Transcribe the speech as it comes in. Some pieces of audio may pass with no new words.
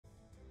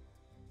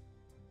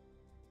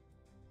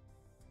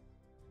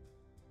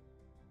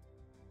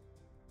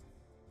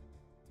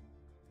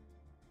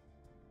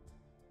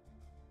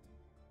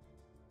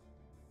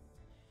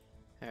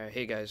Alright,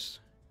 hey guys.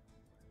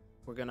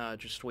 We're gonna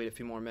just wait a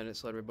few more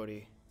minutes, let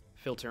everybody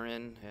filter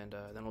in, and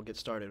then we'll get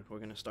started. We're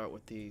gonna start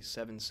with the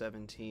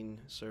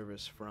 717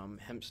 service from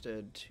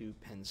Hempstead to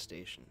Penn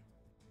Station.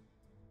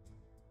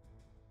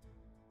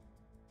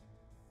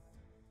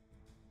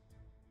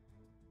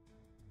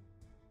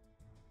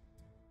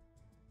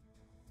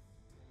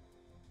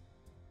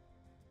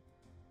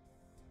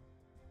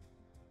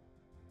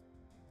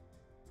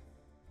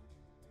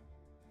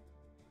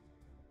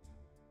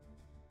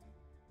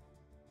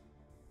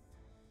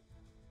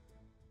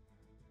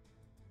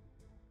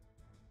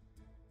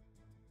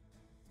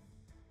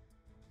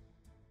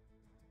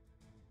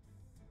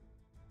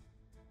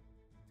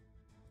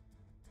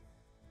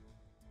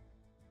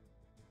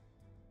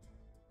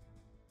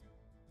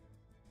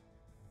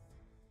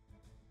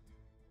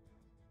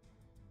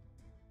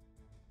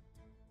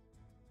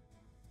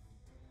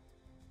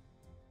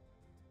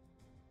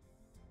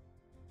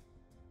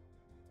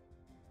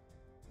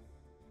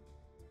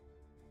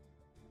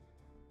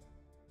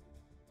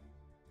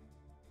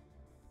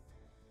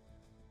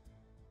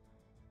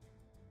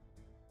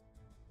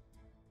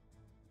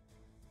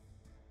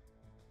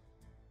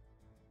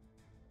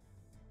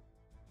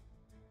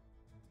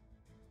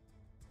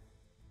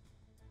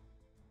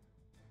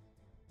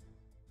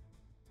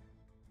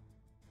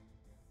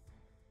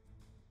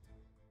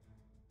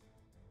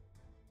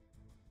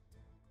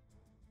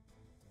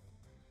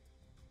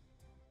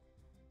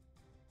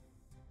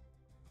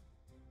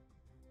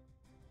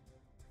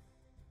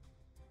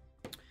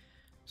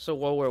 So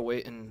while we're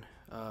waiting,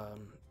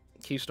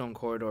 Keystone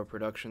Corridor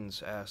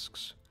Productions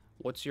asks,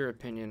 what's your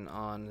opinion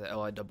on the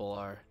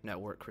LIRR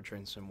network for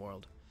Train Sim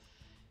World?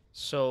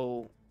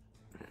 So,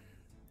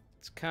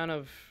 it's kind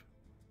of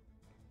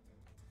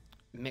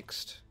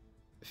mixed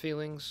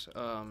feelings.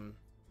 On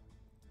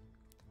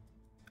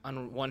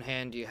one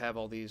hand, you have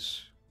all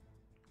these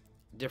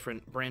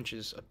different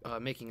branches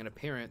making an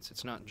appearance.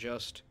 It's not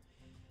just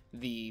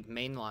the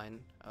main line.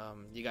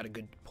 You got a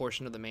good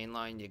portion of the main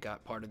line. You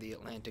got part of the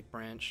Atlantic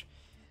branch.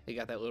 You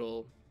got that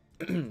little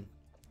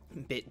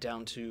bit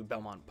down to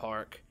Belmont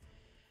Park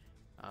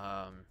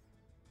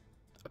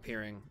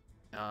appearing.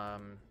 Yeah,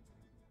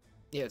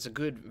 it's a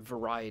good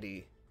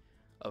variety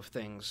of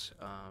things.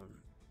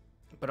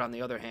 But on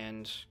the other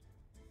hand,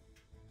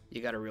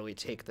 you got to really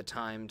take the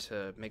time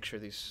to make sure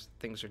these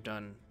things are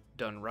done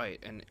right,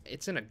 and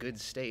it's in a good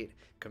state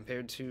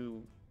compared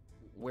to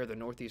where the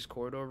Northeast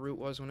Corridor route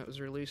was when it was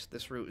released.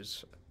 This route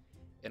is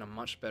in a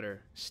much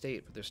better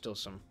state, but there's still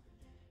some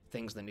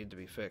things that need to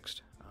be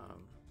fixed.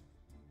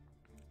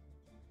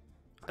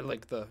 I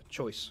like the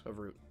choice of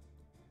route.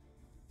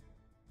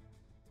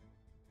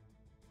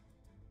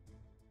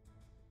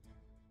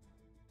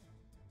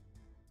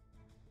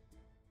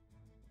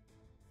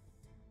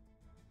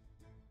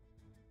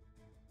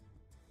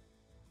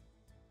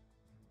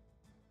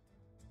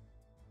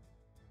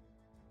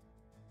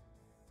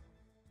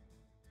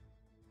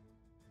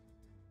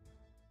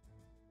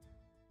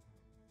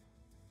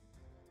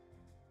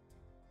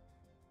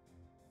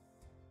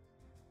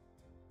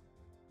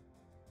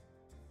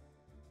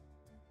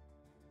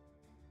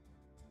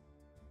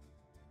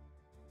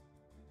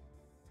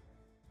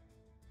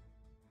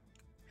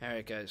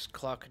 Alright guys,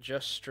 clock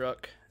just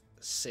struck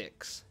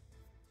 6.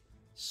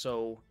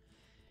 So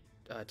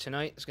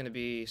tonight is going to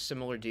be a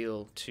similar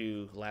deal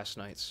to last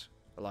night's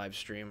live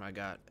stream. I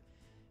got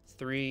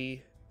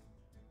 3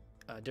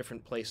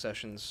 different play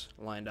sessions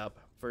lined up.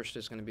 First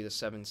is going to be the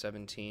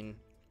 717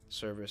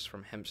 service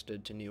from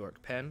Hempstead to New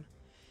York Penn.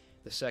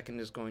 The second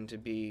is going to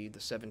be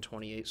the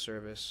 728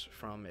 service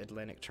from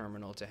Atlantic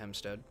Terminal to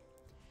Hempstead.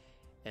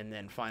 And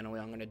then finally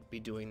I'm going to be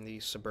doing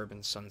the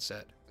Suburban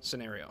Sunset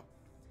scenario.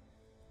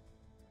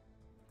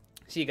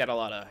 So you got a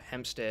lot of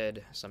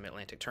Hempstead, some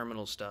Atlantic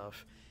Terminal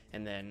stuff,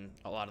 and then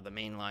a lot of the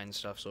mainline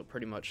stuff, so it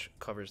pretty much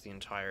covers the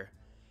entire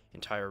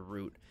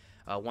route.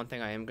 One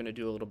thing I am going to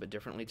do a little bit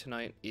differently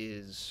tonight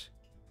is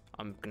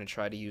I'm going to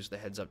try to use the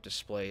heads-up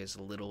display as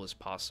little as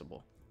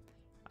possible.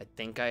 I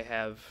think I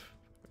have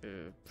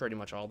pretty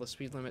much all the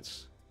speed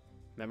limits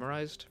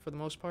memorized for the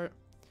most part,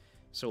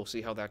 so we'll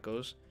see how that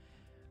goes.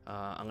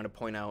 I'm going to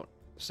point out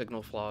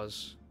signal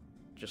flaws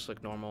just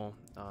like normal.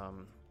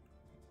 I'm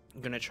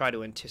going to try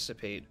to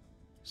anticipate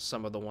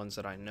some of the ones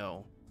that I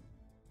know.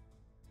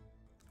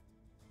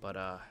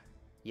 But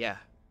yeah,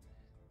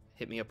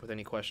 hit me up with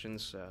any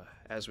questions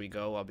as we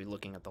go. I'll be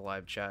looking at the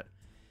live chat.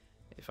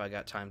 If I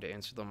got time to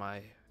answer them,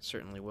 I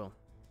certainly will.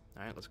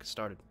 Alright, let's get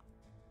started.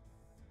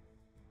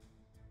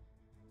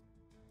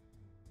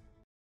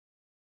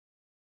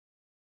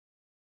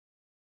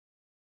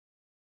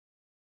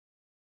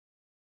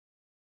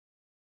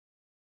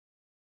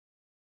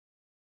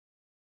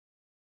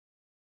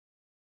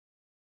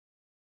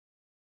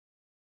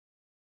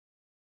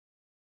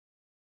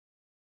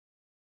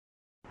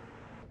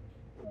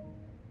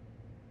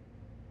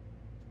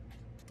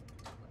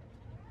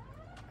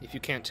 If you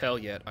can't tell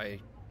yet, I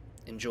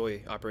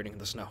enjoy operating in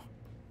the snow.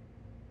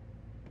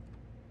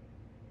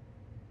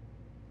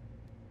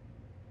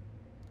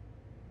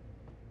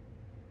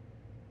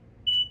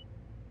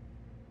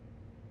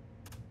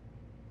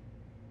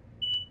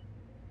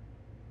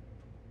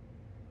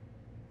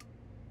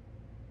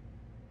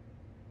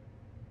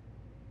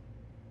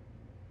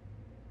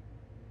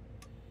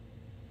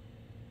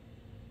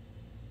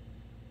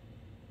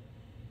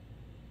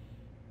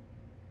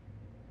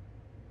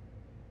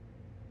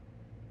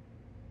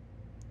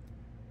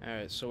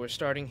 Alright, so we're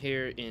starting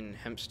here in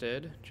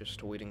Hempstead,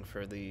 just waiting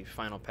for the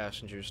final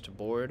passengers to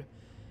board.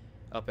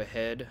 Up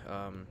ahead,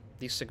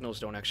 these signals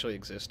don't actually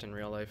exist in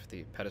real life,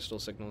 the pedestal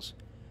signals.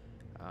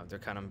 They're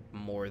kind of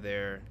more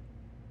there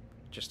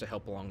just to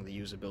help along the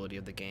usability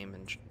of the game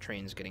and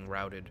trains getting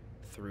routed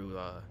through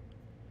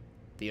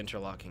the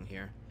interlocking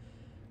here.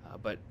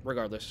 But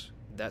regardless,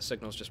 that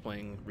signal's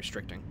displaying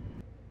restricting.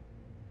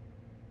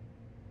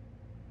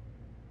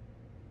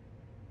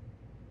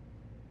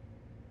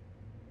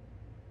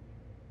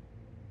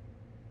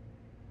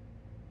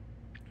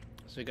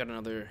 So we got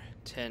another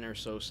 10 or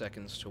so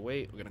seconds to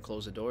wait. We're gonna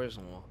close the doors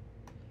and we'll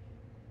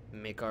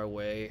make our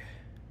way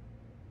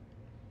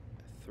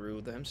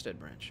through the Hempstead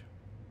branch.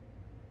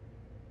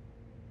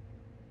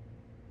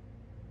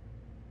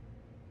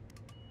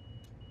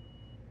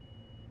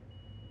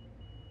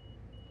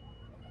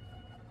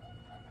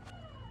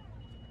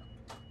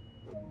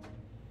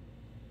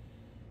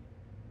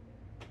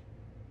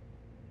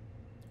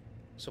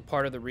 So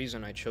part of the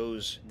reason I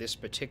chose this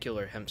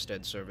particular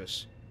Hempstead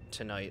service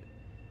tonight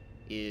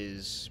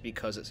is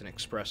because it's an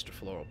express to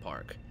Floral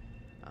Park.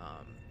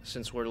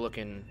 Since we're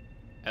looking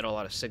at a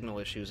lot of signal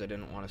issues, I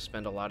didn't want to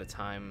spend a lot of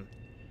time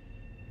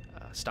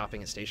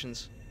stopping at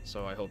stations,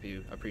 so I hope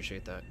you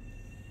appreciate that.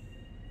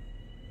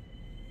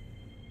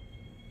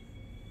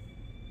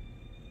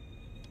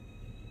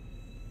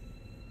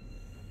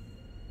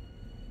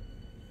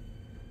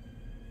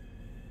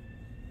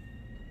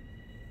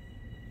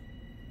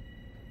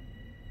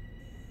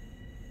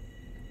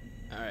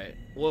 Alright,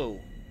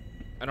 whoa.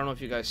 I don't know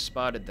if you guys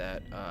spotted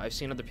that. I've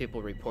seen other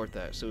people report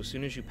that. So as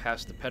soon as you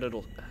pass the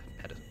pedestal,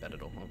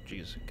 oh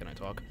jeez, can I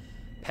talk?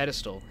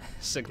 Pedestal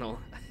signal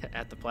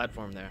at the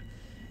platform there,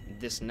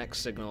 this next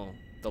signal,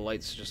 the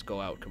lights just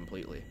go out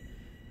completely.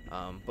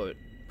 But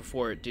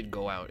before it did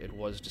go out, it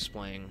was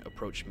displaying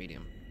approach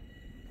medium.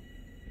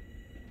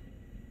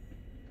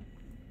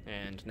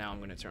 And now I'm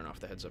going to turn off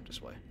the heads-up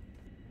display.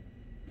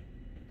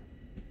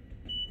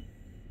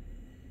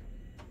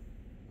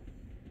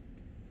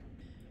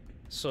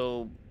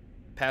 So,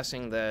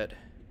 passing that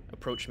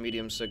approach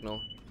medium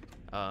signal,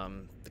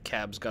 the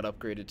cabs got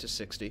upgraded to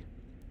 60.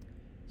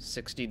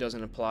 60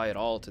 doesn't apply at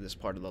all to this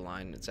part of the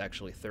line. It's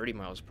actually 30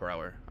 miles per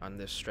hour on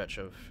this stretch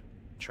of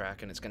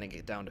track, and it's going to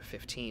get down to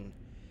 15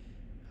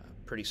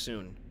 pretty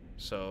soon.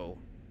 So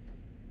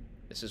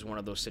this is one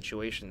of those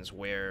situations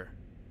where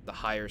the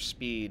higher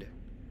speed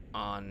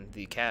on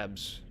the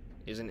cabs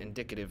isn't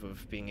indicative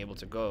of being able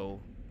to go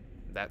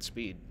that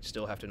speed. You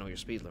still have to know your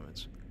speed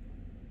limits.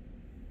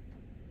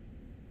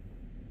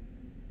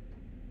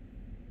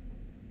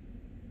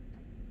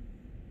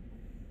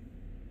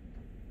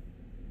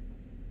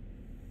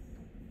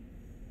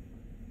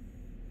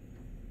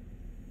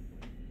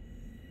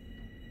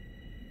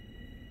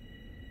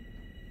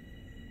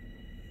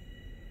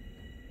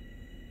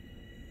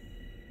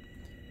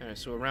 Alright,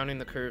 so we're rounding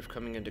the curve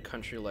coming into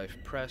Country Life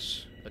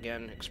Press.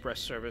 Again, express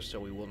service, so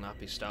we will not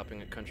be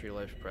stopping at Country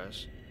Life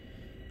Press.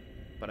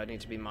 But I need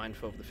to be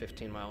mindful of the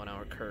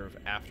 15-mile-an-hour curve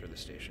after the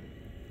station.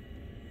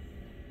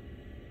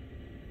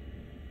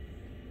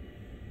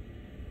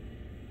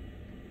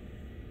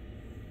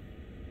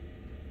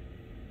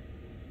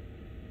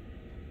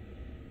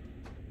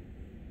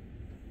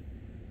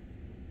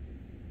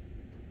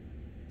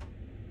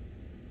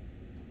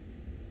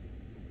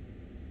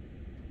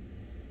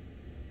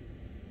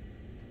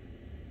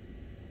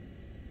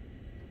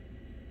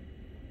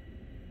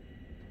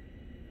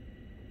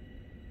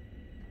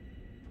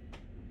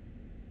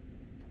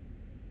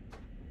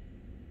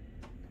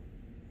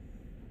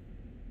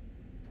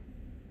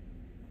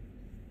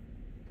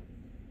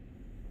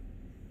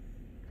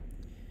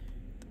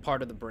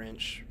 Part of the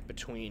branch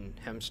between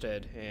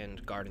Hempstead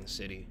and Garden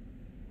City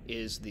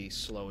is the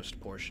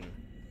slowest portion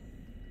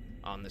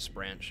on this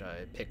branch.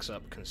 It picks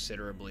up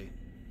considerably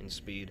in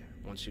speed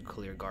once you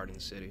clear Garden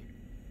City.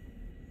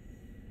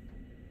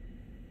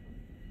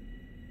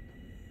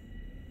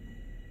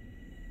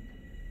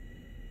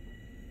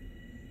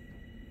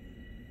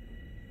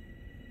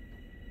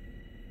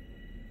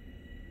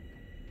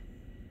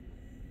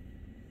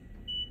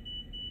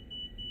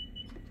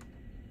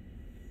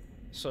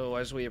 So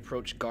as we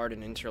approach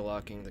Garden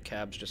interlocking, the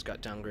cabs just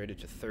got downgraded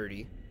to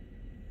 30.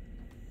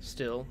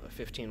 Still a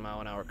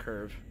 15-mile-an-hour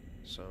curve,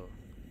 so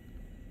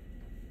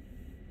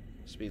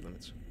speed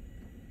limits.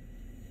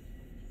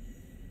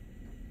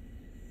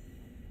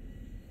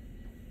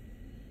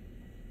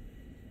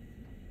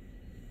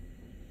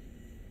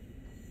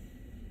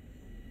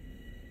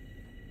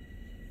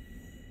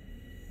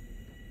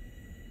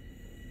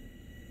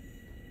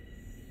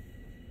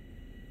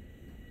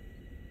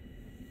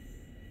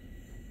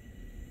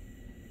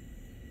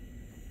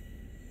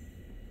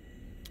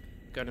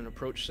 Got an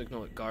approach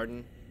signal at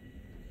Garden.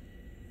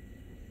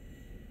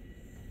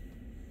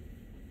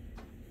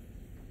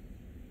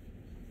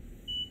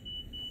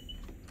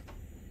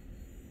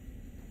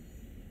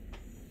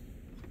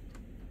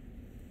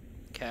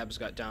 Cabs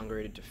got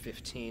downgraded to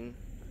 15.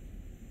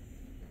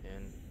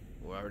 And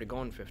we're already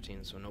going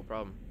 15, so no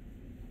problem.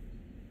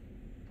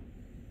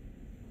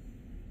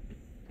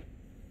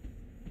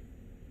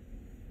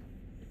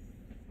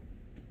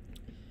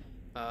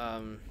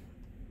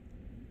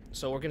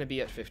 So we're going to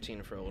be at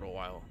 15 for a little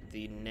while.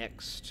 The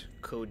next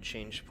code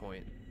change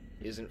point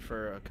isn't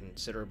for a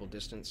considerable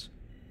distance,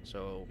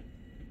 so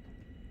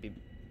be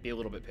a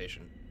little bit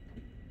patient.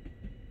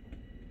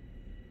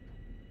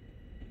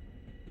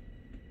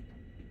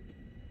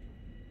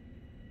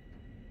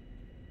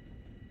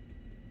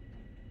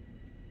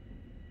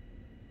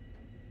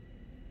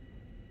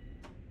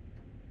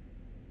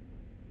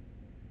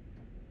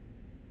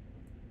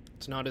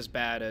 It's not as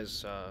bad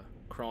as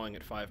crawling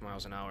at 5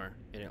 miles an hour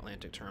in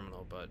Atlantic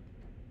Terminal, but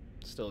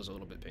still is a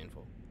little bit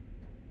painful.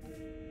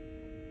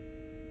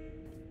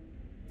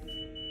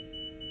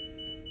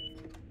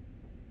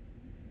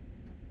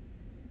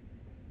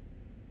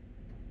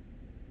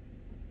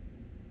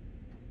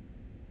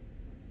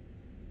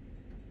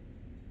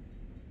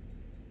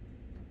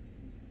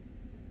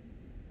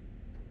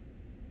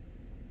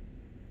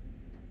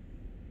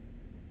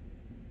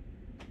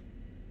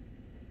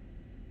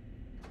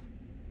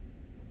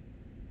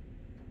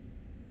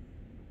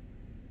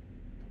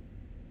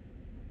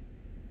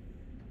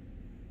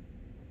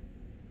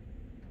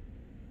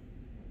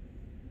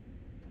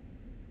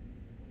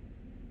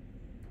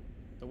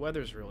 The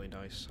weather's really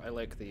nice. I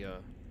like the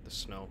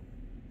snow.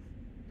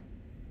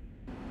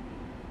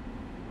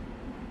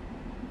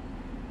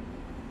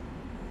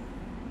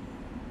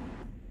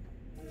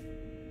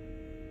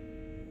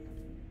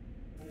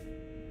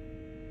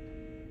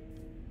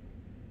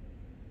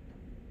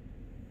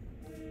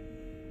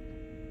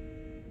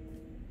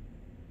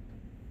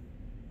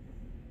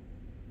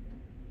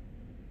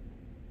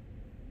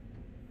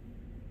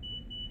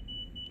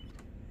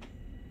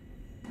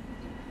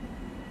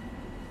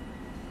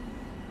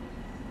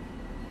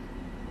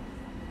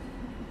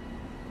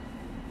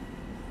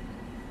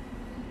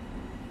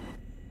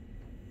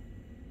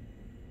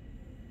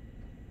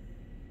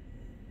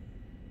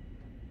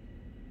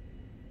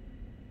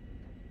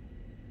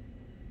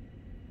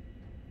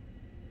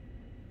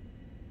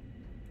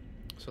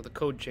 So the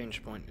code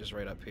change point is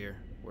right up here,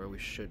 where we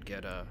should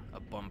get a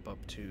bump up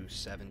to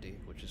 70,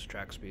 which is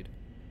track speed.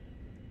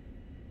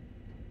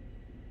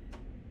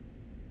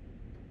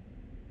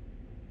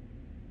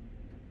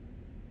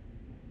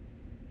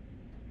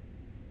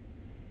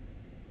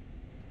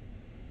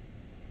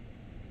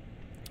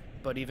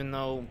 But even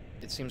though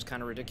it seems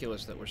kind of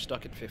ridiculous that we're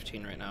stuck at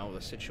 15 right now,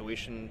 a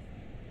situation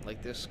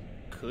like this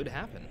could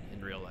happen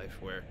in real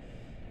life, where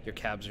your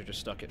cabs are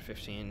just stuck at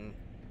 15,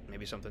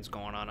 maybe something's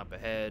going on up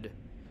ahead,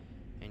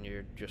 and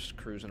you're just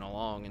cruising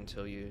along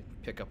until you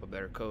pick up a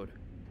better code.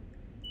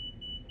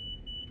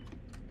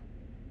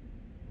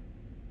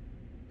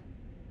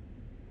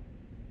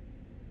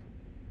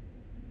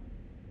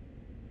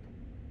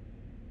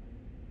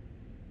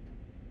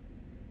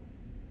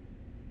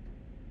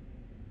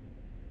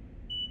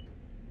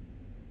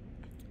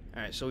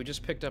 Alright, so we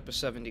just picked up a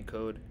 70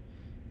 code.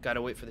 Gotta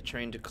wait for the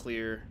train to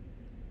clear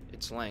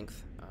its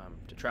length,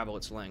 to travel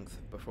its length,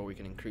 before we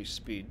can increase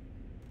speed.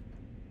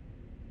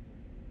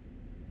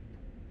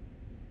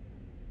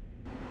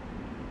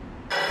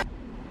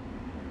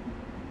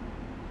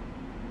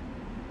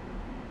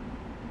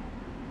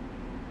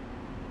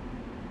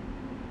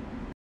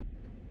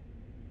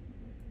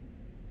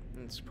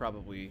 It's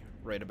probably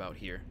right about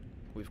here.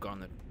 We've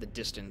gone the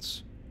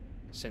distance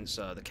since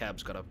the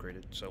cabs got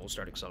upgraded, so we'll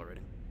start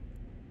accelerating.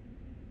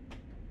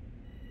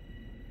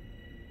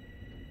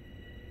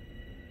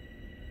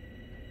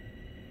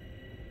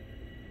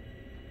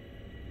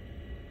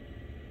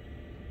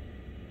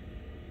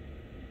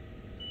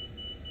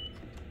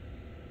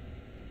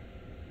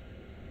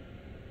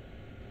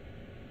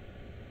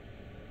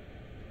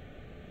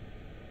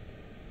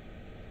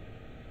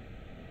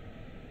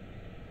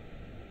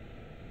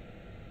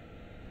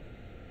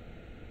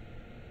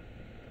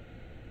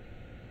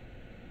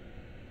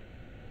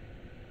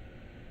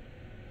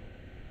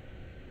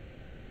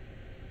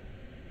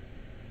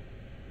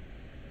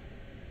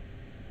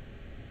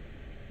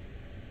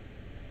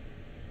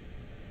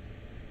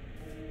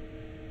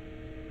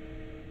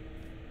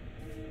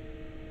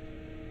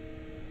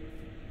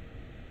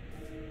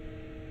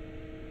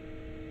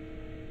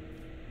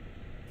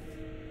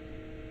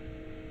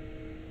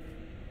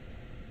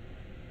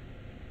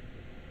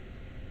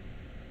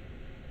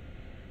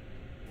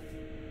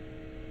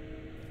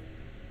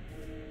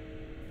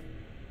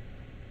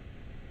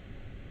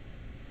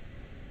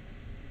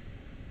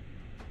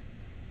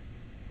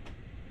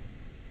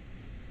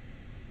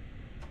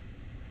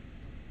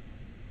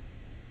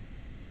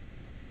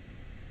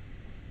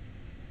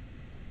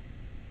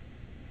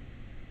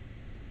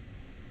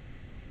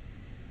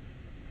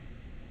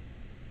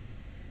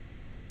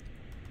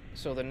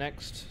 So the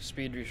next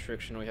speed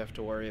restriction we have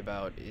to worry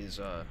about is,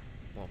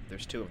 well,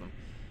 there's two of them.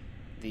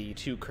 The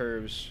two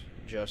curves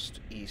just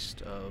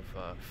east of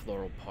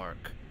Floral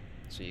Park.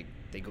 So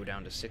they go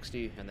down to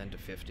 60 and then to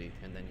 50,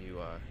 and then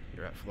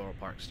you're at Floral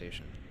Park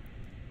Station.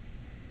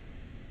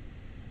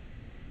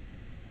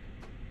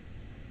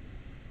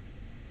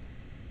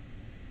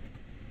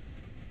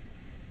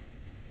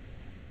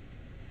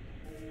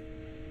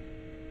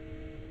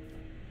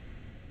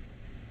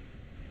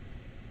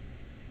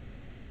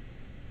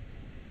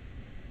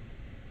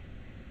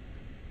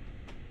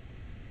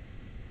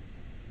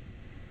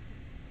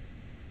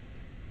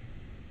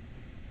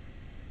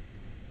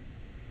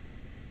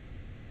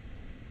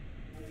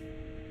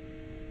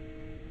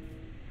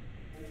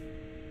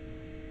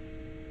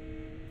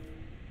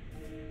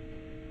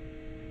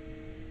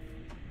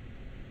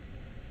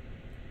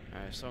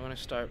 Alright, so I'm going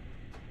to start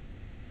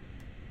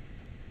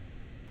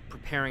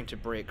preparing to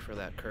brake for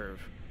that curve.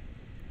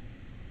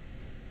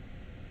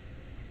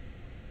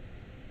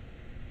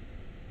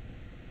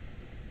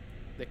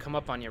 They come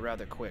up on you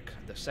rather quick,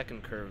 the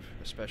second curve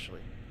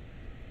especially.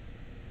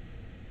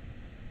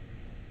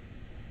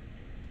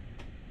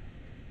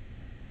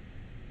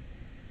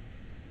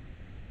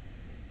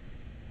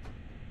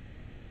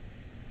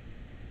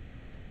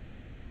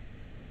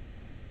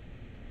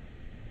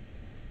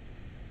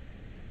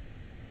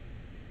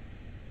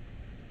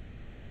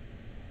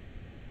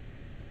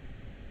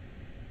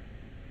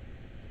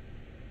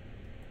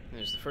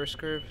 There's the first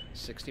curve,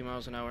 60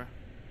 miles an hour.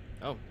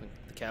 Oh,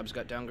 the cabs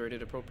got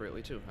downgraded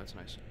appropriately too. That's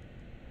nice.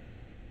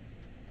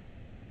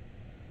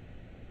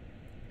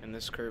 And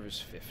this curve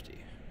is 50.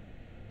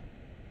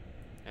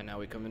 And now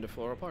we come into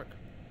Floral Park.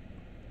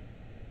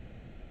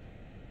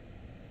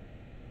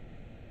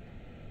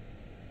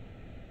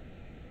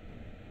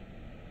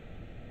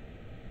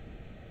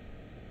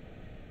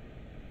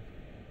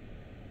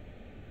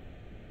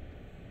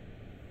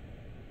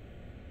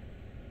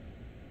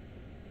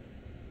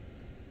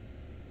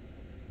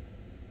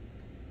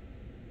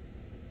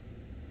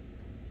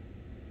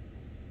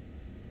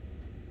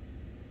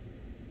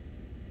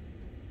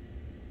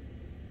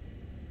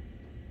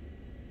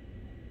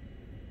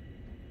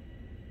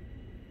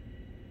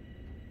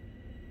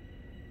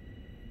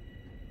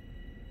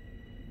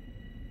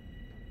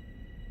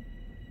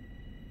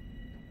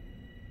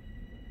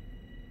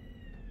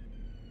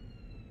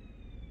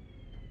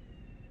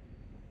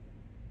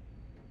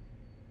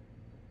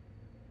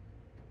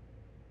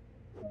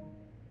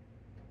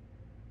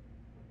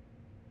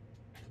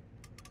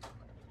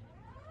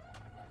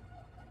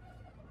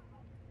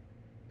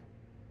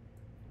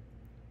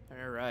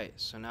 Alright,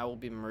 so now we'll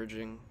be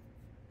merging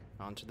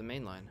onto the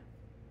main line.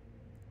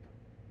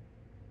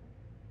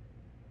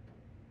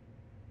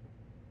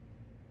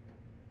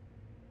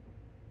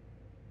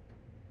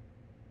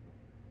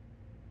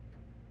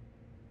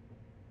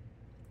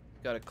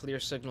 Got a clear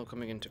signal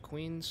coming into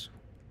Queens.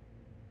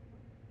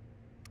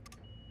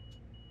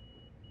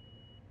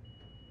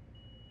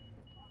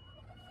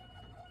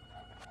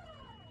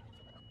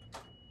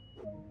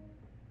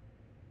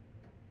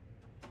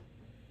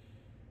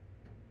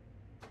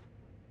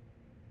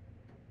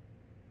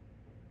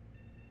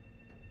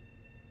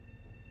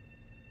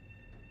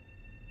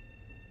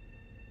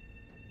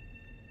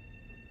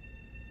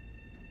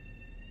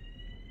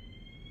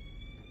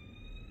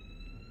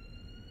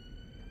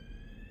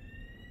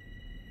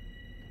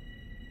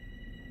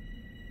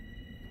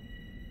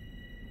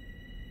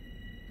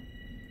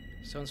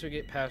 So once we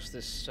get past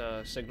this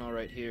signal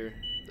right here,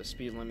 the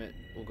speed limit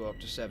will go up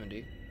to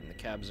 70, and the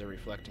cabs are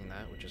reflecting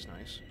that, which is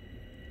nice.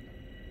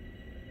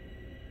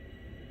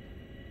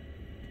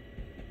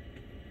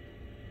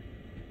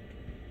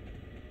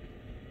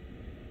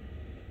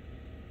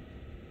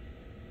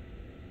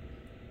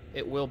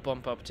 It will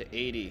bump up to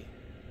 80,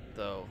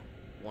 though,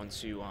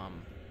 once you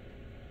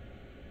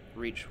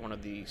reach one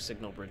of the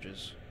signal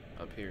bridges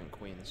up here in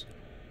Queens.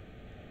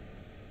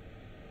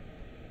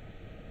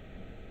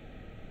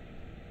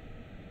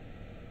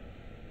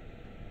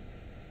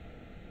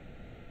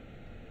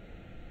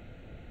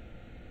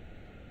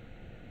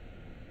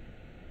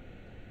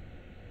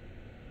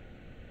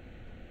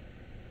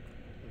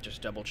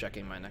 Just double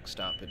checking my next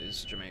stop. It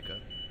is Jamaica.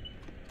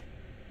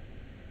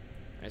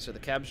 Alright, so the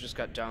cabs just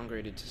got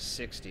downgraded to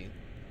 60.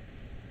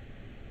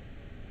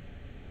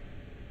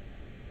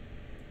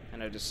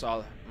 And I just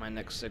saw my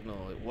next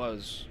signal. It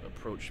was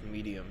approach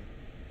medium.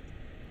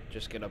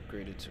 Just get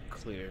upgraded to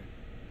clear.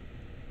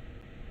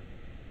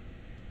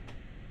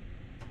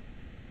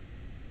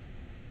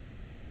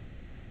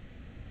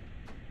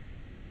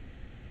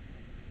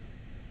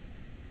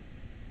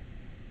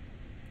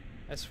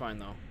 That's fine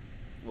though.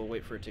 We'll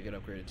wait for it to get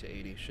upgraded to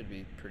 80. Should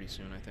be pretty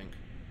soon, I think.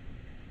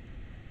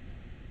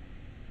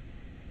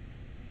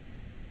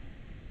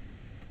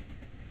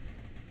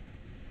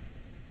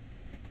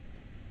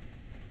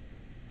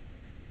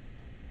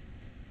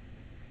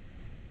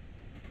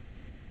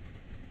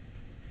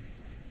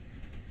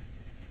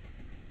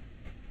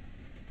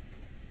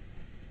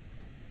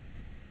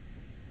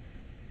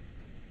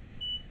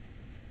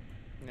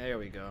 There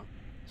we go.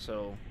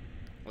 So,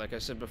 like I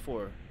said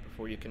before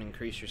you can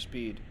increase your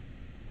speed,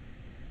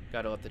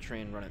 gotta let the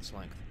train run its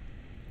length.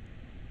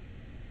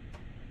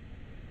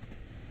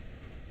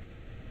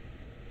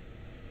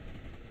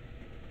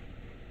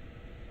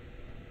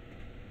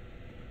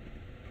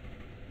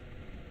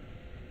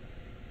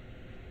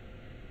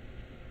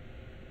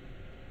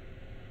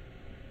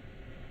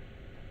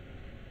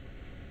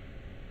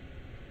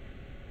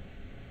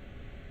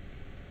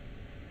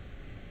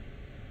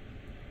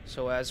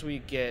 So as we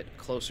get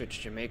closer to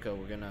Jamaica,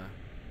 I'm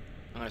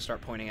gonna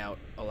start pointing out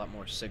a lot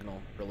more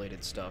signal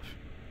related stuff.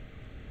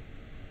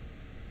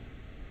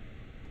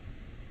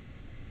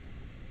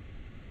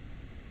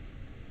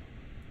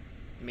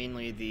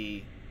 Mainly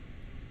the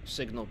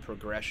signal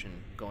progression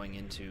going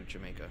into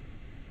Jamaica.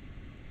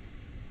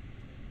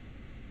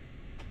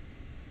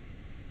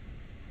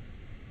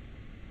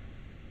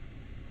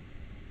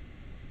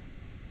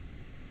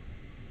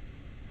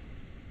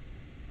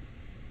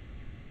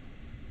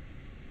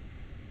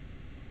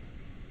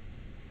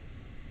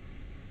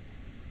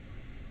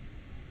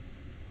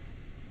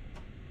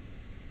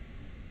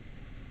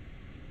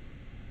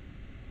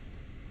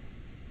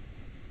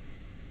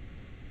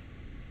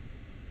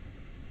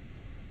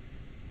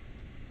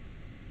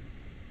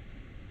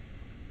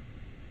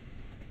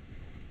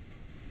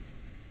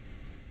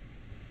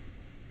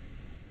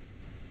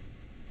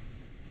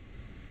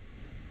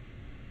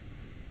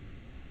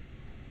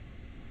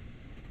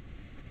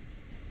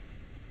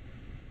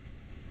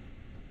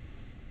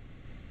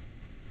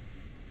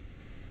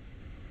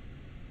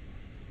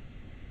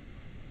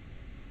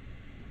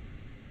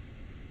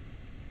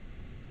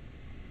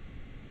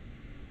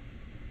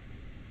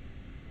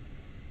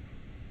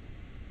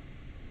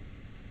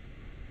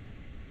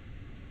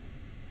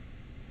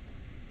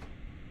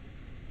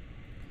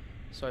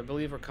 So I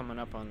believe we're coming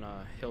up on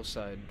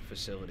Hillside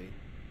Facility.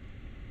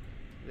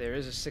 There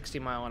is a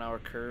 60-mile-an-hour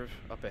curve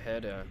up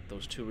ahead,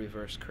 those two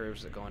reverse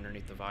curves that go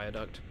underneath the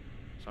viaduct.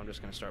 So I'm just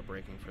going to start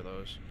braking for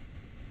those.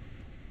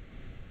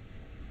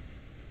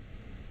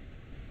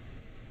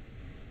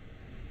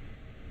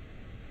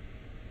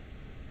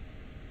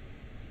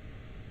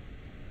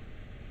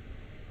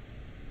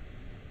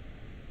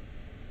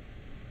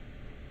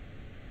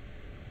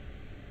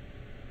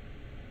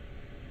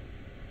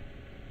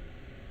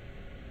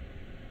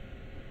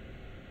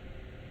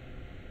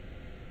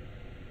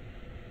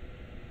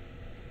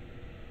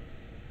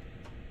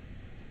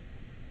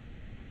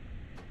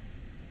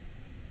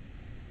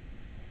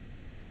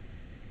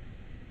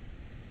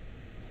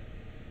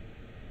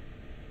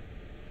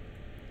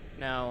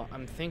 Now,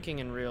 I'm thinking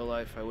in real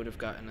life I would have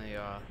gotten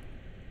the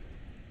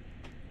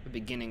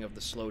beginning of the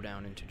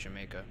slowdown into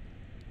Jamaica,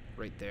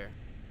 right there.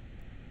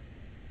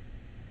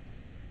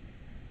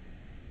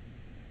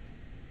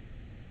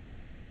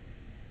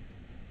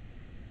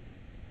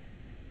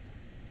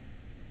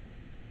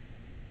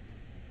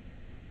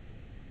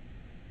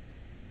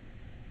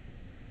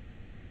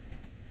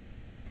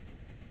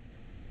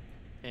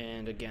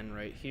 And again,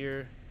 right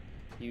here,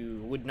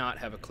 you would not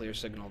have a clear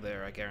signal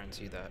there, I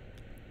guarantee that.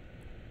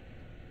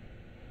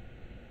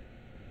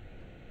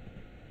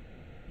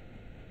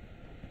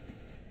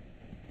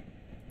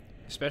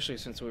 Especially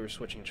since we were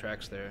switching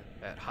tracks there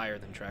at higher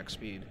than track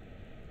speed.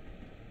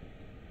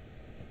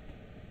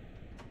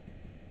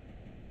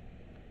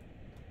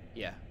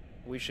 Yeah,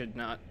 we should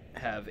not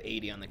have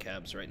 80 on the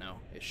cabs right now.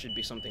 It should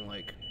be something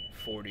like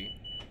 40.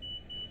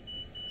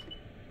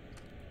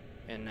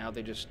 And now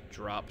they just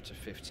drop to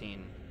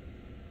 15.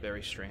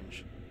 Very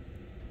strange.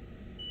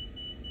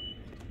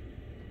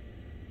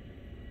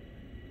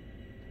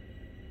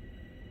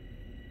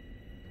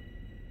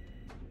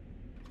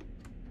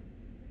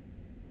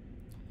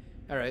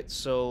 Alright,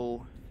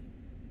 so...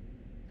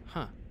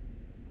 Huh.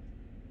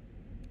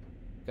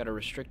 Got a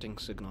restricting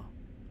signal.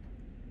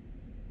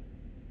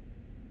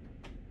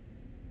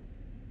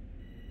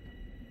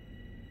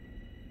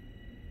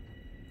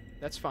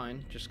 That's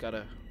fine, just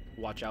gotta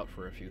watch out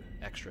for a few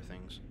extra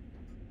things.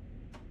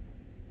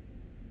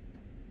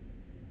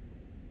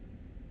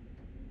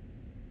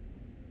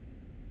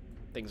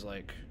 Things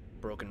like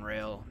broken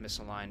rail,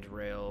 misaligned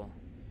rail,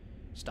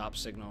 stop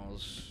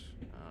signals,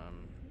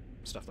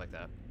 stuff like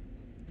that.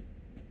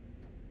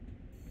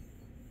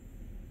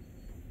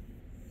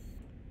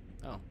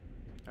 Oh,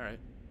 alright.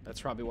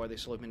 That's probably why they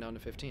slowed me down to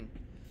 15.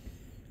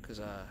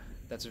 Because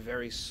that's a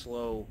very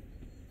slow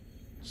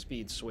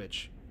speed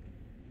switch.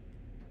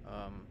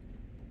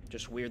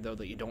 Just weird, though,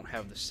 that you don't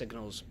have the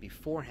signals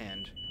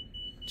beforehand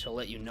to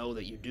let you know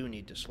that you do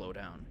need to slow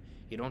down.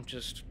 You don't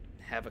just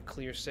have a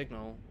clear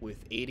signal with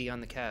 80 on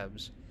the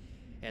cabs,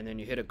 and then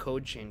you hit a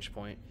code change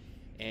point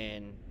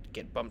and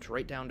get bumped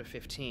right down to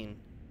 15,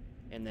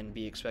 and then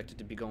be expected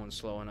to be going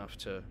slow enough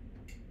to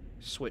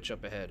switch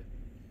up ahead.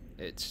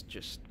 It's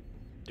just...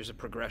 there's a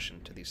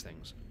progression to these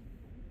things.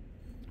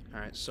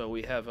 Alright, so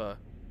we have a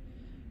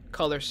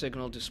color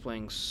signal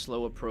displaying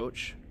slow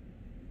approach.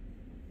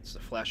 It's the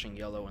flashing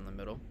yellow in the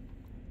middle.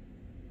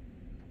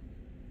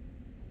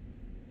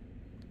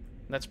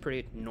 That's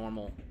pretty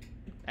normal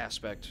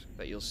aspect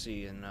that you'll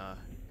see in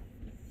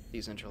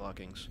these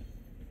interlockings.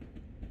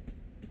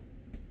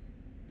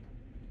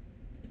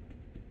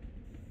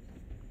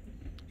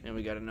 And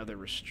we got another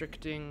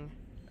restricting...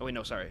 oh wait,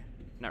 no, sorry.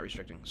 Not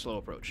restricting. Slow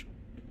approach.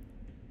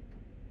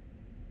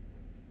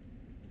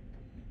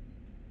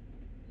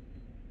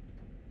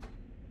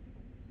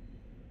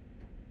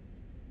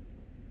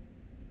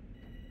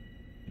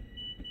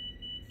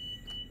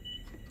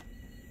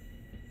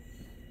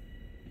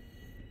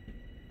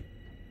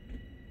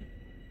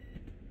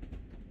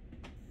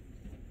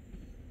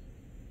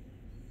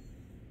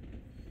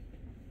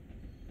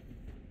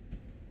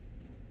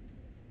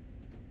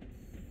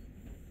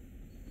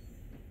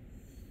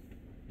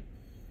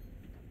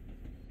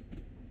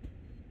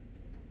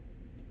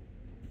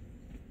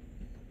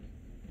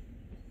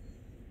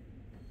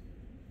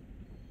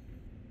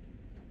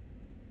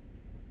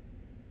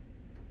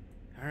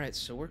 Alright,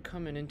 so we're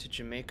coming into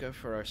Jamaica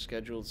for our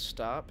scheduled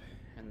stop,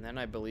 and then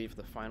I believe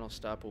the final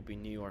stop will be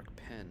New York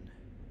Penn.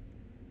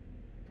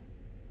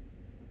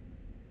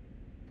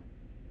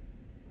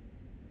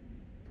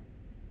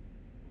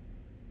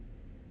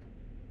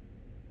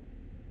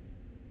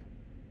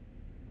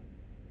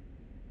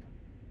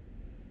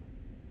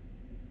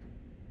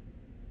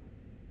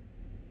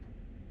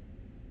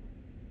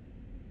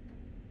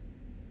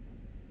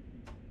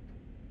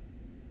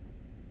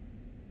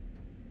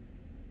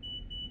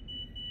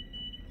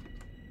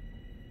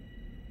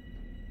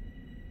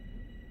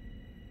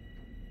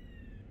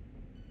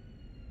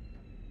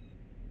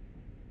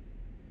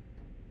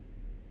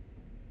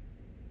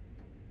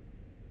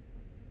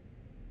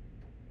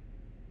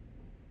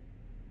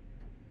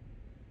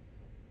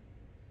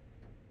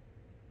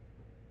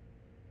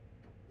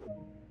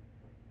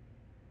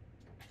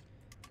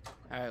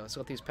 Alright, let's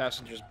let these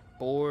passengers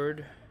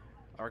board.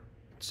 Our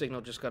signal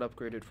just got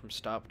upgraded from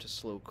stop to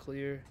slow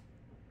clear.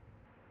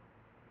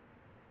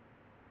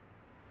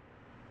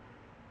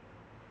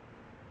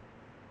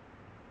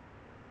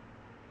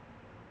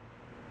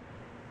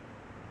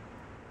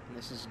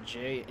 This is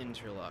J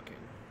interlocking.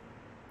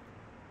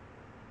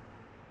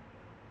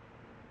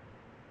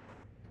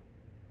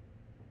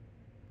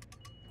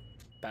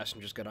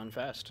 Passengers got on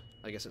fast.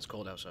 I guess it's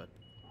cold outside.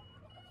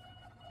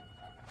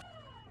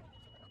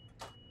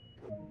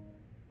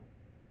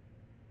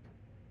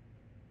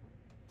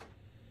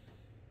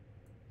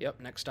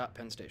 Yep, next stop,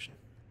 Penn Station.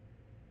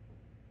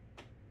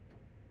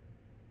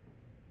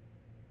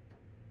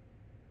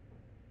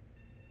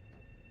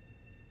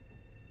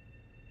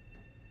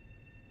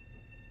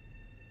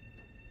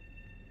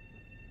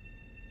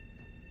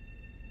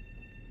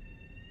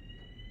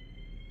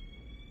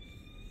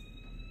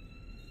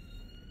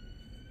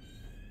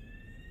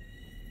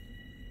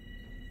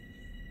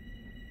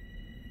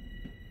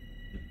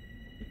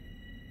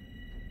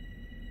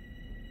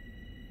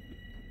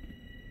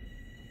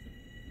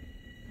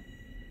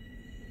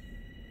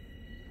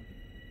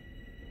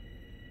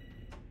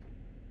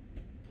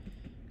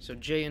 So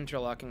J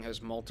interlocking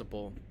has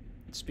multiple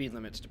speed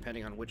limits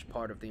depending on which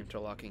part of the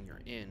interlocking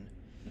you're in.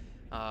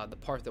 The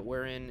part that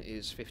we're in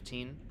is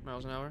 15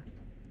 miles an hour.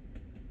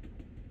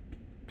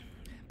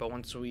 But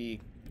once we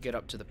get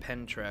up to the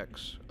Penn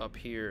tracks up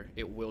here,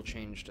 it will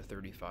change to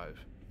 35.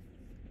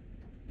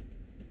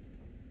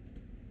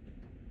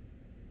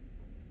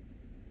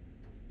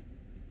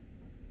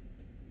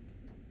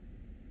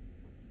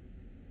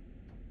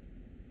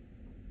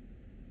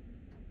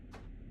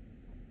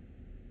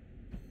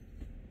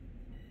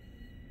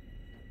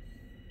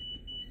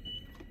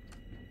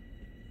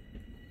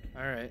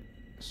 Alright,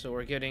 so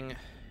we're getting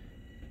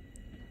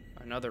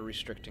another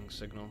restricting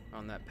signal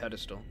on that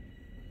pedestal.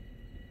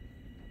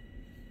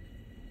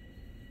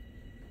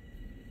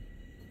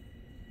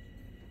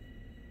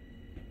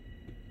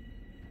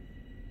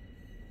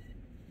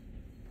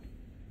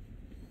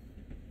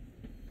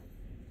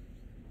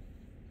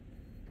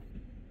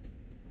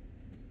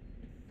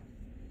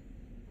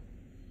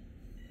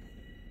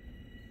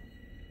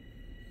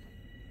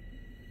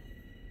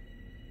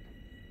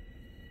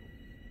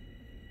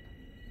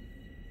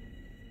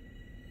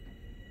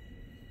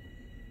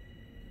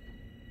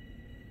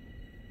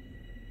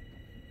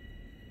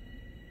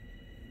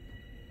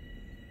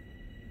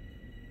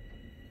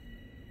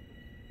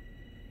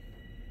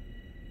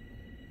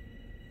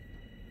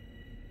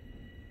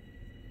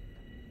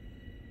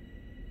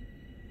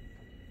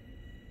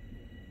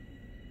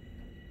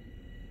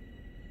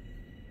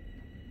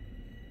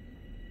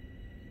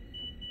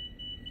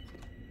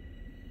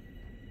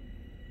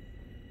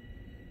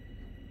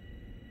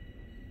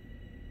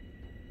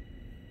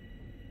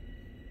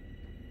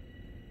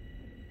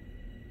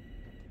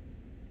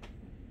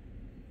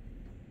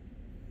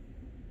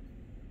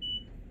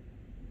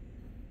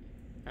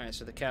 Alright,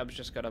 so the cab's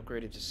just got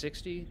upgraded to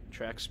 60.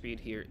 Track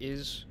speed here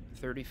is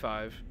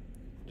 35.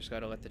 Just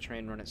gotta let the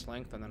train run its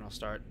length, and then I'll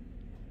start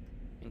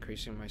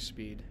increasing my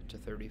speed to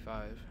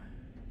 35.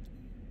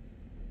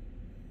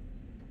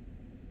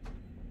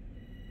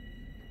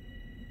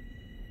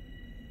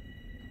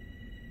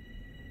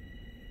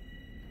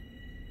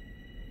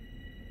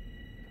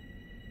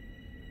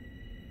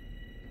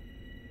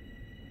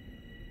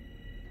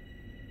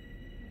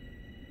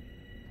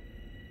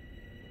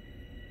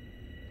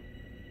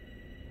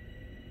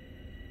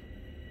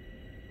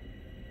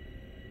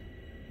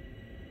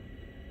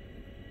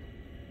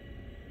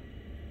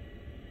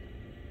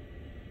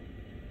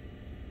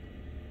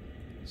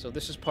 So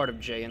this is part of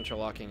J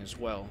interlocking as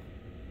well.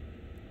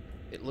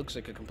 It looks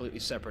like a completely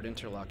separate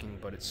interlocking,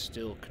 but it's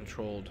still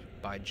controlled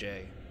by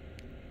J.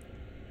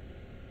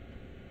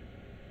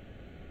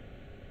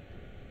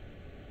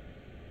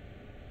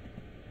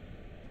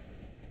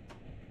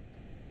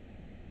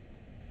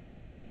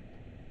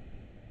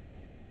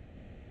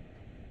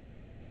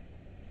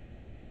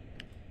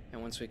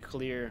 And once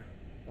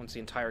the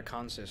entire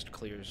consist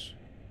clears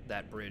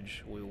that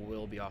bridge, we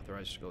will be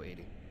authorized to go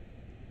 80.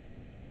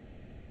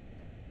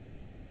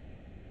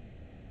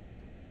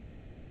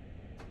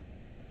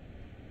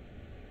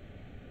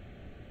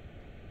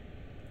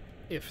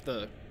 If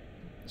the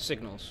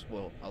signals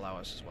will allow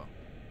us as well.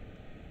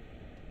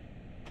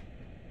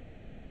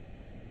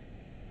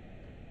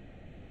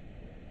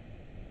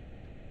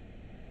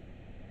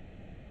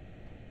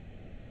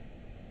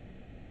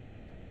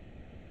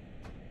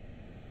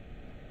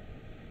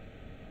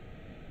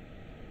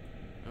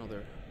 Oh,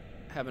 they're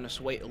having us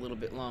wait a little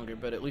bit longer,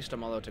 but at least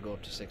I'm allowed to go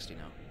up to 60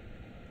 now.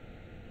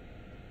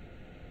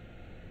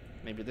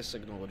 Maybe this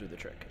signal will do the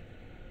trick.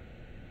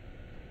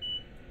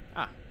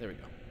 Ah, there we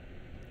go.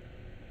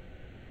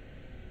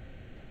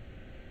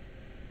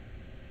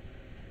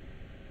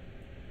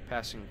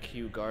 Passing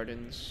Kew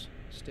Gardens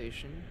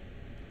station.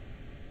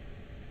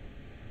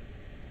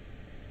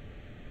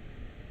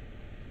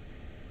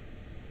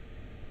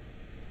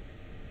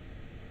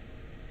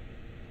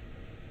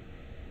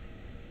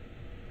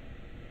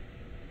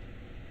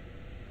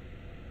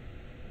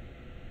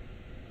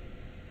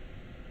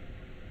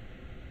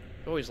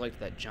 I always liked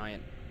that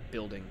giant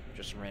building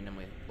just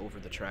randomly over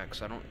the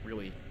tracks. I don't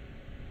really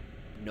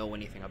know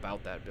anything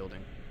about that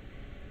building.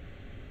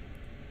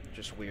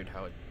 Just weird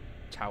how it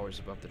towers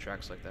above the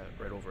tracks like that,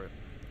 right over it.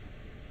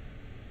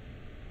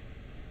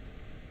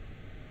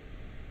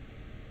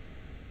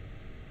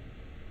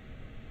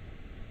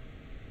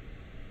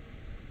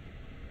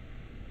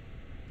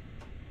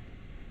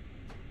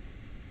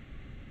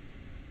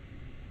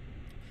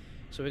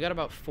 So we got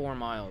about 4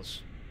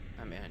 miles.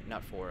 I mean,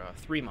 not 4,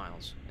 3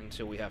 miles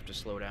until we have to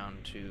slow down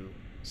to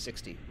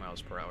 60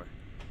 miles per hour.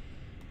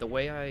 The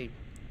way I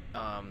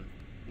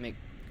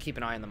keep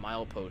an eye on the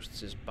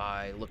mileposts is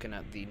by looking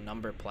at the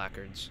number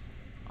placards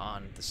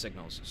on the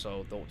signals.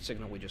 So the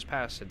signal we just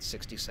passed said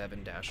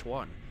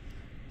 67-1.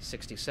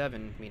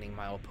 67 meaning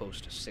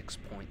milepost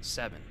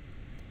 6.7.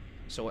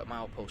 So at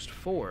milepost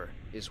 4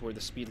 is where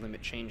the speed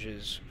limit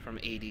changes from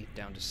 80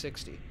 down to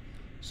 60.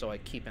 So I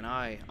keep an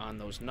eye on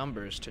those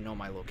numbers to know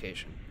my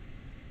location.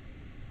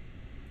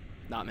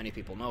 Not many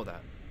people know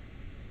that.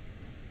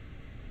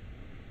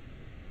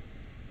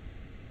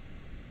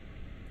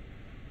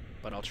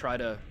 But I'll try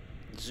to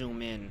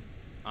zoom in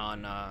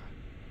on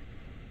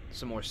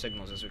some more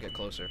signals as we get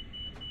closer.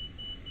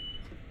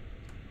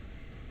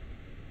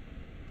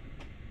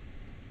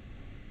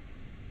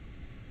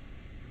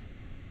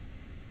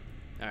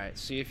 Alright,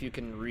 see if you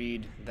can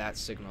read that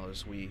signal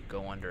as we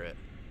go under it.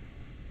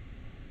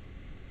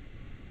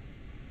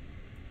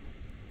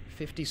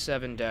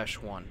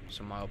 57-1,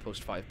 so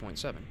milepost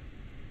 5.7.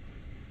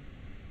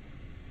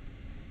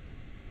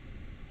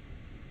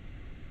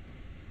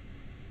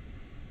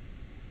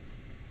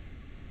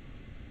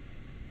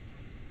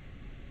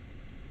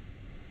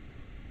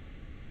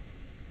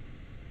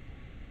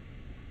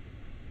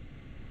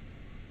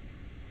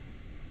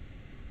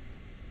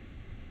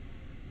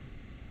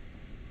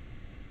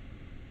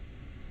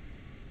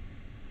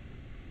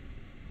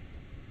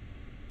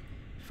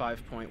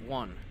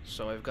 .1,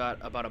 so I've got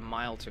about a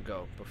mile to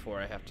go before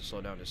I have to slow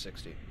down to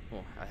 60.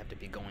 Well, I have to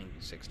be going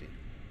 60.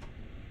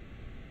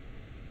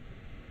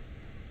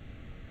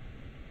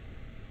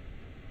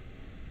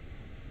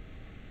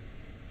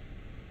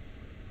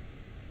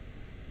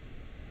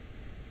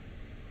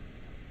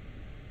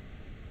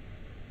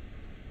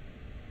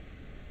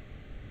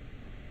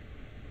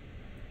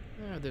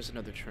 There's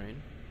another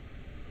train.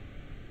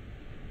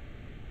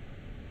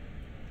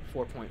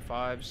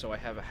 4.5, so I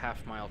have a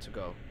half mile to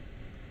go,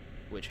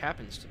 which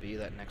happens to be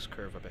that next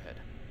curve up ahead.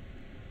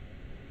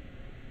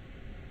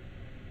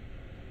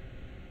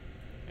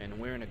 And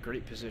we're in a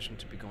great position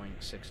to be going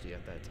 60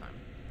 at that time.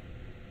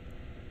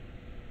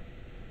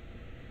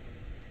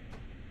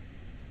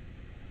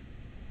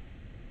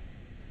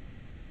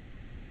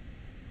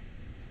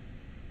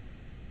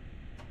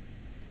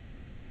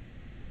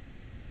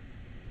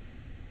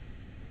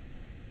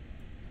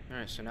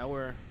 Alright, so now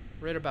we're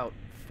right about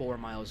 4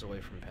 miles away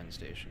from Penn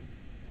Station.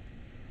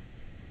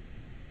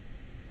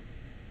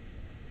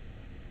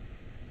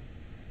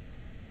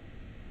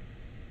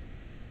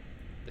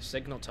 The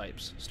signal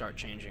types start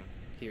changing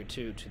here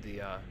too to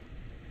the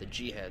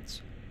G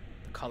heads,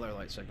 the color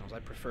light signals. I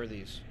prefer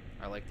these.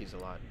 I like these a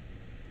lot.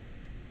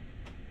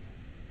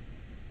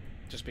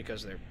 Just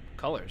because they're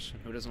colors.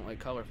 Who doesn't like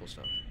colorful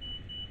stuff?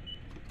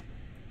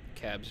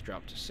 Cabs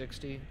drop to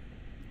 60.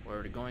 We're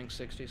already going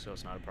 60, so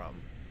it's not a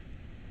problem.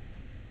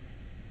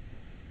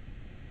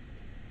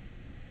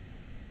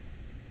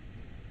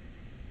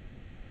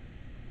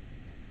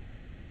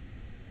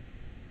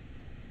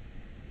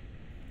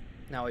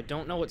 Now, I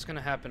don't know what's going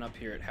to happen up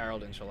here at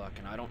Harold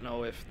Interlaken. I don't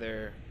know if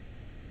they're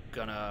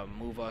going to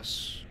move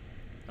us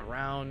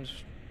around,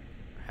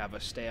 have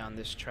us stay on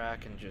this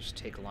track and just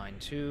take line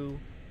 2.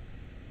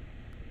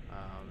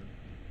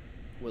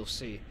 We'll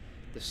see.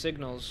 The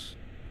signals,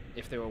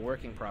 if they were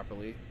working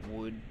properly,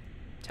 would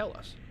tell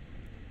us.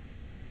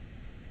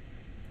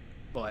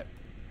 But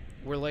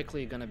we're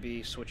likely going to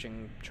be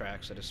switching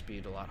tracks at a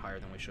speed a lot higher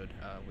than we should.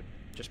 We're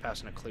just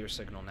passing a clear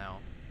signal now.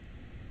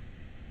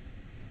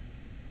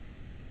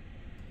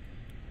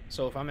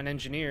 So if I'm an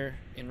engineer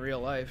in real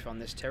life on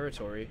this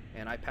territory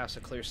and I pass a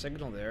clear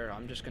signal there,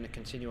 I'm just going to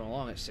continue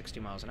along at 60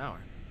 miles an hour.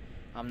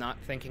 I'm not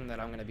thinking that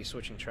I'm going to be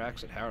switching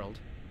tracks at Harold,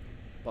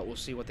 but we'll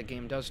see what the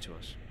game does to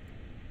us.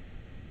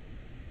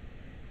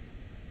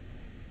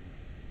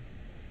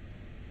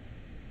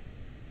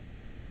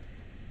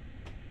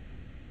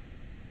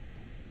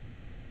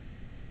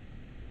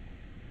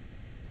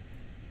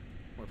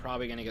 We're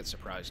probably going to get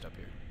surprised up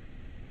here.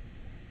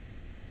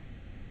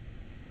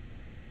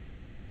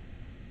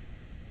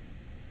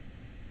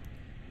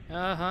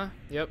 Uh-huh.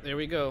 Yep, there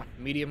we go.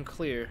 Medium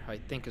clear, I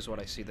think is what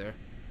I see there.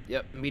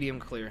 Yep, medium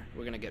clear.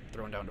 We're gonna get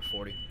thrown down to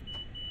 40.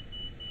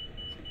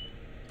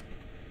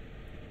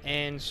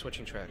 And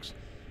switching tracks.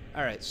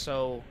 Alright,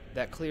 so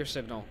that clear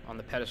signal on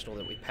the pedestal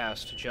that we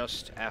passed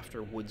just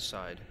after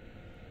Woodside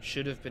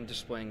should have been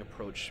displaying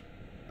approach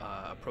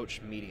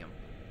medium.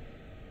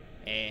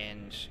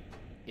 And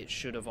it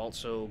should have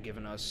also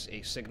given us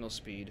a signal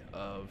speed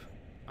of,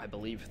 I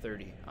believe,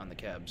 30 on the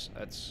cabs.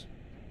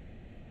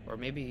 Or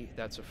maybe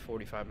that's a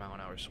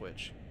 45-mile-an-hour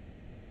switch.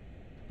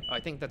 I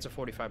think that's a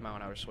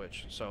 45-mile-an-hour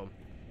switch. So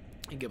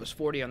you give us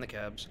 40 on the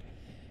cabs,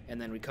 and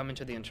then we come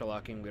into the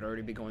interlocking. We'd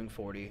already be going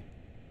 40,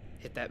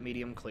 hit that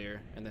medium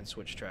clear, and then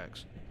switch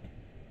tracks.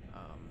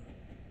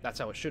 That's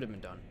how it should have been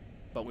done.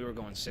 But we were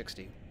going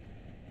 60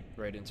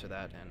 right into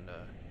that, and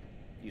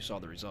you saw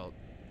the result.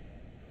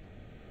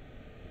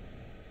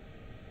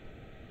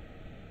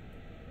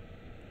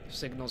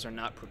 Signals are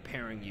not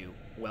preparing you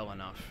well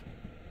enough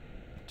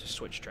to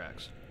switch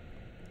tracks.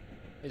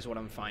 is what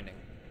I'm finding.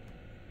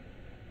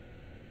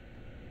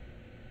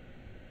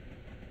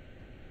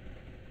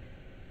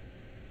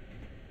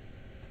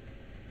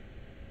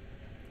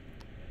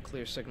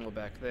 Clear signal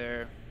back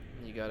there.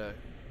 You got a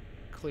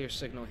clear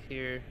signal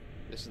here.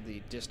 This is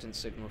the distance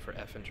signal for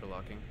F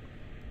interlocking.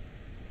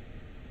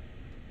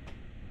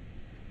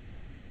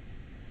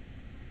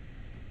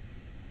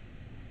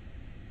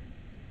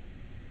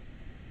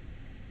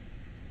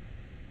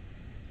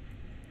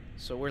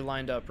 So we're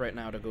lined up right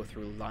now to go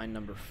through line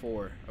number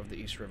 4 of the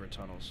East River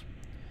tunnels.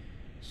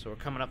 So we're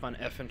coming up on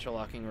F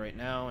interlocking right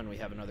now, and we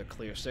have another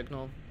clear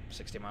signal,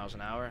 60 miles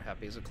an hour,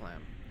 happy as a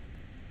clam.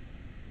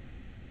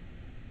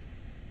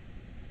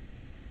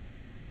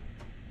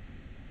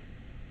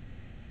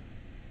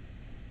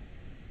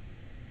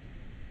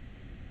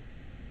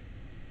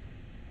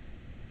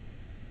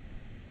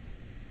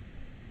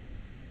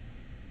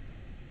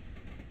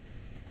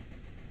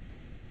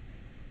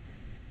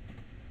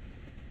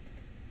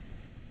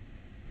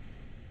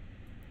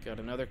 Got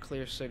another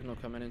clear signal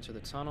coming into the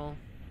tunnel.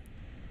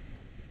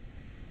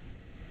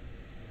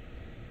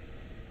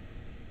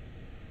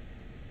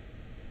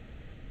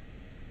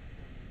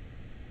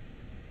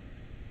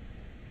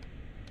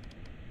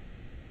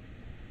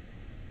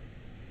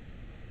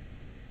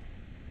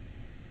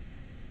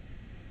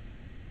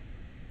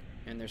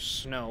 And there's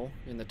snow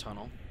in the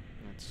tunnel.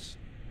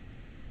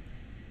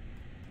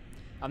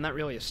 I'm not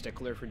really a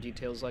stickler for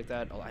details like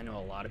that. I know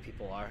a lot of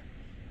people are,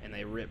 and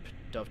they rip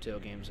Dovetail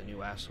Games a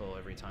new asshole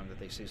every time that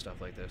they see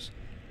stuff like this.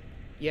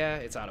 Yeah,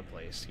 it's out of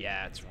place.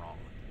 Yeah, it's wrong.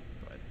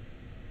 But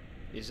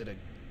is it a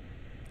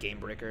game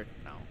breaker?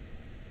 No.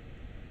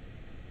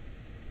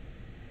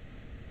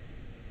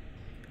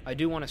 I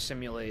do want to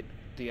simulate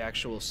the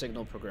actual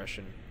signal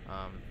progression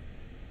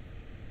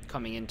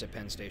coming into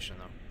Penn Station,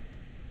 though.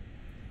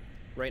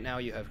 Right now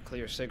you have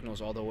clear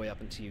signals all the way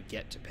up until you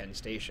get to Penn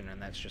Station,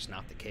 and that's just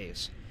not the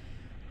case.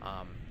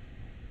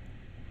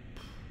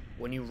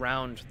 When you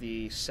round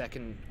the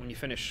second, when you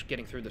finish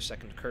getting through the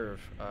second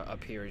curve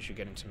up here as you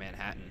get into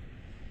Manhattan,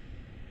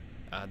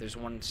 there's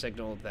one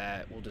signal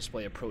that will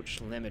display approach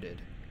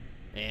limited,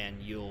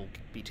 and you'll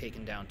be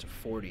taken down to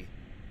 40.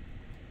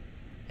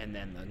 And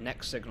then the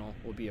next signal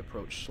will be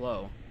approach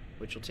slow,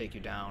 which will take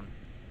you down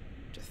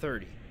to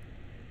 30.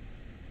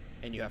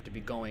 And you have to be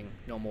going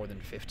no more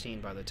than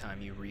 15 by the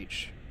time you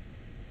reach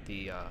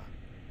the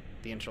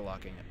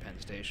interlocking at Penn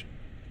Station.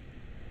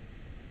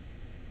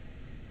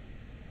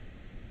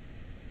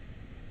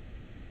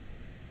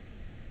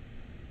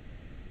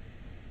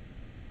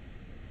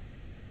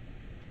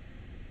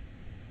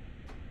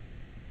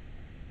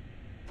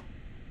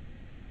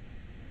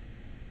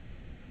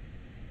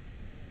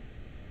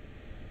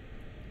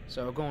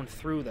 So going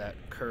through that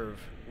curve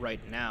right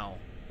now,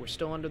 we're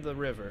still under the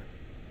river,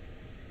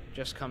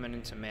 just coming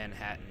into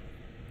Manhattan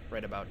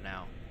right about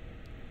now.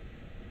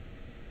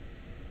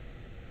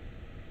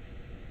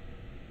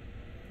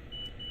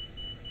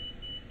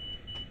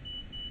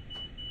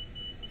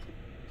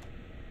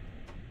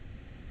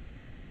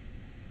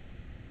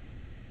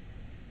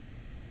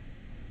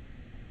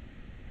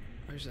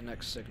 Where's the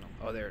next signal?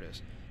 Oh, there it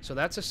is. So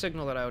that's a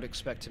signal that I would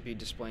expect to be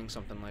displaying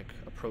something like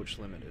approach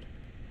limited.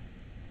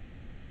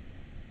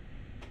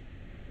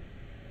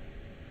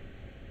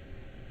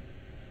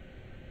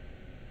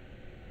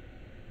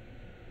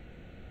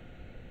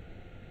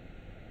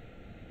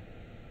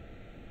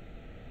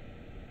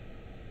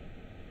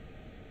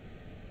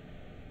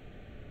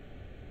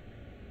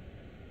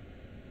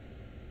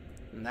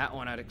 And that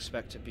one I'd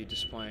expect to be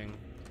displaying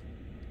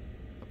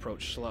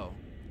approach slow.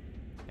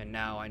 And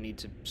now I need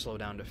to slow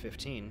down to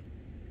 15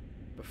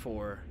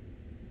 before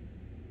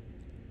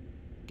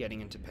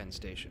getting into Penn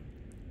Station.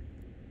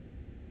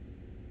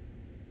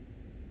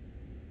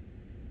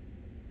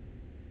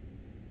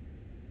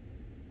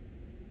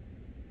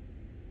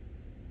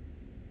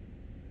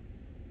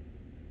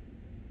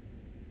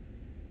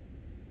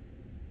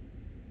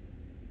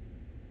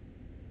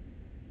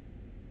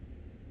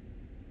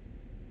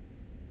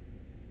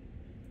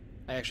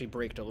 I actually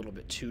braked a little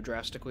bit too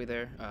drastically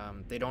there.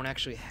 They don't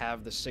actually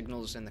have the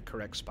signals in the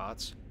correct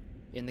spots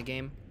in the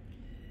game.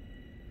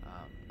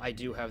 I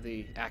do have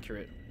the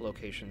accurate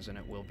locations, and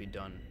it will be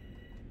done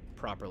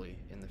properly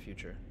in the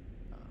future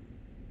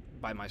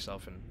by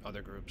myself and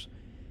other groups.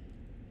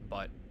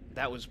 But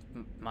that was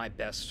my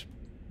best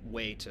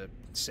way to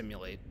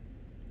simulate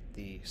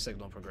the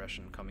signal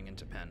progression coming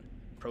into Penn.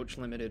 Approach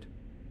limited,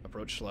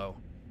 approach slow,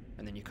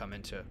 and then you come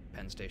into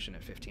Penn Station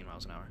at 15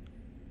 miles an hour.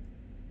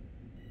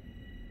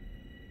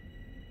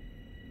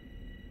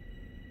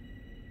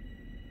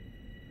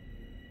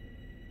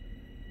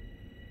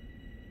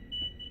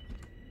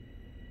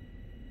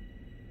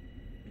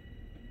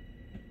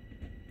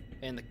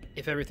 And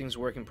if everything's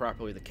working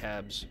properly, the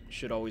cabs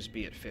should always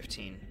be at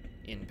 15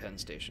 in Penn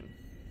Station.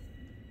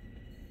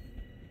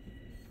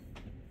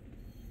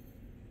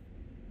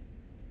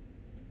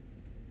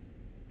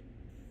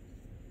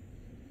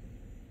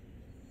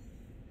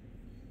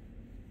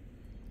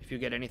 If you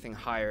get anything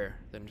higher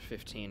than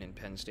 15 in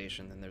Penn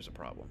Station, then there's a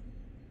problem.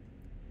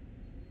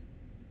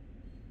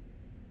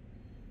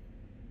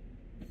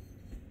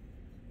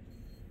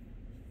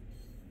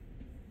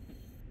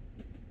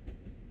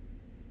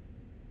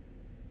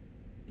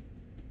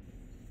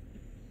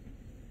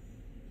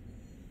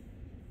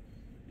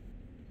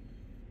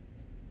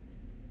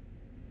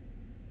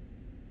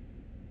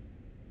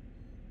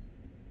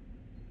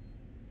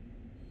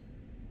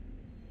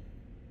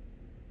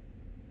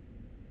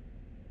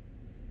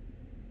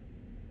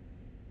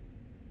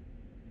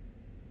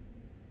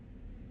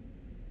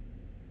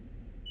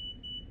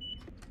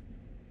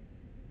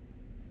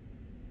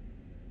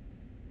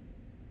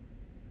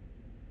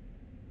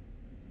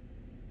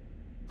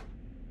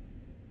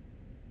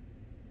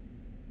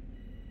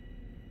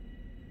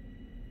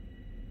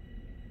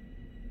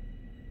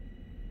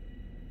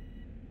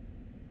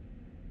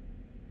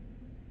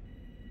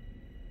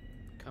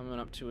 Coming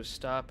up to a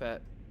stop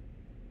at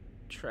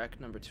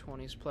track number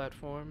 20's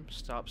platform.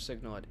 Stop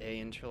signal at A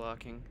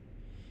interlocking.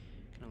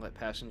 Gonna let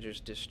passengers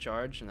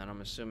discharge, and then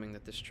I'm assuming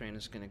that this train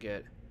is gonna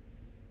get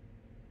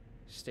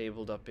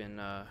stabled up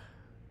in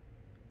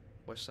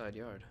West Side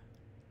Yard.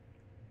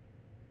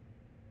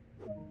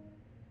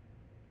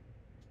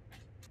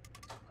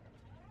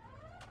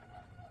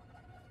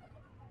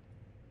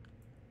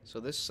 So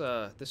this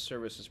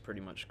service is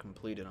pretty much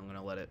completed. I'm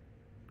gonna let it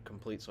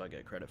complete so I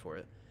get credit for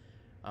it.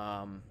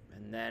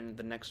 And then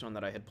the next one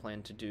that I had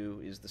planned to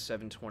do is the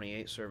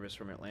 728 service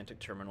from Atlantic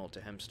Terminal to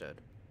Hempstead.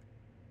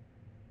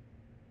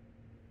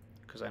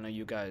 Because I know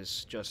you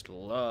guys just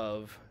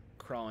love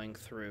crawling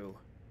through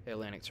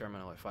Atlantic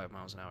Terminal at 5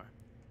 miles an hour.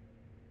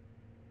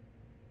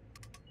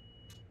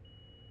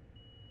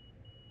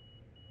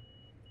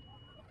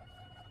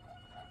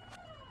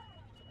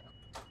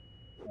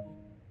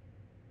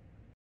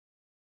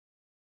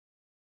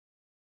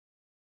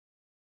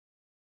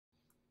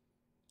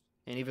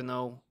 And even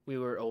though we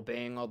were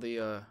obeying all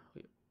the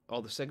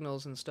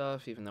signals and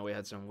stuff, even though we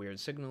had some weird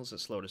signals that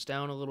slowed us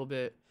down a little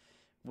bit,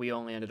 we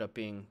only ended up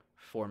being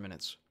 4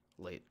 minutes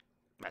late.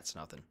 That's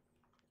nothing.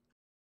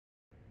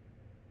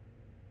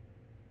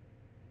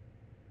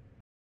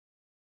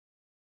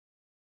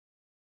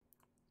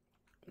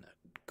 I'm gonna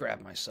grab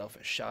myself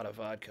a shot of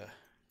vodka.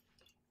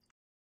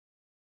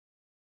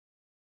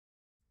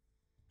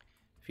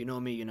 If you know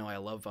me, you know I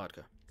love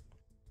vodka.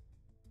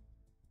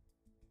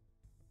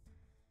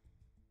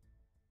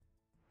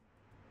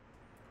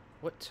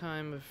 What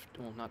time of,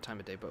 well, not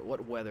time of day, but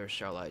what weather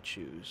shall I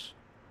choose?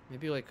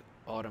 Maybe like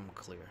autumn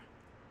clear.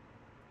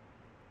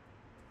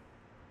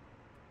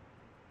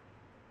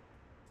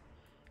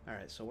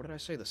 Alright, so what did I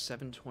say? The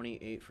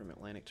 728 from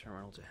Atlantic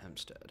Terminal to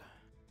Hempstead.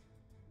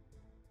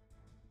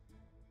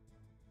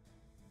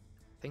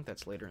 I think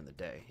that's later in the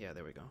day. Yeah,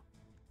 there we go.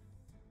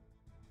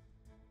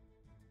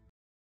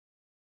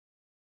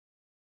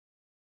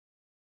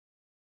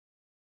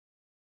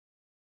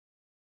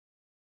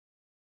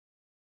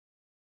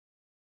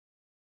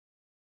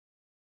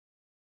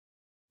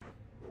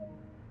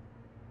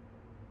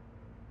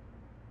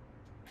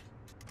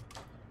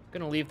 I'm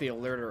gonna leave the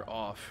alerter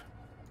off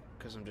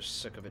because I'm just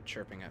sick of it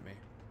chirping at me.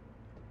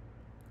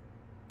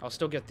 I'll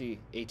still get the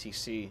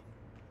ATC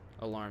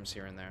alarms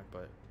here and there,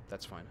 but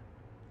that's fine.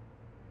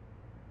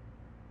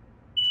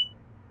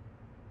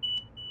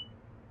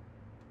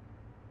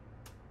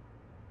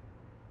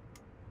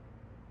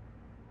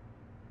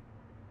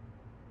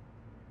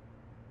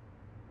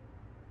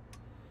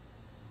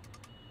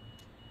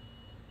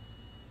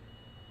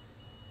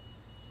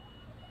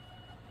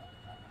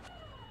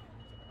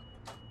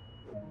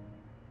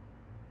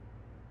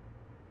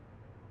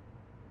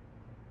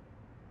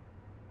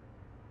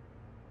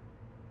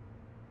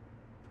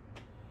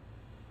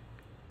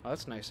 Oh,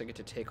 that's nice. I get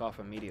to take off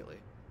immediately.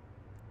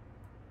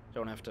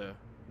 Don't have to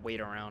wait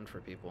around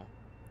for people.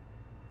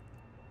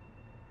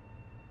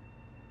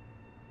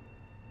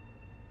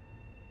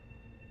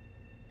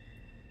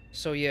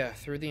 So yeah,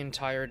 through the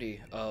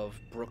entirety of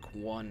Brook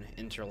 1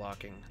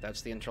 interlocking,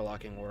 that's the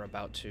interlocking we're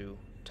about to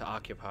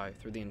occupy.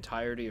 Through the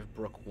entirety of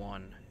Brook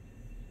 1,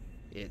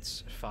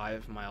 it's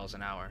 5 miles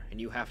an hour,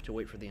 and you have to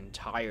wait for the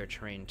entire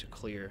train to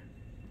clear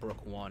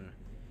Brook 1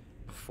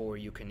 before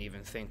you can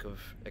even think of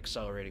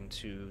accelerating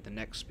to the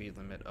next speed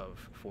limit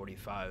of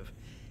 45.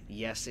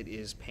 Yes, it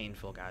is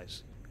painful,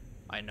 guys.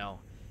 I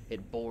know.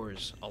 It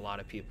bores a lot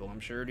of people.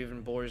 I'm sure it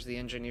even bores the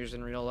engineers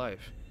in real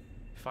life.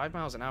 5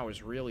 miles an hour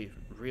is really,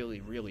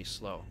 really, really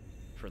slow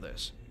for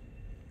this.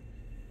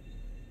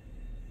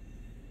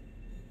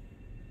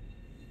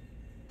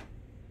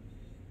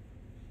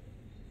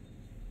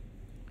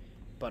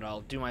 But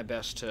I'll do my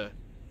best to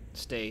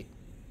stay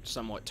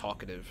somewhat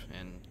talkative,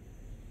 and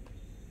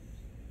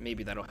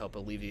maybe that'll help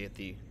alleviate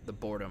the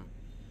boredom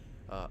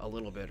a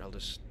little bit. I'll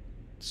just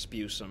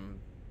spew some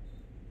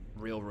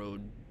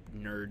railroad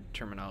nerd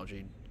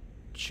terminology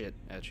shit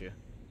at you.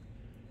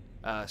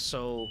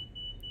 So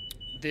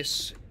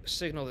this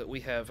signal that we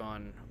have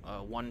on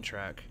one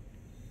track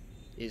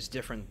is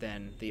different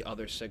than the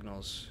other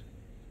signals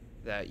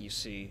that you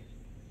see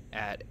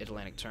at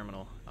Atlantic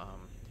Terminal.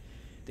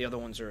 The other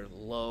ones are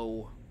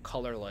low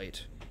color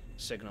light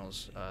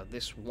signals.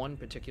 This one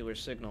particular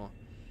signal,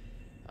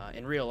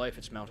 in real life,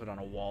 it's mounted on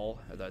a wall.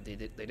 They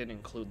didn't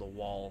include the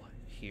wall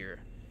here.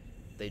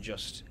 They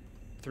just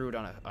threw it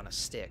on a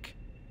stick,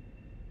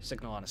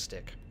 signal on a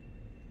stick,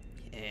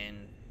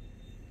 and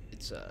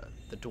it's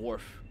the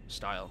dwarf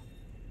style.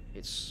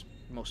 Its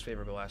most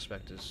favorable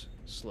aspect is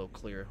slow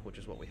clear, which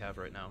is what we have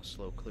right now.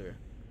 Slow clear.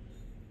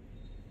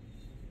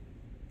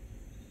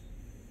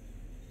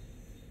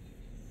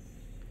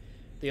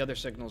 The other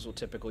signals will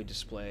typically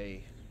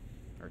display,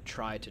 or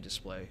try to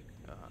display,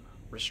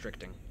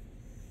 restricting.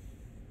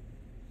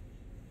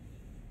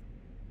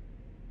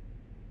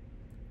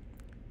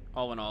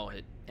 All in all,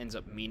 it ends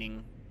up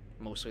meaning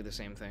mostly the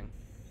same thing.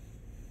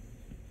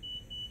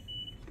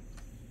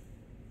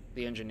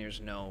 The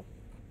engineers know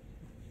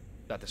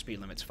that the speed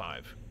limit's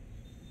 5,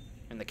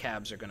 and the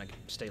cabs are going to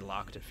stay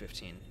locked at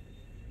 15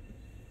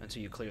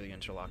 until you clear the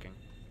interlocking.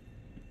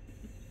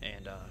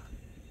 and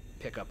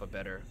pick up a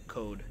better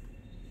code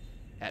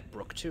at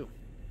Brook 2.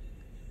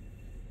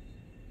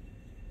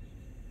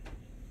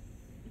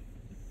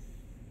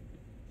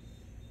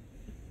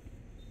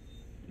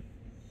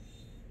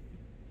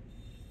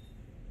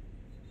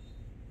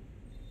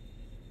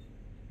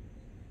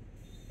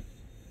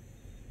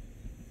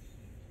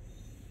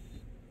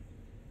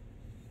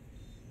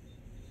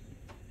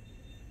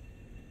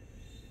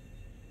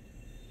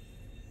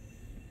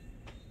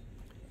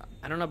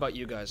 I don't know about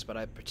you guys, but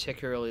I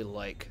particularly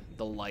like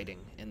the lighting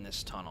in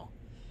this tunnel.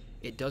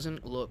 It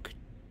doesn't look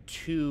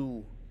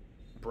too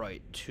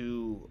bright,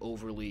 too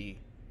overly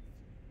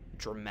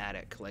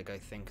dramatic like I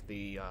think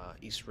the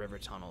East River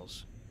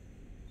tunnels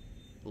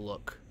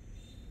look.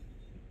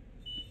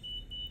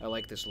 I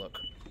like this look.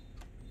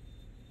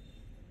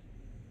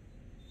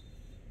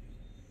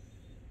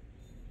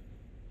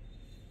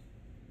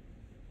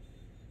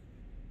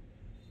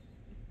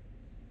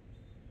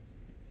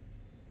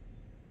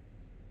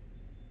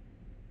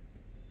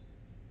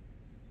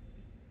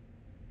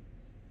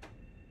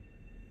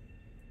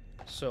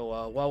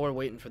 So while we're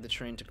waiting for the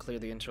train to clear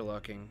the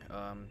interlocking,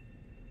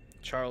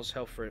 Charles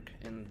Helfrich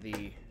in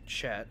the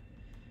chat,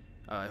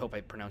 I hope I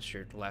pronounced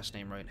your last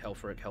name right,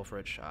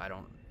 Helfrich, I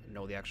don't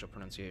know the actual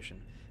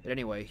pronunciation. But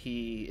anyway,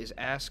 he is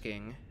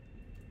asking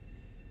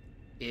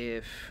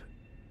if,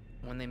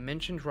 when they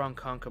mentioned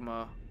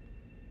Ronkonkoma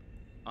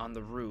on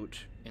the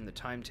route in the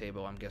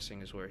timetable, I'm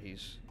guessing is where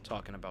he's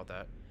talking about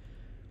that,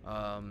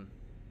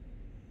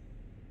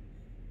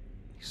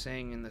 he's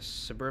saying in the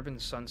suburban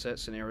sunset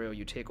scenario,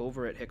 you take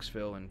over at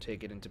Hicksville and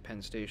take it into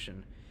Penn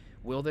Station.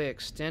 Will they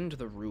extend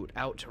the route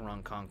out to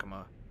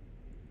Ronkonkoma?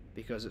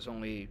 Because it's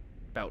only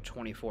about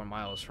 24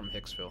 miles from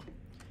Hicksville.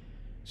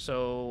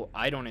 So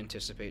I don't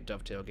anticipate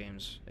Dovetail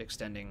Games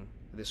extending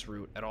this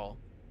route at all.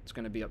 It's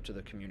going to be up to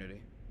the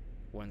community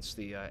once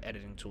the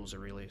editing tools are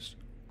released.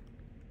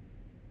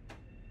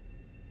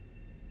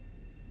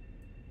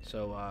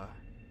 So,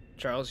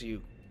 Charles,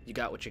 you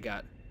got what you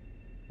got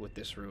with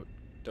this route.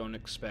 Don't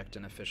expect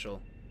an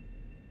official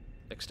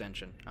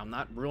extension. I'm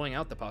not ruling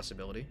out the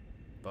possibility,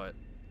 but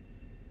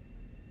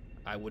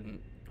I wouldn't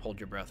hold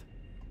your breath,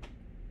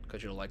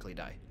 because you'll likely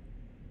die.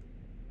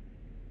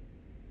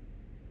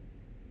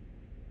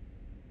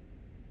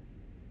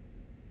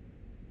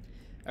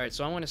 Alright,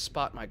 so I want to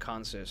spot my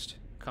consist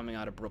coming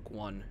out of Brook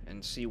 1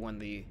 and see when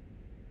the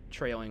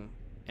trailing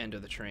end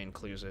of the train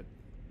clears it.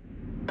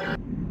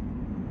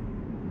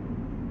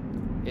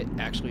 It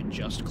actually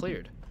just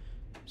cleared.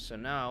 So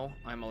now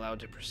I'm allowed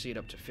to proceed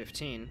up to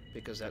 15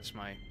 because that's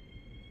my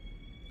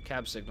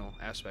cab signal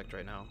aspect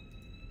right now.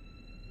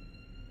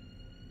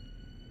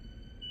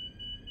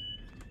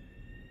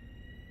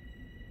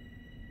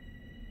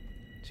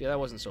 See, that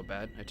wasn't so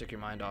bad. I took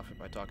your mind off it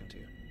by talking to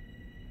you.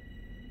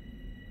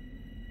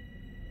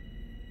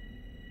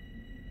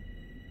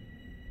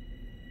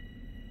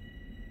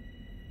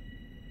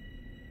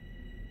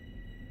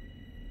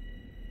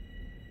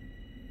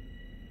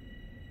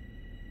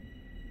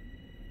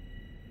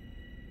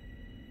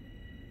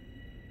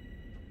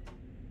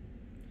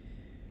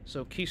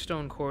 So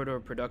Keystone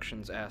Corridor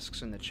Productions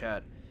asks in the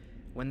chat,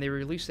 when they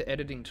release the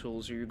editing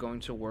tools, are you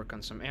going to work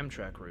on some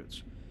Amtrak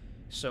routes?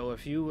 So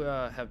if you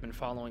have been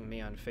following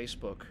me on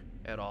Facebook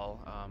at all,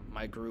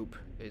 my group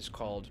is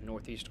called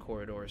Northeast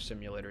Corridor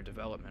Simulator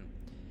Development.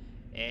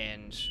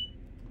 And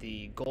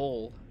the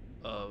goal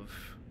of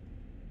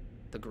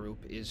the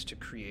group is to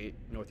create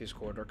Northeast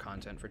Corridor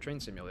content for train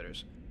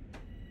simulators.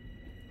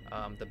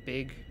 The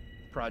big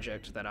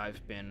project that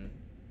I've been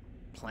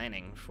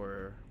planning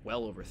for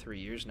well over 3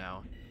 years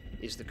now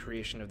is the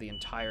creation of the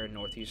entire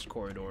Northeast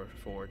Corridor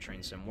for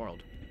Train Sim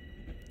World.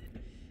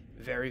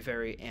 Very,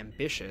 very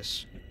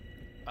ambitious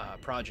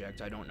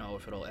project. I don't know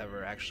if it'll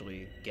ever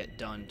actually get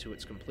done to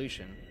its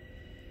completion,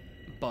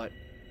 but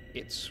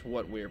it's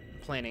what we're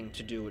planning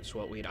to do. It's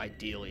what we'd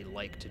ideally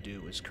like to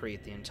do, is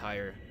create the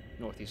entire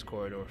Northeast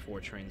Corridor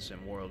for Train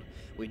Sim World.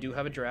 We do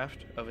have a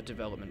draft of a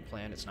development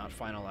plan. It's not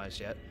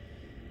finalized yet,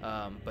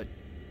 but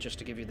just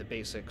to give you the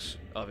basics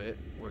of it,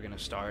 we're going to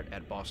start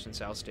at Boston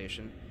South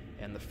Station,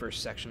 and the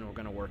first section we're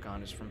going to work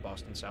on is from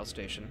Boston South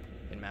Station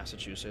in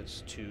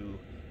Massachusetts to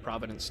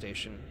Providence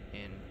Station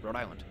in Rhode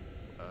Island,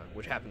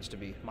 which happens to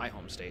be my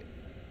home state,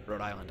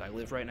 Rhode Island. I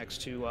live right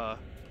next to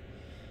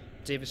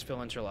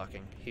Davisville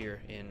Interlocking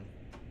here in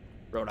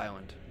Rhode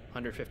Island.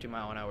 150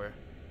 mile an hour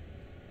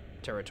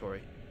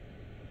territory.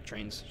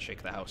 Trains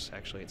shake the house,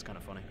 actually. It's kind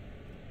of funny.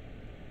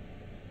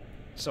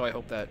 So I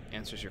hope that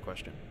answers your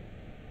question.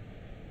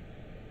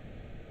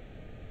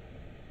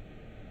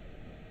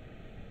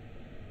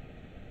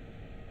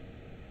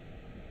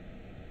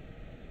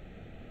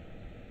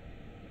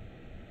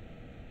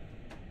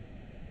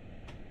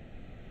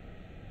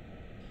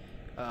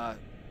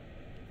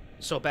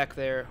 So back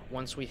there,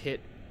 once we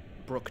hit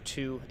Brook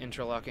 2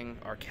 interlocking,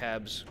 our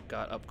cabs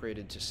got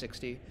upgraded to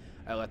 60.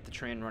 I let the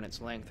train run its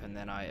length, and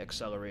then I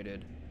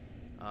accelerated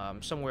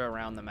somewhere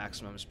around the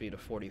maximum speed of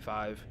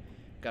 45.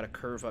 Got a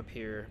curve up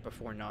here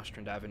before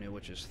Nostrand Avenue,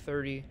 which is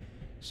 30,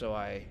 so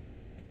I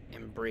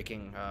am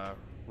braking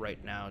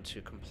right now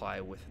to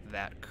comply with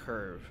that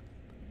curve.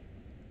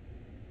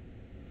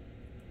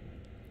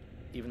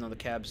 Even though the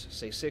cabs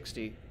say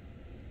 60,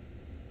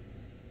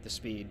 the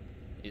speed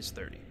is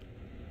 30.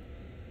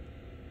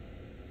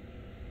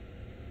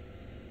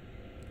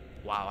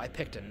 Wow, I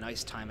picked a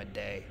nice time of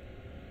day.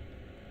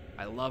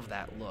 I love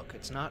that look.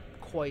 It's not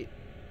quite...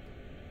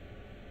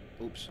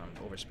 Oops,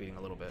 I'm overspeeding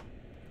a little bit.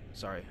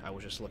 Sorry, I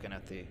was just looking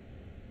at the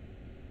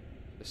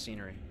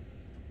scenery.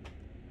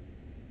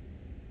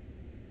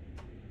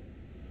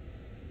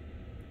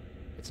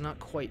 It's not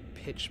quite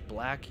pitch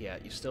black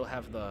yet. You still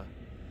have the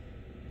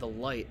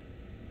light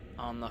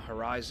on the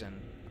horizon,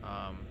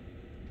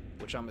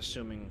 which I'm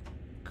assuming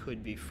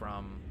could be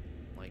from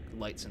like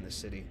lights in the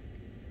city.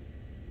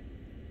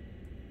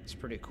 It's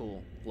pretty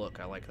cool look.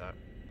 I like that.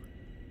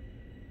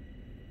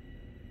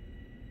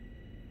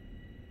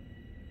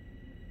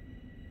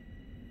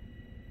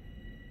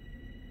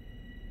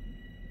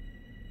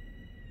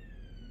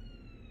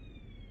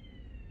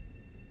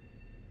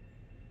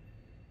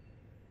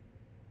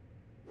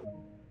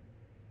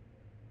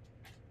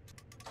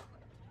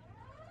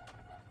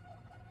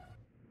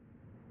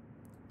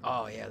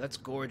 Oh yeah, that's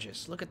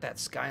gorgeous. Look at that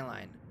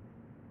skyline.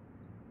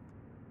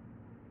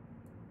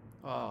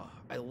 Oh,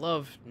 I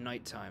love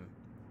nighttime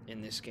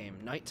in this game.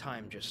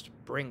 Nighttime just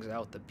brings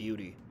out the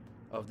beauty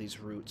of these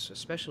routes,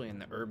 especially in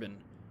the urban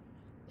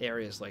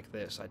areas like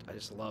this. I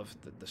just love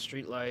the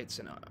street lights,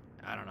 and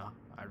I don't know.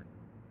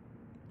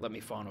 Let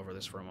me fawn over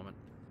this for a moment.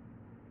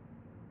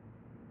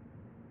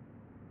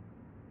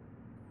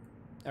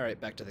 Alright,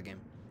 back to the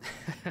game.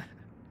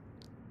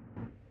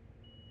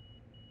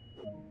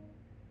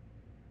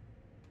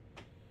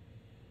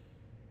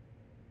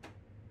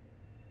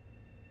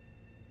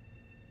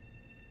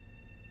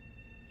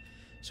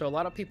 So a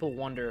lot of people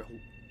wonder,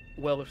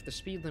 well, if the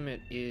speed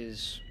limit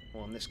is,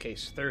 well, in this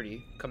case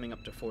 30, coming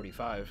up to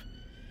 45,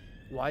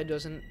 why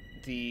doesn't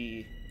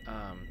the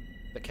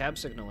cab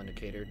signal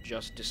indicator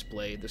just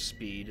display the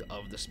speed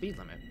of the speed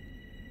limit?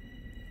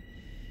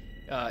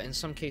 In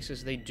some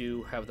cases, they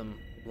do have them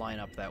line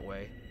up that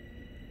way.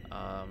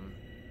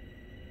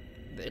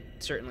 It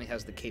certainly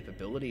has the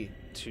capability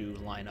to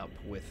line up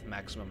with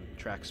maximum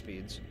track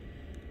speeds,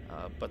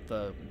 but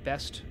the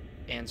best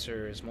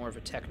answer is more of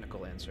a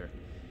technical answer.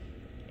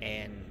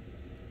 And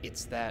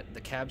it's that the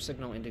cab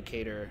signal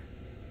indicator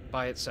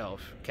by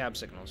itself, cab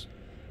signals,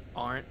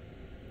 aren't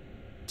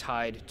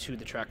tied to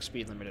the track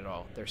speed limit at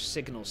all. They're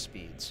signal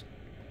speeds.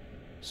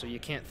 So you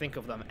can't think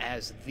of them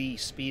as the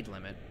speed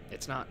limit.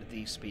 It's not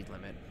the speed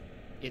limit.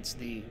 It's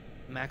the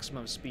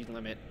maximum speed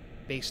limit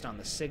based on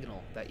the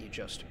signal that you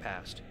just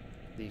passed,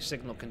 the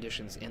signal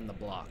conditions in the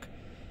block.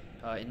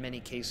 In many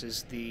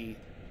cases, the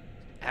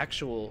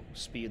actual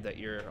speed that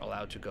you're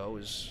allowed to go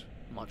is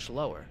much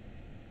lower.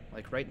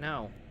 Like right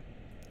now,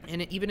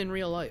 and even in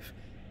real life,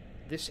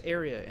 this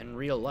area in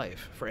real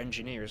life for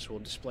engineers will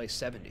display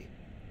 70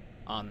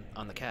 on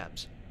the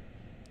cabs.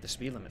 The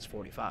speed limit's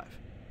 45.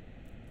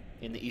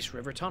 In the East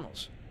River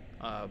tunnels,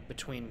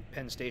 between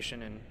Penn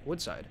Station and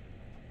Woodside,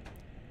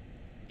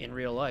 in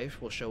real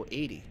life will show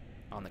 80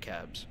 on the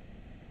cabs,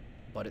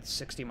 but it's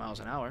 60 miles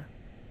an hour.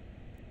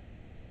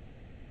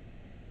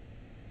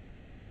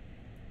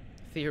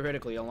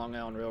 Theoretically, a Long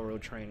Island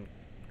Railroad train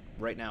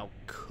right now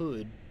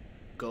could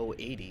go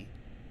 80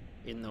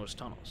 in those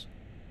tunnels.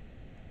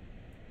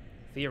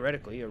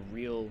 Theoretically, a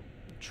real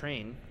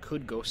train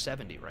could go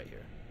 70 right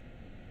here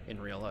in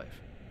real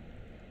life.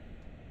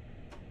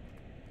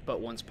 But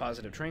once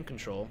positive train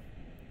control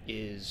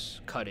is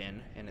cut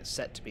in, and it's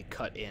set to be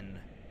cut in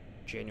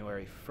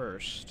January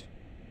 1st,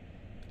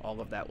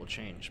 all of that will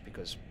change,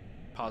 because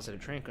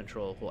positive train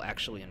control will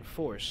actually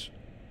enforce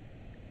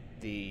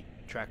the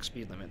track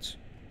speed limits,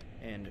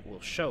 and it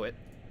will show it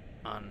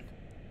on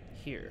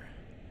here.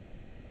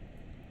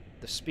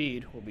 The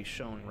speed will be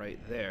shown right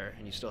there,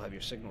 and you still have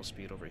your signal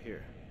speed over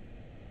here.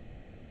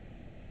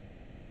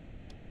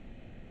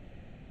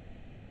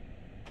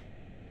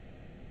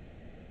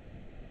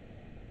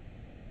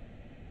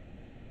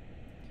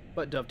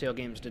 But Dovetail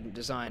Games didn't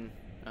design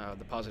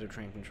the positive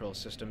train control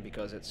system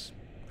because it's,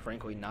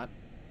 frankly, not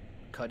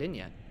cut in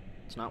yet.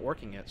 It's not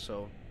working yet,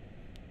 so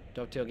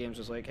Dovetail Games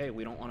was like, hey,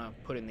 we don't want to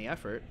put in the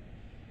effort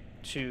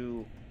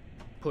to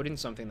put in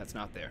something that's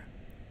not there.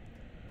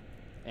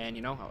 And,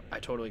 you know, I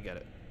totally get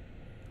it.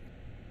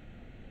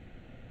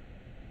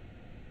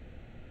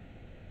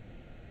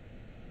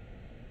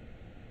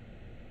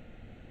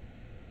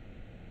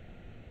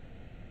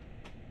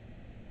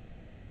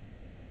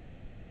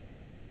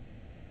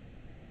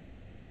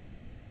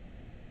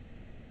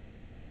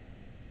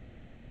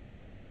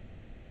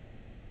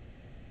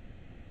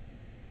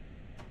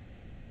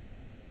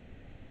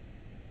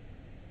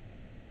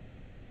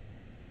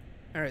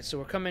 Alright, so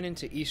we're coming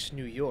into East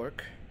New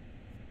York.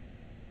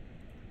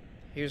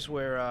 Here's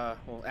where,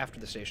 well, after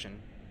the station,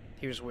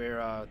 here's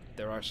where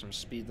there are some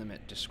speed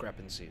limit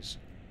discrepancies.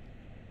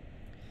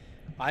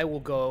 I will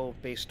go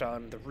based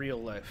on the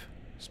real life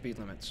speed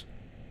limits,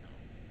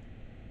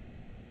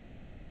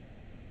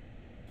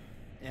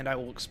 and I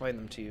will explain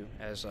them to you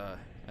as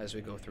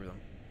we go through them.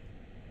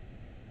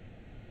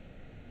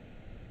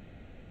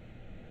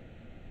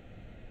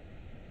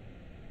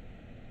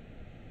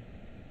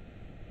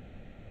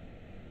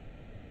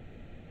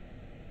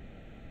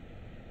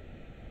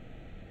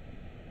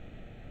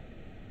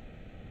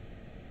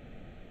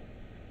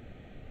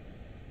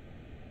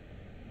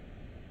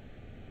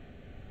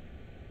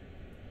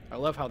 I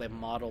love how they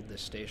modeled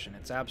this station.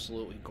 It's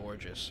absolutely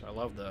gorgeous. I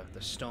love the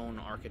stone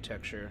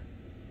architecture.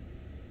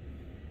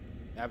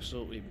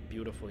 Absolutely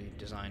beautifully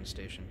designed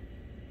station.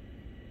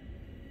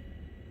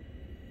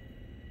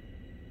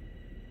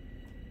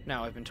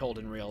 Now, I've been told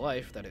in real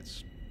life that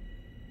it's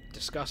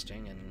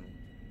disgusting and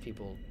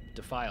people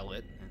defile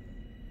it, and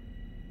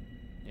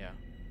yeah,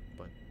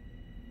 but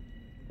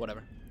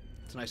whatever.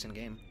 It's nice in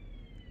game.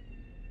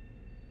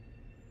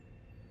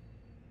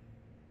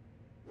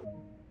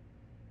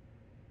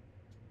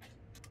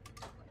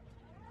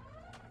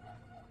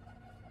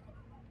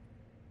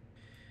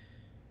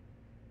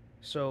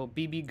 So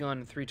BB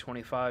Gun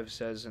 325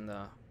 says in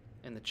the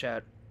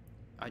chat,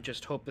 I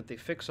just hope that they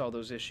fix all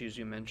those issues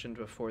you mentioned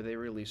before they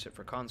release it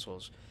for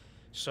consoles.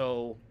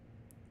 So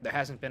there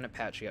hasn't been a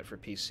patch yet for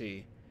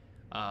PC.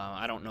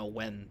 I don't know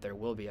when there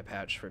will be a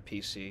patch for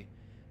PC,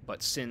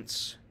 but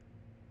since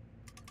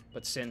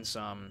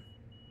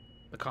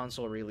the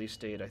console release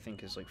date I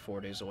think is like 4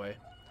 days away,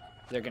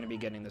 they're going to be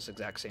getting this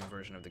exact same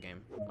version of the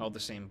game. All the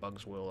same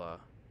bugs will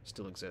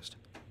still exist.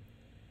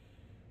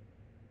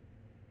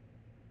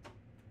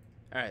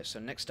 Alright, so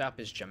next stop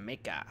is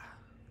Jamaica.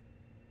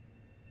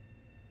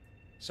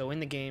 So in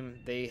the game,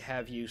 they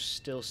have you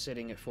still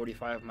sitting at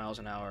 45 miles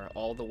an hour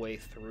all the way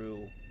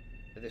through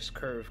this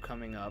curve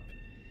coming up,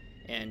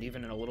 and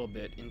even a little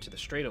bit into the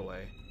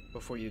straightaway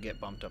before you get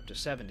bumped up to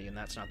 70, and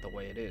that's not the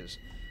way it is.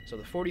 So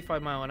the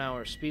 45 mile an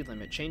hour speed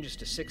limit changes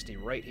to 60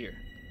 right here.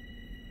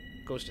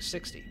 Goes to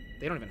 60.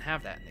 They don't even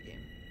have that in the game.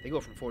 They go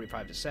from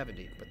 45 to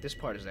 70, but this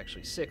part is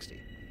actually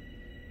 60.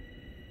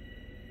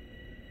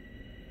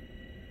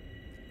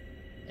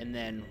 And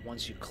then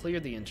once you clear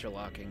the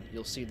interlocking,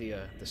 you'll see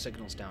the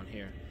signals down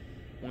here.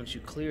 Once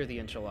you clear the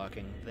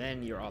interlocking,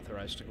 then you're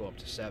authorized to go up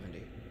to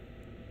 70.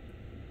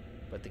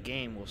 But the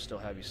game will still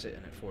have you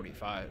sitting at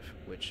 45,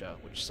 which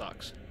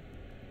sucks.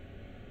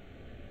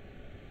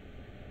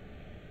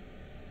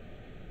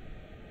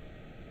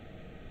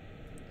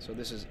 So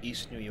this is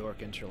East New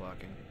York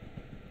interlocking.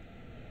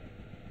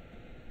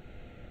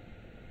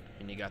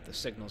 And you got the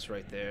signals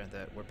right there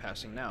that we're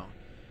passing now.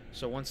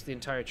 So once the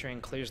entire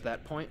train clears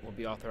that point, we'll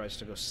be authorized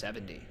to go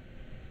 70.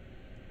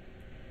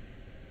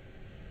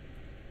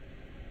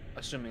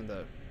 Assuming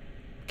the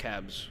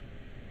cabs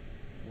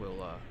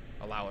will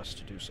allow us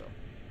to do so.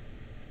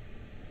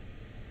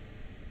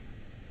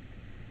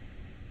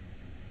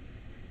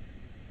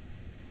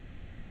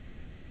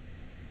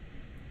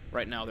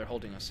 Right now they're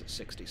holding us at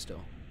 60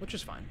 still, which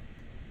is fine.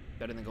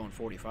 Better than going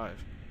 45.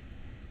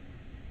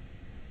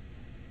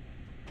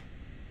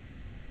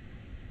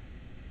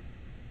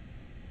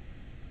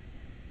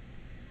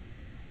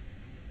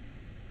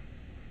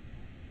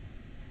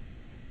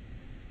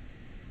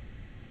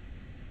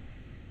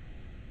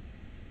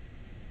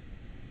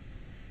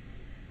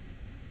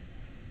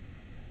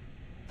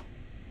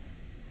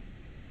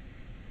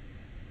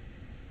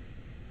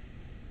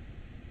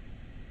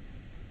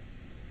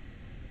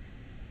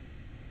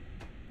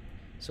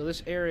 So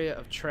this area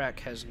of track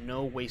has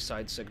no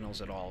wayside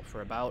signals at all for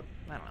about,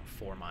 I don't know,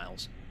 4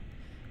 miles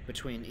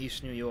between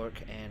East New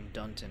York and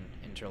Dunton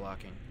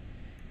interlocking.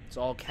 It's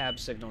all cab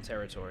signal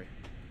territory.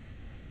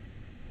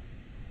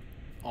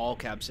 All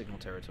cab signal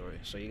territory.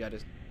 So you gotta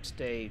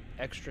stay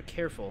extra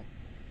careful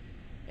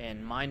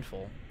and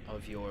mindful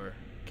of your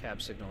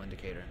cab signal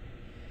indicator.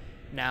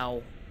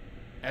 Now,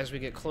 as we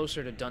get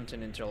closer to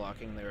Dunton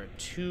interlocking, there are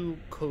 2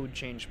 code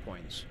change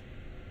points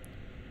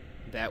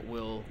that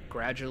will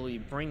gradually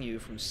bring you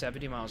from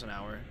 70 miles an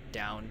hour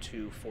down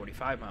to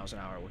 45 miles an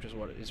hour, which is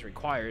what is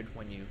required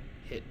when you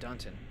hit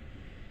Dunton.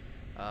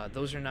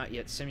 Those are not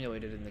yet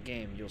simulated in the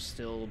game. You'll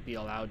still be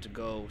allowed to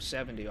go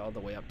 70 all the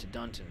way up to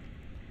Dunton.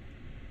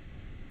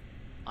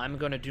 I'm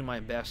going to do my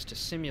best to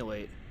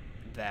simulate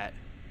that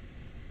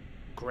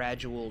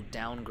gradual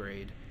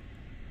downgrade.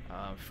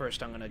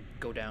 First I'm going to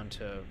go down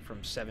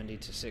from 70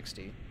 to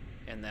 60,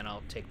 and then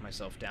I'll take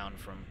myself down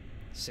from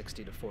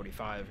 60 to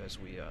 45 as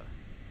we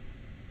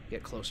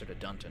get closer to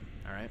Dunton,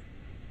 alright?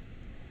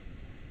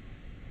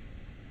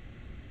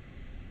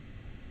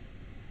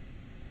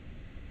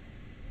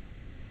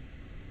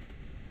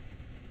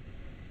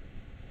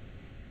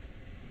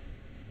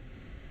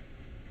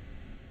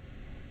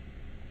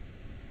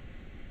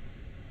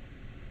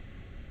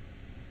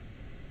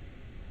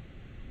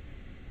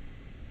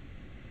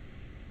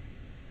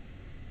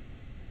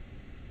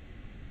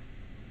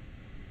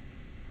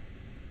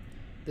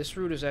 This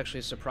route is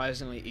actually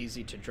surprisingly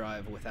easy to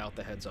drive without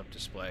the heads-up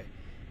display.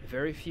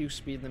 Very few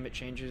speed limit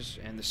changes,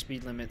 and the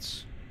speed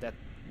limits that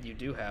you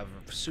do have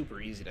are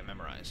super easy to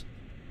memorize.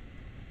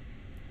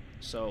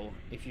 So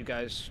if you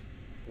guys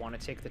want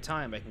to take the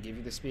time, I can give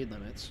you the speed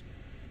limits.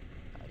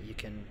 You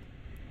can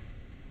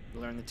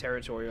learn the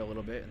territory a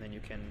little bit, and then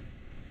you can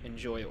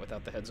enjoy it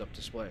without the heads-up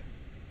display.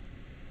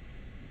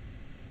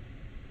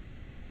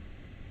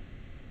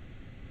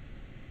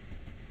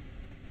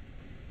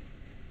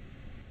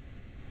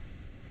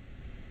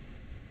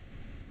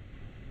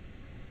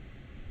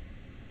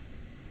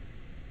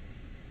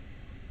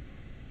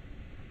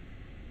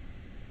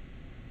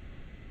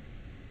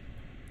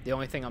 The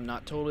only thing I'm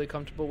not totally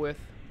comfortable with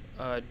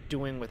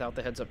doing without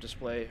the heads-up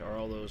display are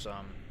all those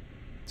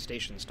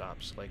station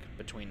stops, like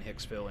between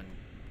Hicksville and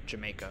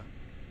Jamaica.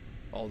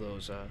 All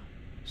those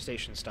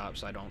station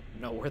stops, I don't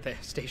know where the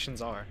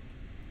stations are.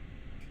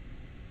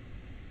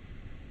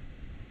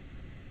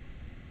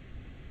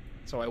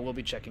 So I will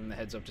be checking the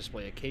heads-up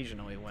display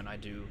occasionally when I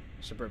do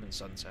Suburban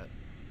Sunset.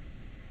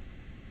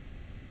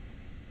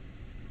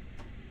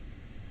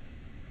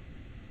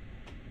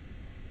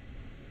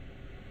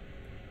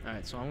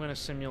 Alright, so I'm going to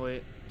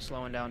simulate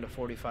slowing down to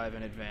 45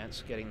 in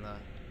advance, getting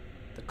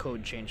the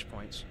code change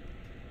points.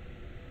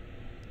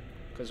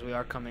 Because we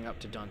are coming up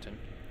to Dunton.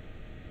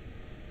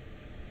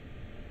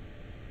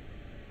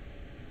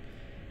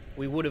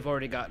 We would have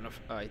already gotten,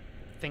 I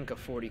think, a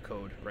 40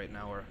 code right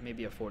now, or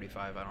maybe a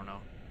 45, I don't know.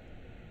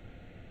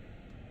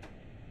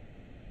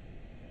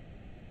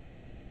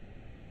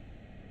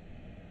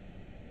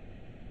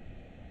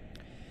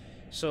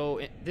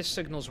 So this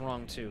signal's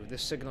wrong too.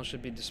 This signal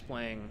should be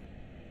displaying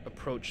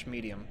approach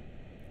medium.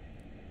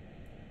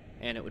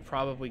 And it would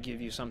probably give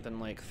you something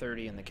like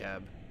 30 in the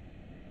cab.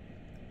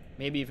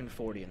 Maybe even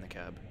 40 in the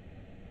cab.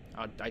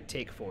 I'd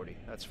take 40,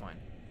 that's fine.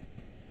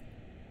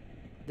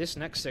 This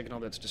next signal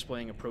that's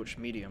displaying approach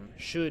medium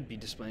should be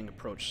displaying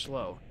approach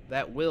slow.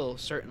 That will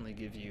certainly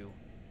give you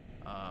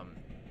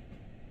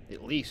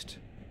at least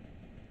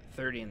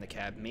 30 in the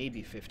cab,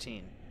 maybe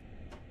 15.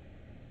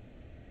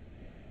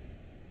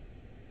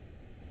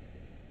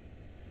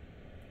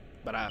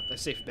 But a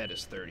safe bet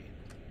is 30.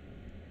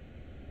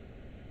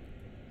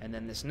 And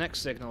then this next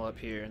signal up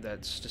here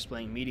that's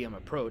displaying medium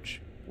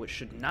approach, which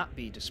should not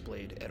be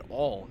displayed at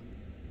all,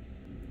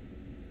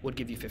 would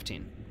give you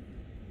 15.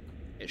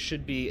 It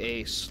should be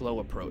a slow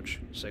approach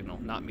signal,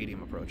 not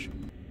medium approach.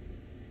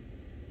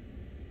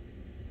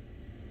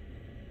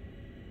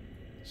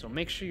 So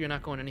make sure you're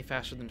not going any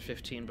faster than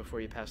 15 before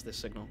you pass this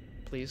signal,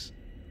 please.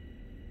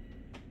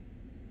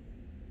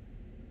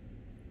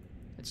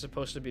 It's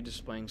supposed to be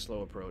displaying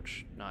slow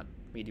approach, not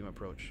medium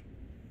approach.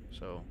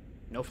 So,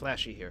 no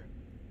flashy here.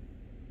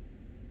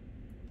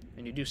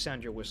 And you do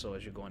sound your whistle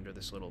as you go under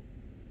this little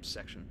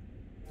section.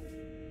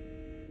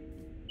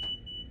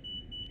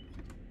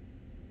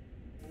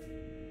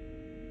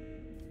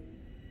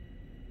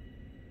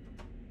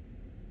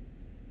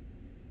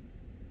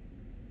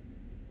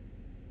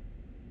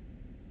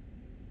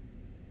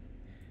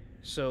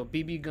 So,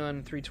 BB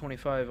Gun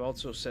 325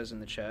 also says in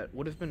the chat,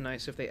 would have been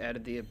nice if they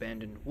added the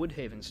abandoned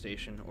Woodhaven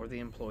station or the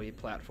employee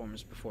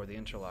platforms before the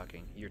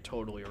interlocking. You're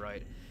totally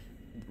right.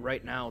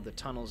 Right now, the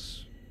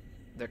tunnels,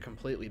 they're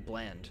completely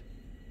bland.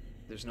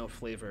 There's no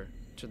flavor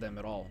to them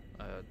at all.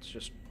 It's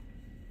just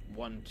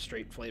one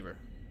straight flavor.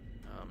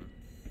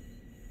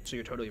 So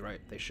you're totally right.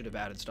 They should have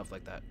added stuff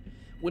like that.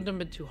 Wouldn't have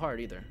been too hard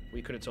either.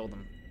 We could have told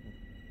them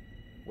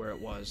where it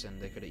was,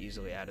 and they could have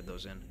easily added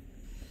those in.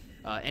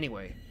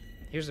 Anyway,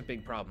 here's a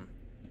big problem.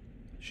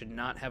 Should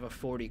not have a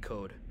 40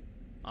 code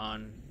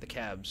on the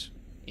cabs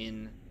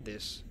in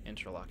this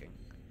interlocking.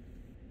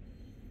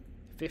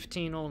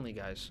 15 only,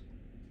 guys.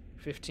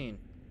 15.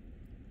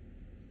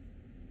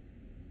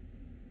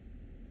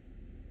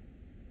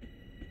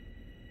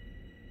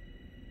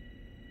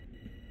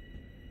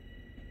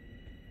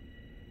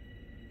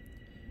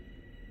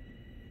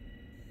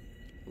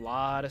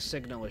 Lot of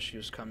signal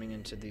issues coming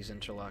into these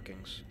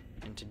interlockings,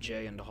 into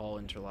J and Hall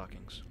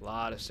interlockings.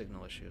 Lot of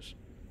signal issues.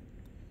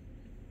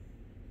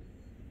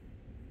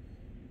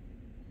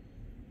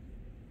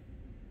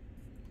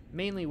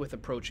 Mainly with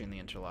approaching the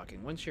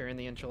interlocking. Once you're in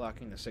the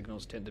interlocking, the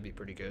signals tend to be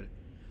pretty good.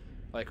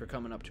 Like we're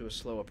coming up to a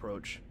slow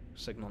approach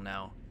signal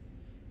now,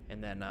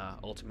 and then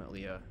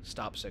ultimately a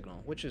stop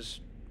signal, which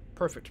is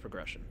perfect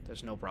progression.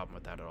 There's no problem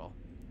with that at all.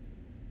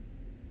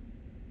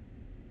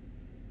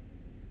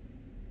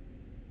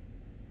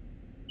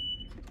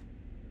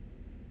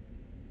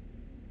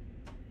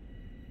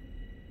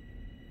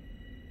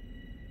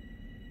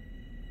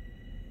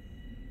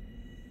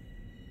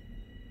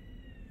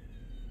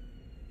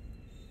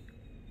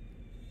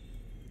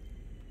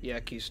 Yeah,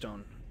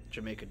 Keystone,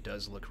 Jamaica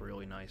does look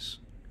really nice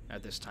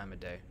at this time of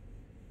day.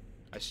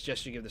 I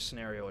suggest you give the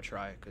scenario a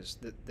try, because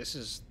this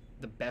is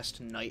the best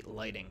night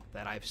lighting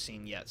that I've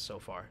seen yet so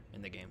far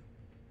in the game.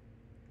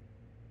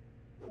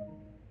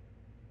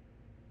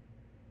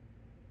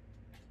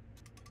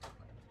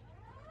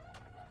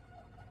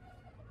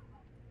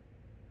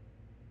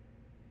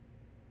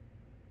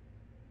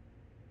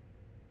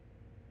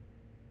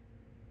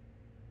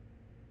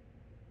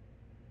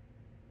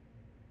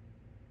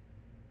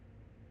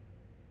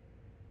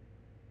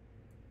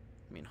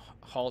 I mean,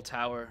 Hall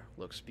Tower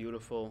looks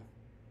beautiful.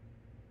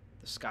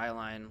 The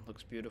skyline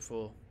looks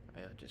beautiful.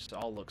 Just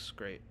all looks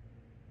great.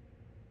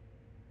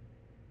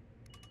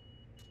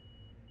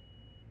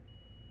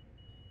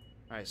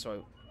 Alright,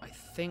 so I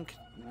think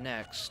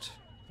next...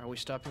 Are we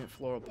stopping at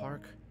Floral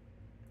Park?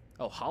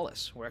 Oh,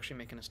 Hollis. We're actually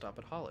making a stop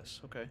at Hollis.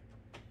 Okay.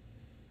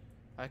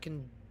 I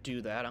can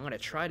do that. I'm going to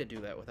try to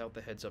do that without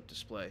the heads-up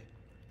display.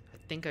 I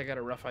think I got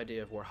a rough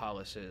idea of where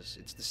Hollis is.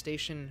 It's the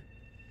station...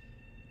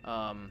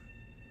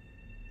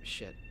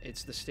 Shit.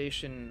 It's the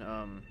station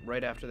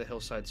right after the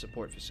Hillside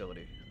Support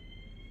Facility.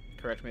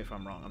 Correct me if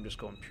I'm wrong. I'm just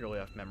going purely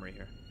off memory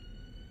here.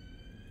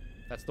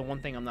 That's the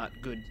one thing I'm not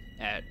good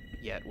at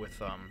yet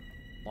with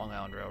Long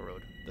Island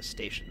Railroad. The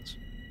stations.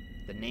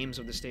 The names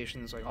of the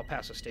stations. Like, I'll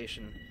pass a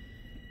station,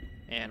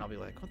 and I'll be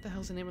like, what the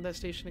hell's the name of that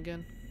station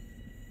again?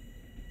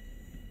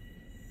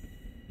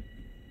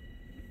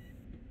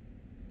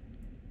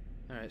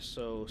 Alright,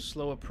 so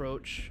slow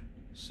approach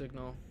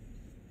signal.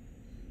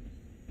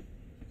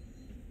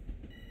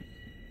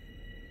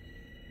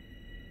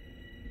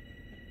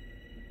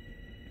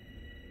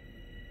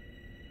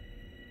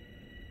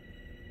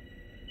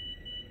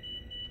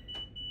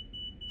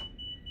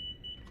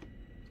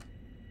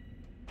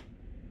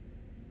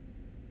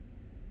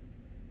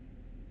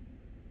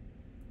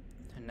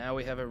 And now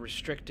we have a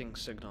restricting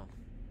signal.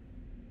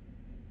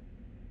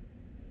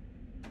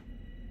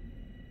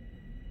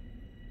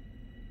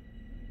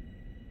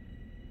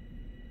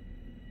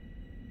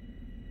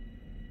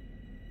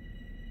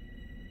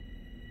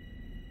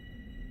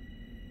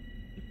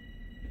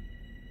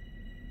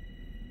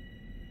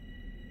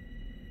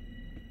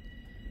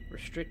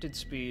 Restricted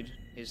speed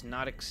is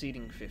not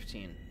exceeding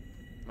 15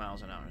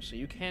 miles an hour, so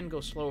you can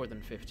go slower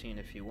than 15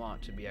 if you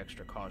want to be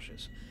extra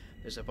cautious.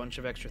 There's a bunch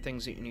of extra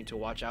things that you need to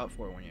watch out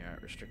for when you're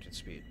at restricted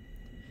speed.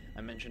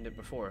 I mentioned it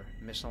before: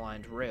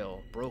 misaligned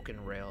rail,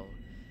 broken rail,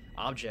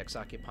 objects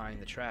occupying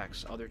the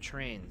tracks, other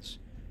trains,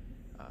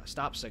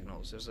 stop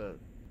signals. There's a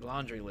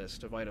laundry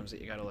list of items that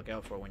you gotta look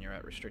out for when you're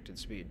at restricted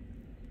speed.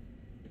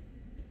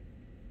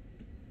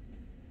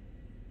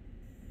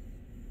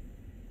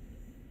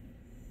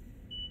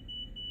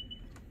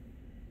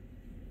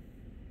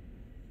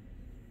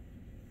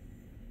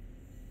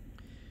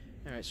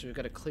 Alright, so we've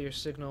got a clear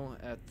signal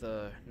at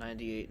the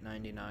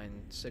 98-99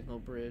 signal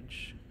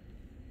bridge.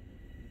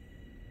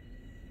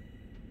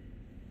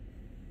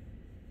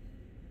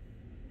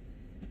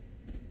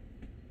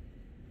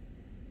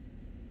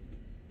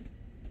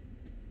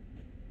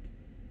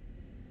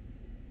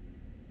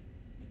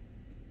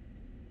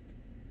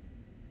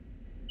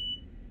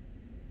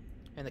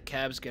 And the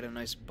cabs get a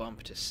nice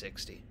bump to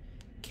 60.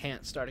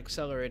 Can't start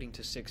accelerating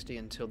to 60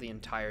 until the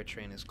entire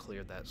train has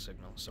cleared that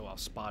signal, so I'll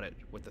spot it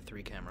with the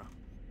 3 camera.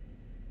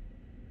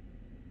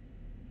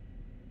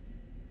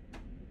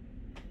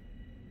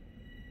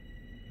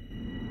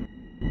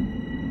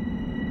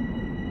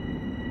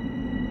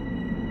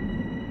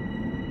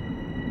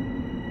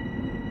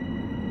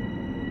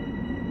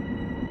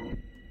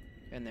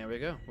 And there we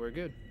go, we're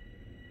good.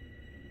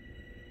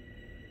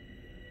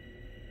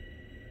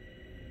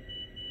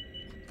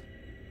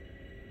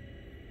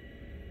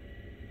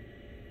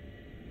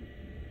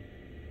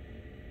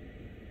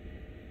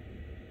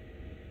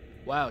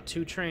 Wow,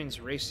 2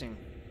 trains racing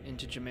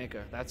into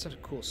Jamaica. That's a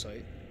cool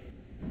sight.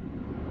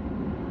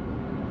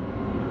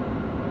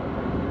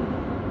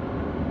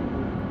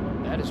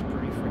 That is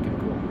pretty freaking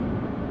cool.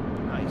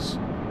 Nice.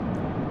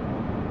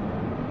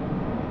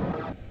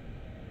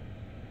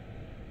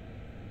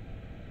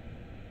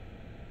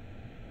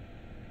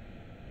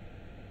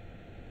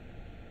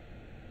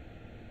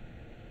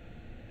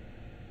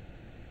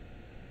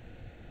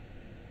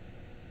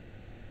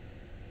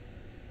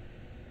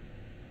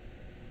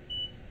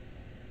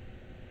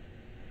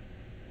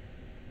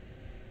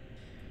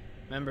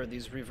 Remember,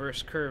 these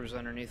reverse curves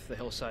underneath the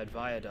hillside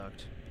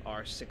viaduct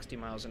are 60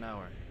 miles an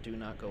hour. Do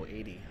not go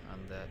 80 on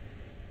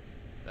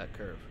that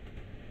curve.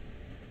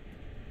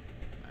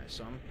 Alright,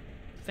 so I'm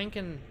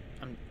thinking,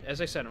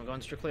 as I said, I'm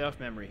going strictly off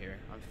memory here.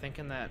 I'm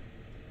thinking that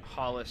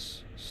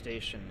Hollis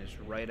Station is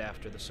right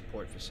after the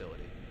support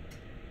facility.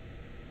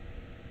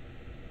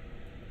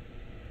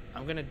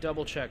 I'm gonna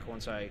double check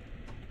once I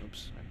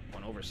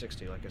went over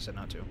 60 like I said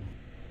not to.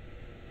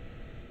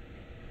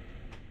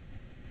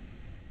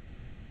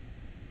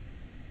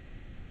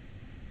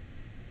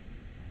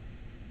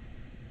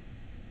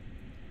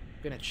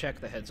 I'm gonna check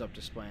the heads-up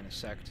display in a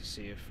sec to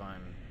see if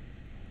I'm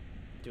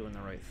doing the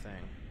right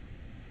thing.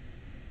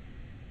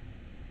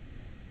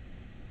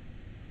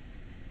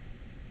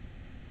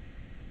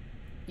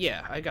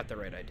 Yeah, I got the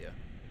right idea.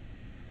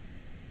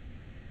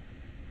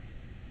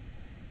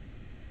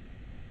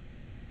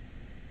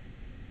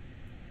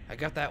 I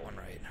got that one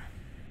right.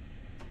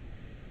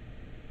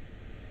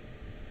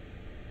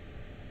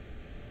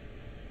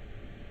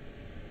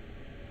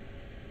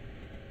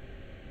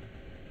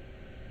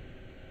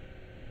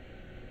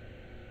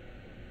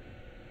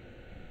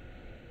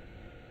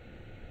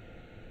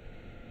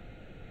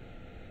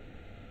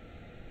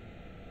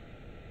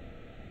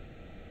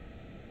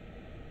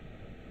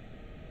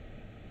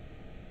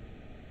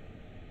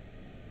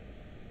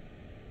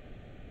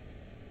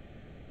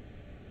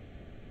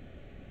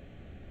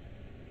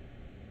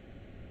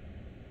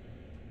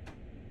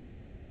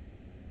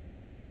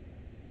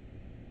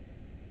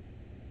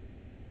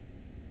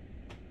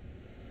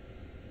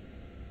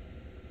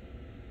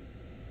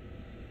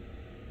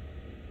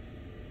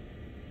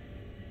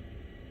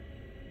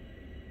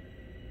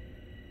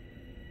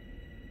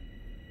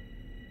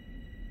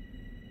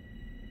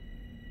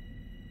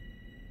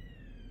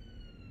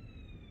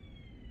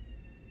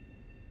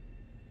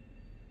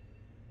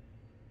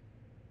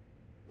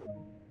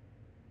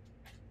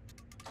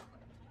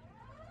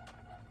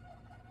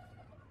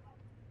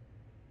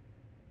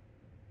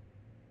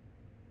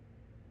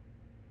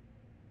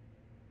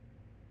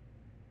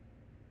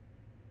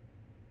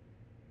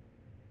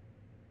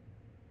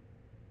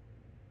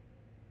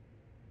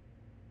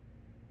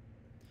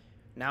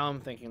 Now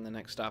I'm thinking the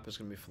next stop is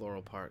going to be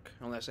Floral Park,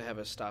 unless I have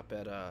a stop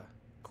at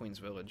Queens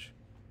Village.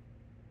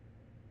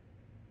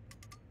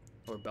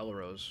 Or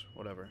Belrose,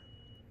 whatever.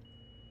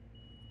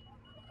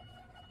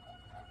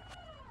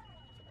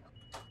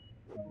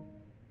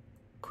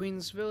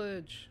 Queens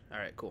Village!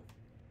 Alright, cool.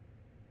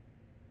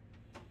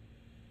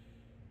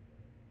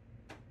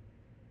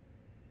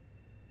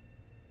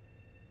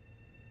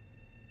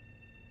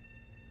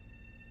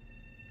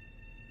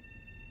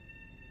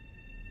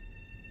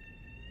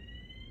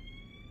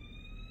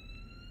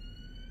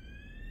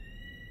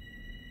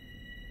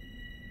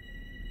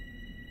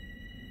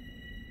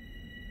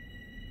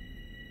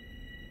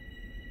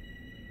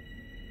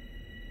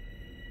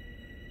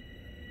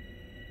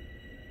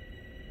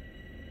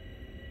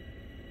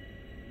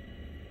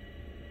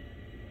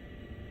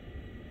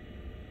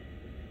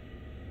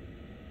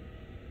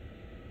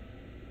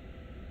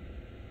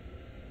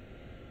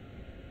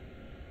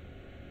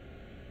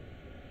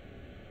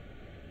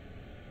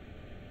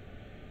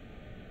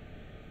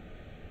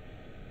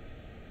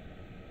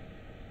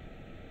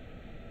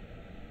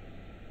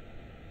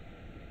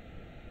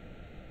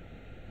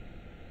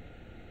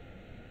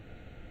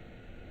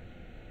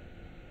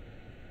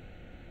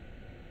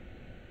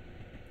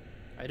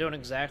 I don't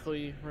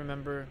exactly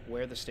remember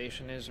where the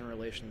station is in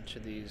relation to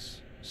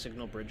these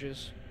signal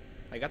bridges.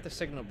 I got the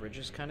signal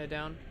bridges kind of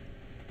down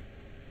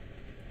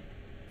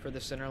for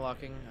this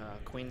interlocking,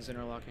 Queens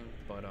interlocking,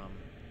 but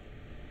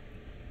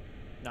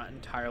not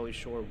entirely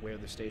sure where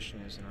the station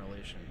is in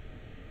relation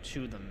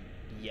to them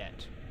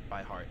yet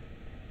by heart.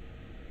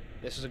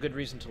 This is a good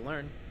reason to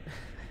learn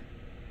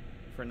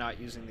for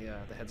not using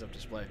the heads-up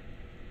display.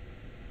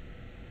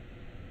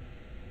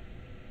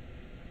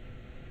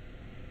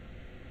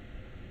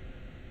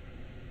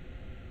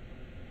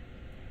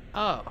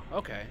 Oh,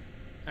 okay.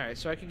 Alright,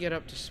 so I could get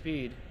up to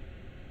speed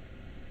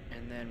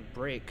and then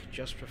brake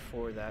just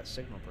before that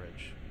signal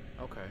bridge.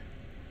 Okay.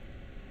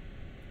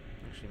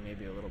 Actually,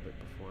 maybe a little bit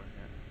before.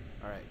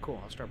 Yeah. Alright,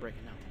 cool. I'll start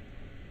braking now.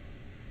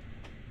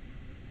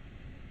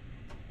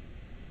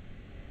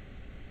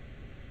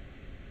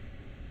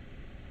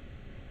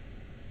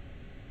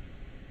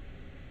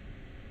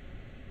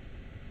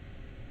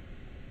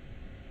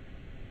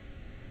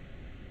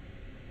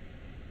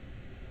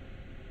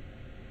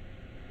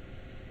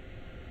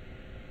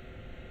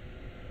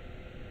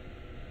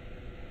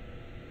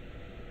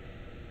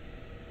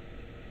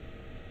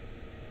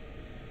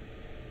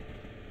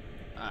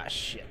 Ah,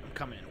 shit. I'm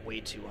coming in way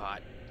too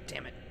hot.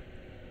 Damn it.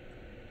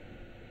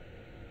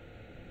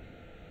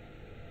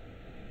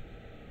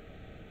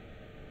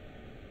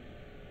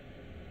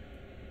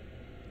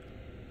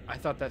 I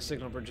thought that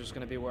signal bridge was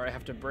going to be where I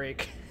have to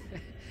brake.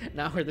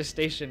 Not where the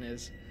station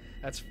is.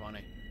 That's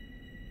funny.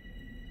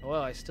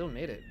 Well, I still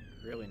made it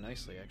really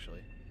nicely,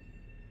 actually.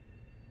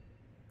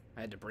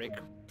 I had to brake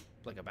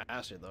like a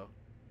bastard, though.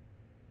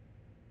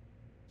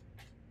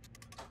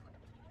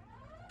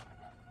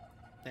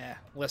 Yeah,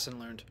 lesson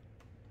learned.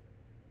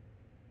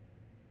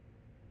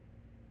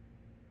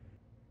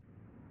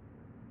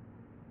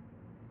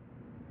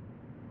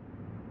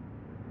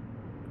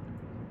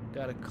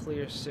 Got a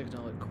clear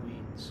signal at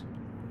Queens.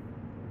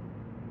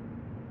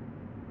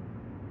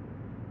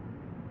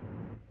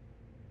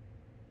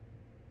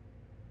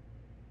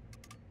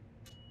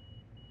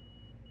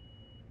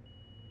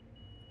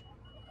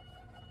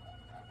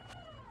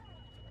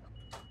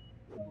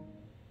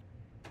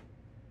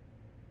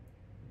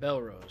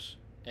 Belrose.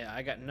 Yeah,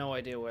 I got no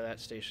idea where that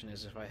station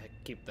is if I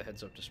keep the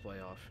heads-up display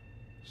off.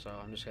 So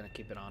I'm just going to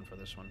keep it on for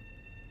this one.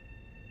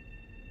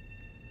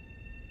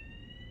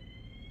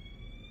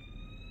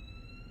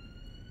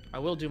 I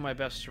will do my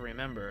best to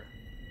remember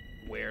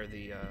where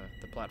the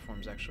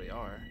platforms actually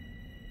are.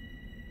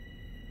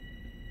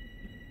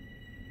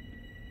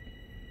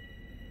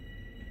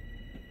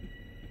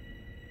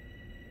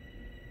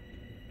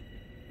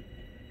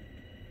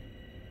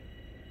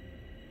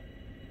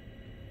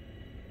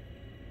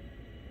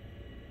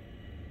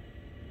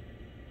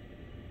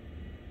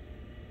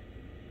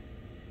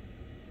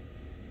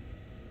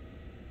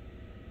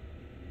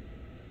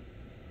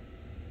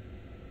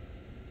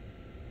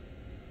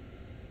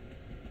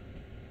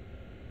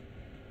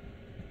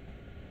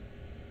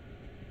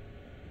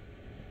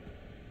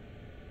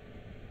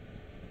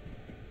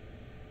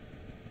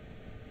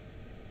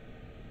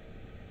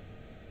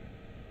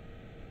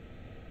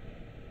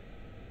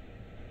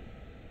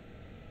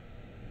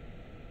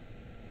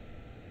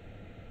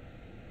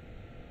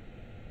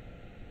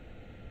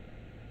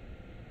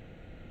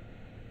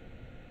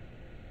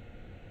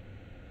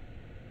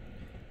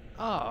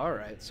 Ah,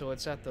 alright, so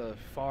it's at the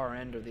far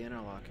end of the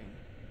interlocking,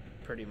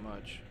 pretty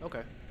much.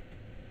 Okay.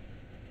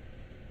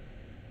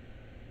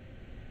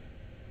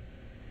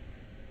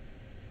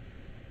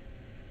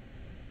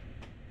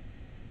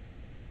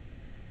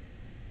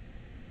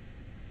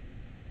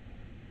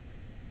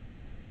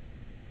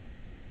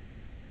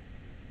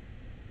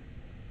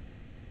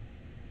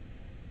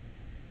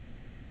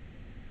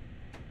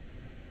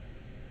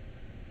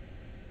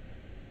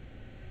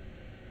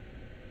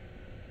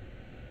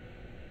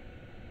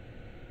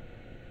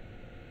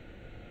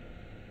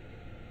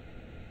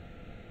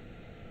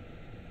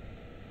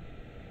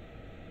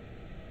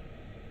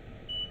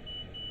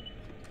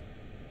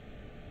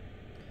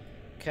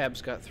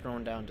 Cabs got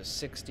thrown down to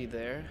 60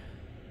 there.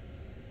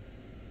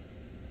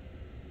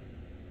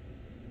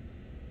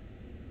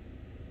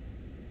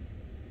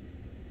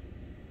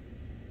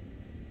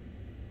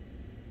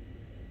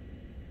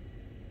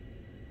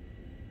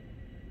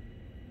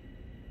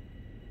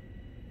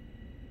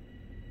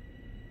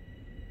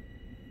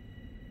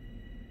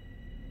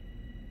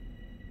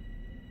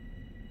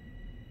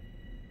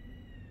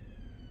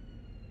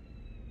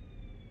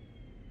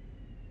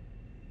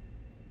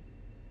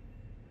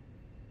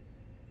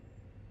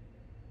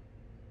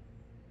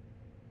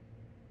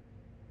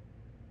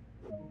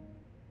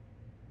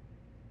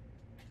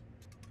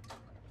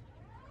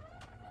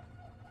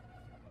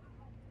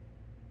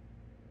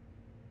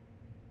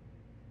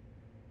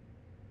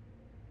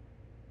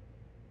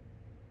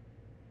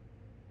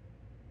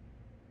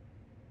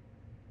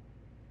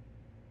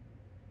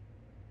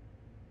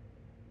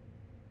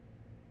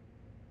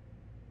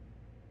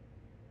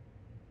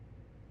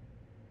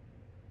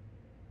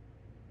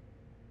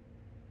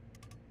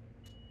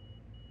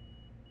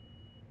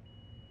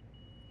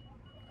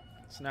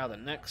 So now the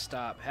next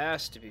stop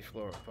has to be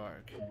Floral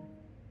Park.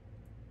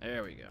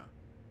 There we go.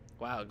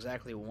 Wow,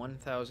 exactly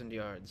 1,000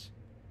 yards.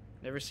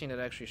 Never seen it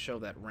actually show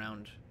that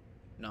round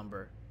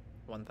number,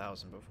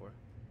 1,000, before.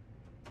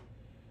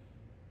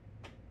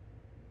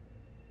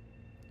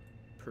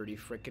 Pretty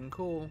freaking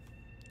cool.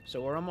 So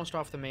we're almost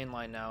off the main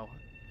line now.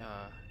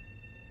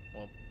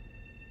 Well,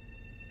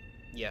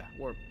 yeah,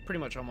 we're pretty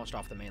much almost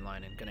off the main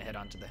line and gonna head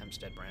on to the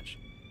Hempstead branch.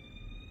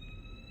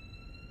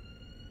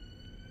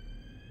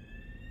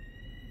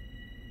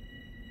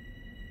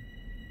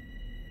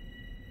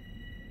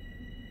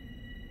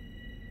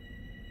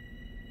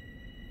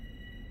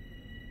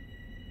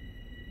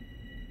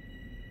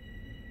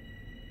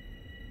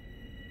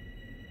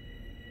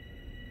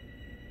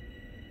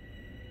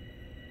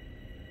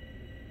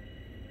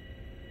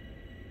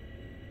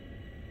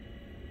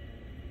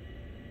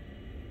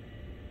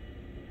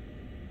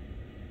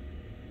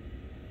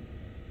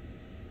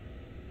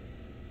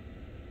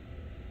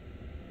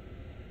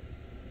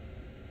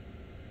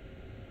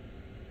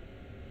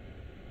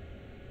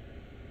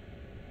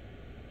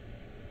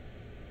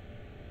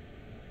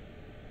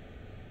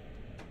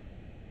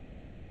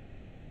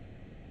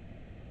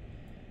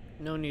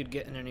 No need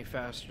getting any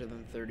faster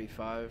than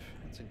 35.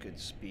 That's a good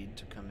speed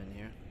to come in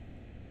here.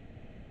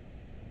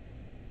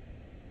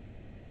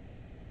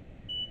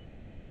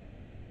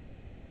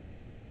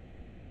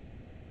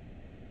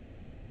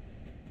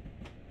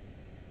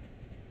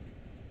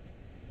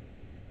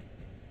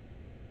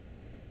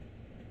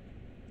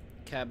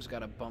 Cab's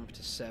got a bump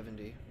to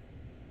 70.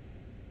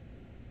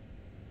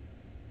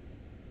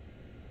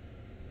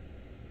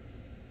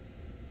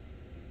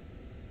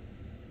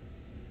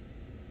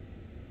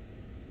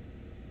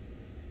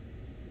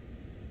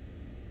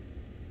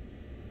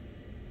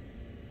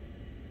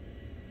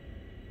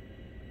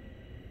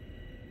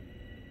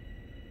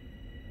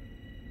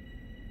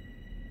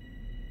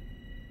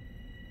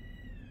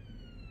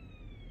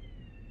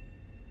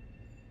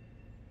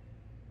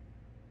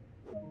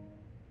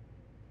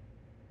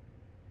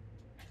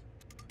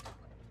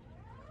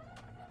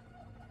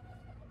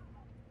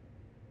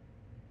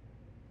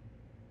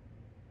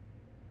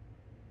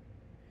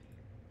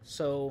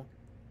 So,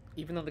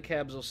 even though the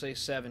cabs will say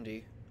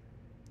 70,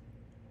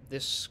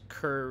 this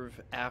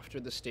curve after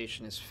the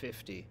station is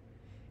 50,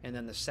 and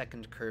then the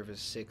second curve is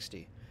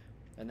 60.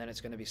 And then it's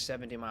going to be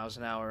 70 miles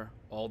an hour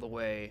all the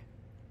way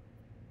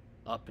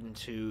up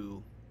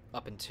until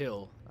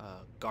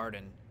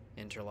Garden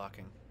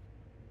interlocking.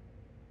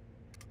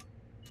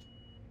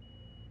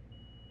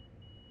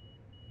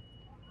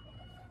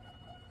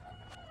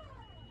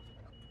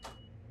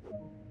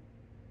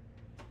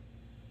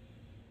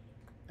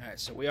 Alright,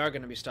 so we are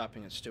going to be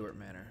stopping at Stewart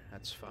Manor.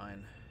 That's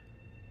fine.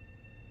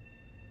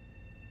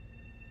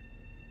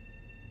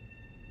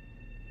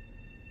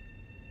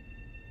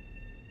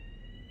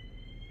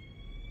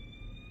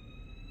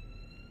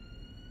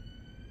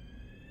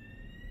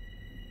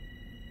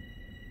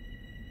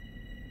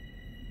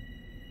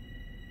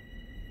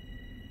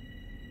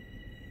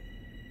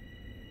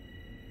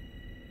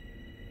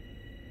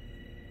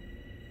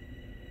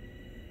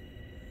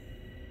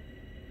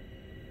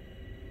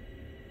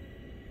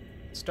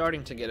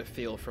 Starting to get a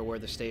feel for where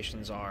the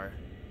stations are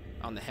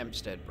on the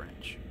Hempstead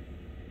branch.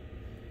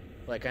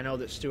 Like, I know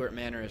that Stewart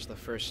Manor is the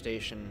first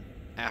station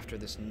after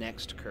this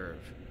next curve.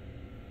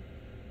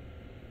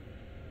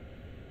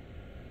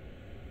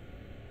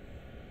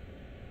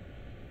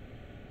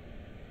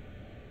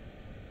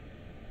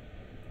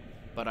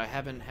 But I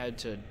haven't had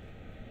to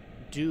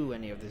do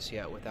any of this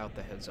yet without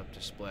the heads-up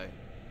display.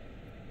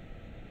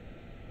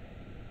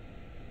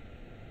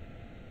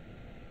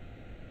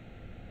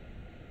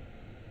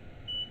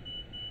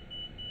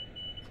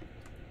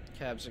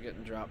 Cabs are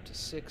getting dropped to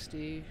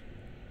 60.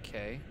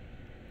 Okay.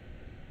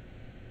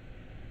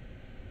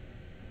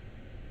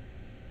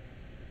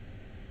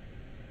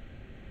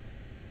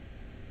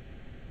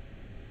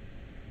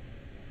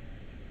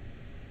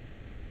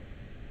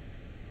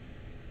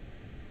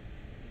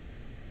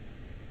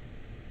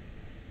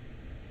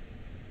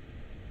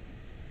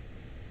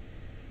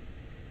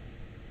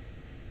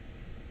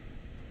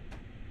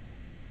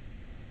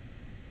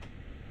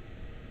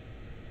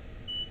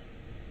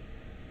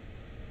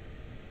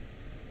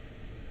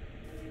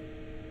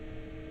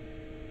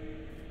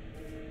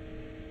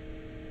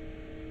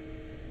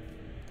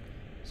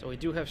 So we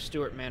do have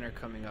Stuart Manor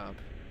coming up.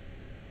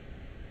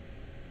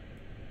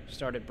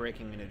 Started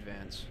braking in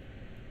advance.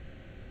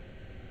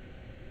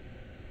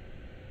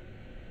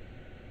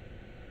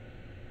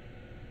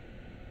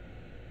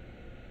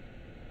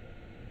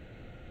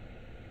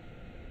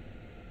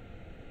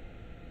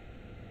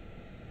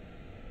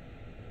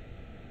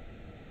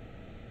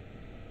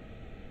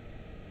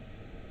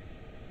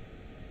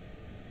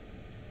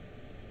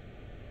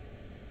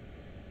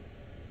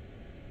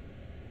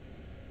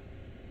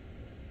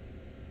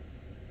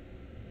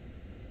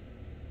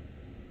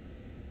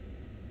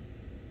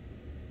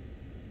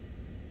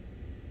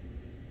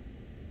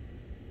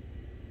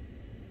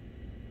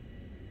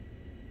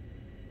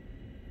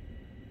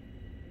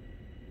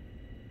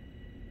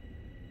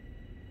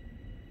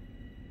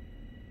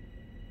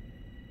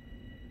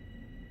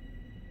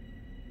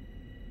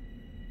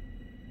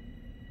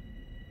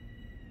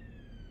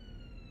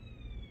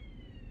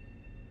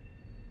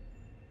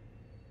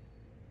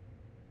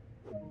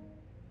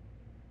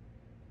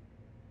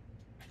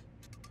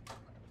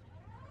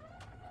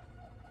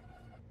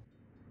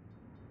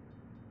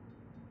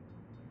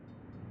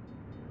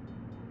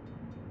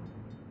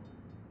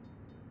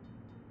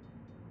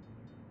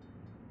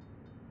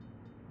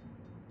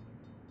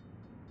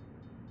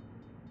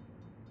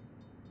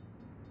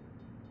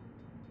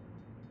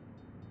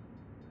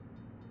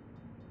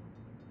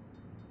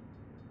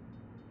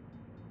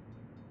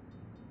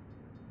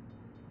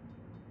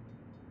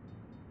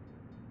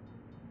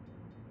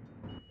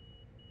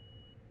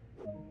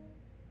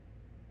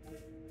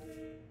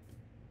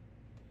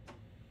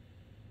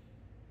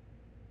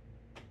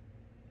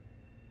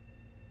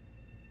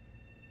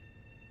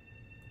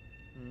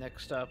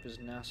 Next stop is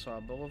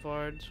Nassau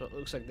Boulevard, so it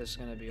looks like this is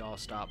going to be all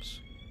stops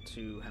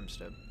to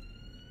Hempstead.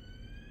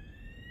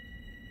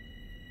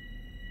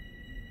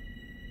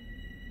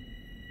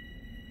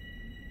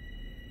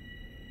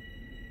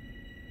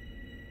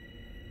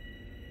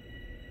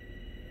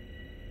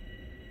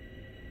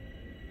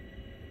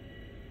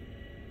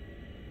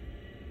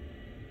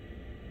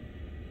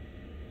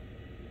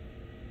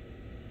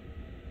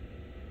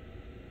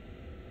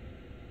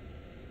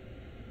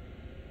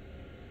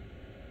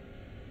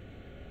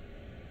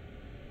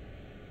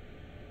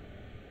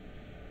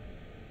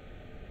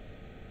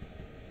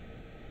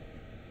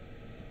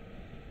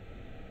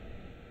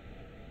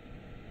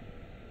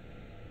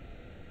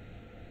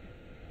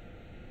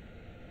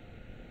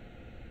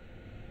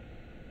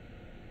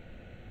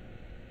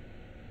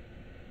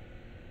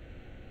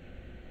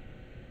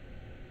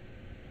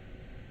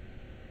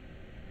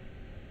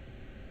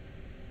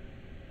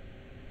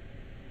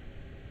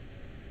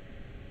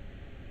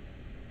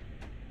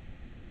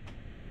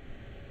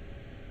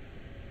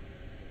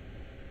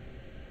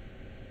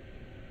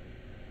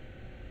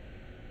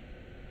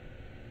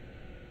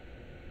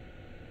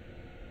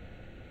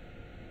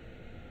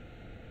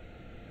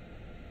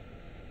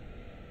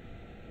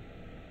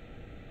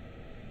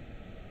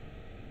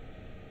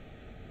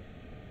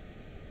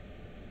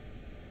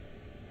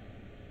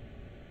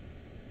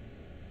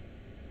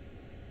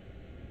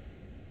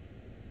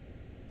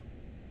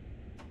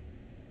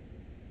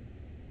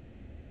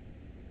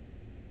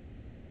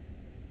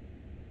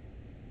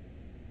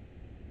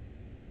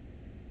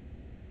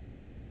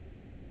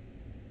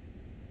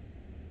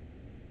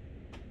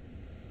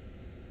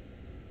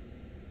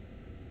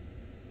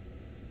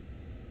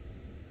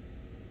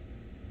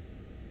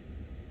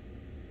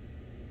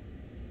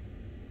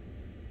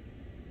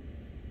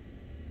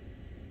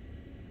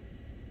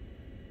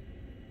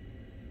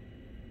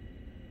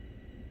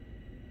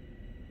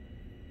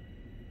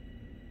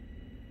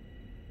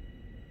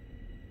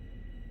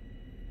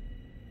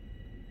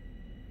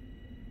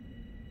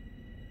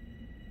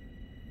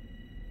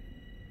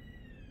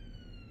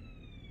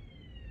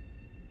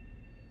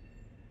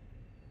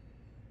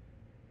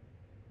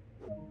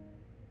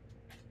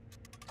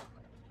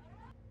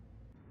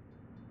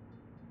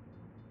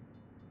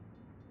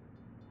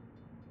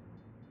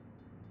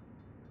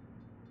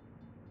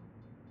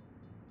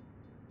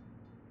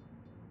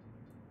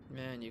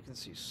 Man, you can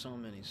see so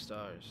many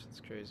stars. It's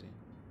crazy.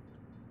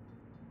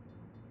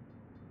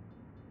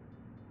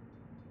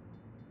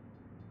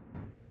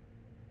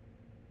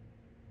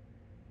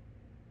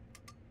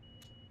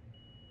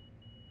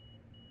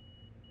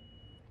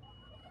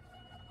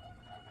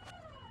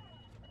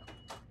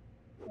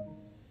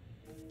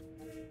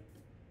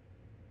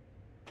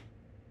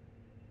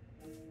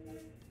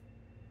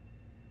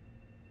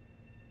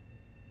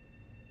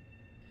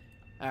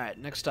 Alright,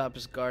 next stop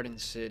is Garden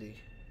City.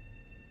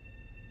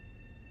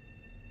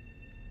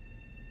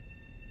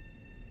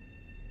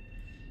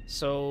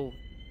 So,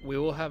 we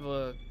will have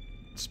a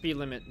speed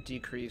limit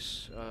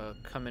decrease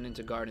coming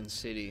into Garden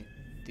City.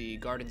 The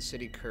Garden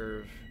City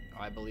curve,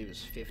 I believe,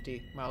 is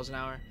 50 miles an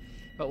hour.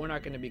 But we're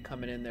not going to be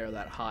coming in there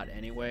that hot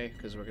anyway,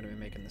 because we're going to be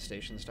making the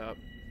station stop.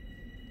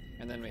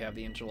 And then we have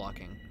the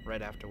interlocking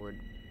right afterward,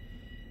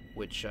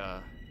 which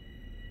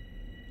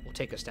will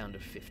take us down to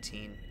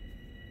 15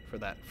 for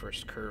that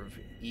first curve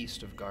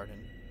east of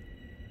Garden.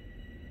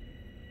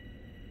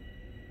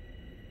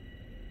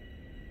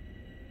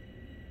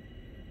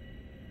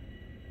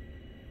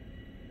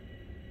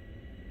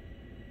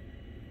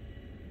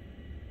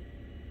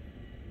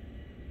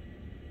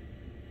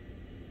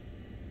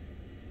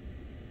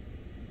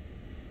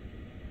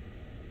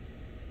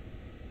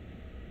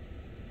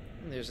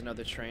 There's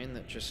another train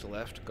that just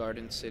left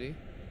Garden City.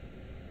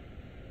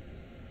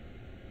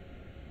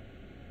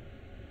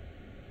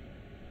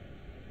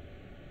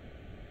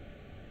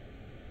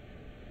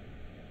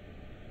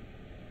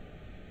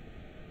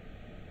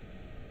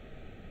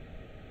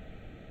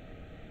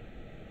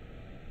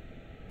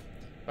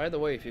 By the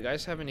way, if you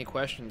guys have any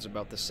questions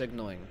about the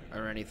signaling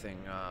or anything,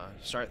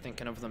 start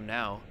thinking of them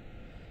now.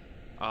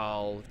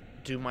 I'll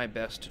do my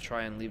best to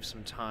try and leave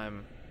some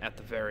time at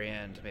the very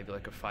end, maybe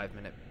like a 5-10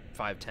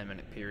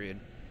 minute period,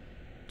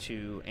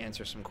 to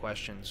answer some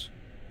questions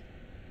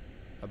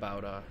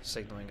about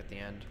signaling at the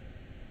end,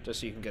 just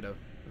so you can get a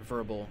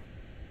verbal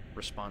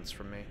response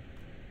from me.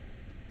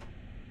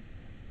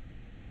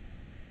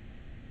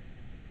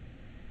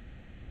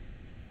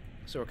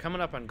 So we're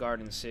coming up on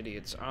Garden City.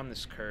 It's on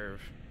this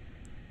curve.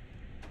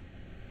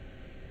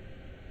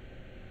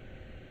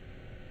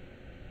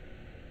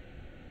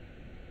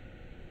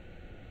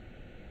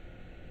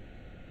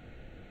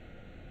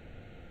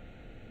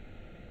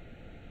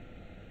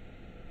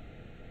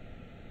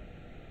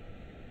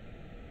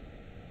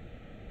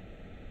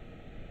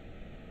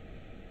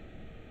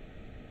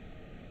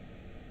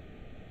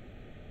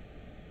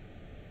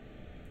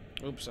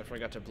 Oops, I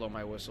forgot to blow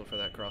my whistle for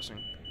that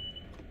crossing.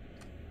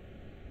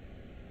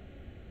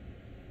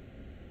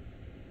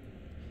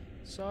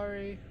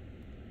 Sorry.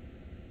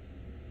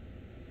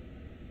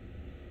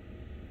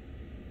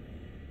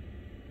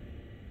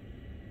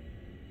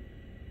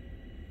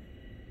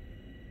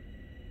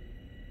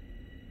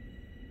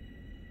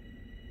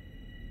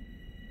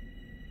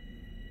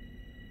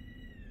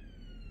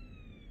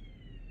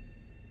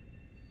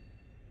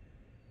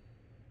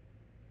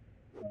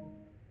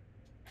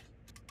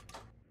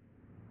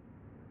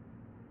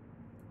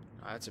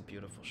 That's a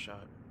beautiful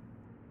shot.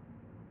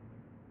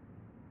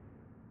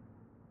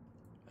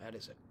 That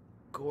is a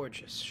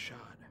gorgeous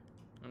shot.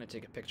 I'm gonna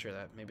take a picture of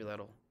that. Maybe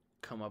that'll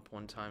come up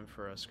one time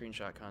for a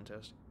screenshot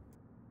contest.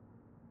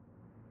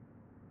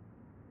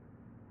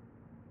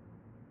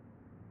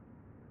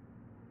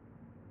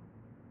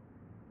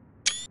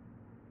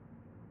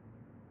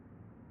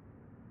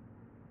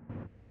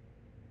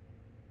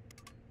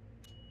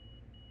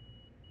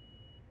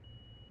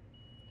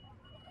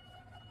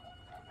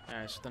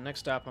 Alright, so the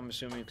next stop I'm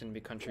assuming is going to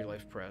be Country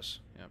Life Press.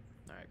 Yep.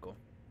 Alright, cool.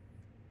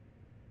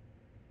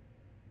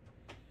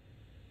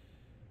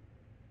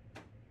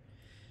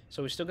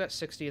 So we still got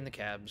 60 in the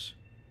cabs.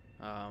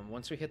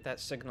 Once we hit that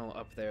signal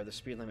up there, the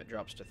speed limit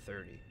drops to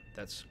 30.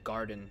 That's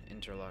Garden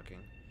interlocking.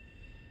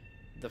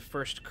 The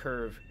first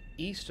curve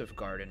east of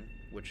Garden,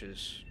 which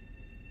is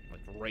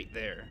like right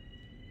there,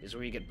 is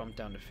where you get bumped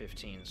down to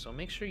 15. So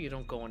make sure you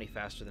don't go any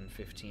faster than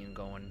 15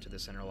 going into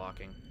this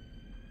interlocking.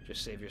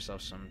 Just save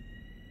yourself some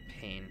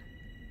pain.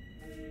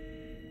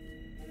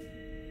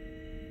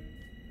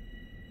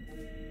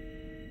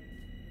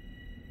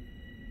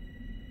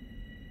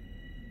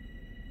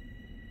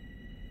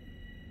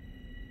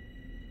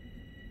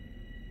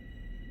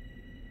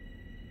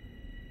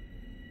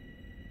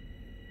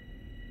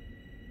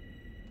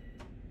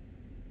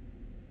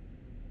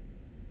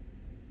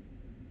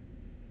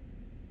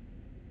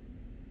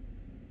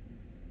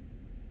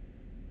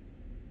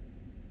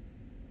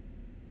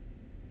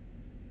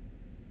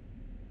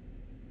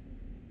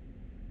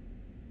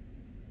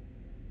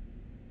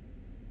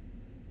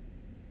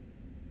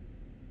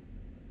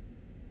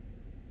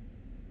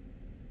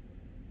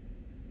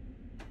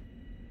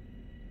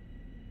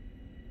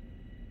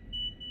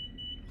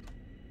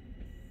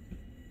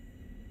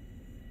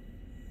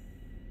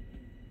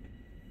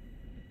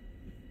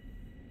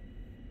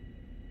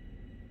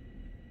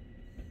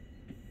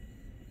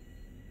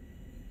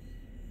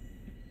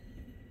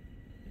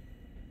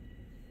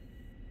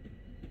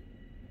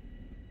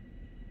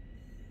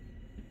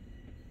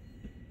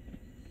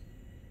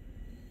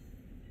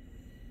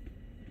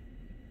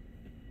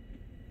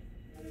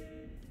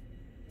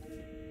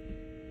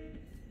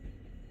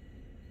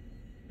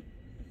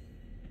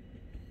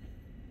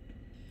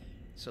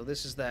 So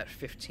this is that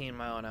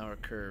 15-mile-an-hour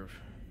curve.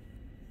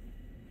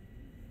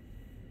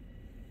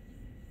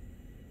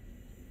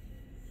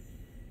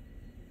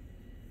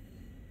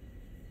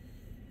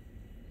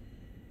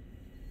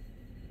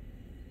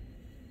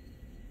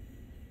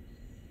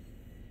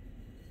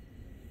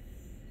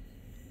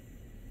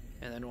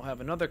 And then we'll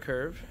have another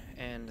curve,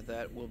 and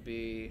that will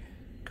be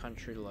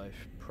Country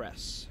Life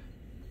Press,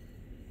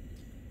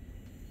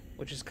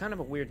 which is kind of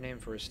a weird name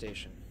for a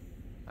station.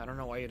 I don't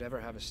know why you'd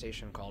ever have a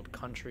station called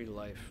Country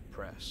Life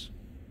Press.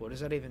 What does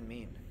that even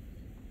mean?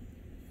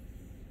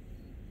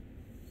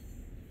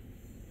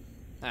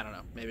 I don't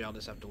know. Maybe I'll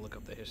just have to look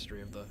up the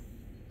history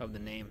of the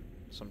name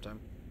sometime.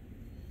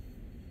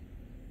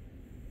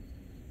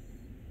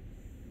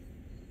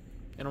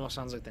 It almost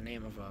sounds like the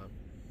name of a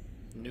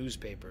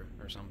newspaper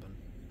or something.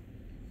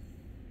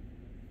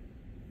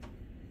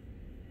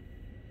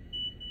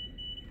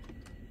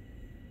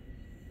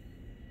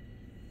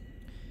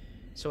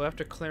 So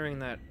after clearing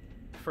that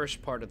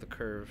first part of the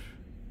curve,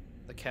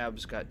 the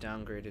cabs got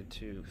downgraded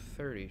to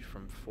 30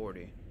 from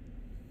 40.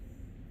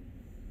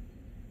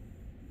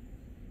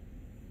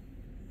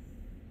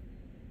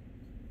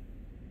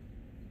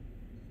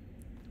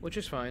 which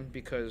is fine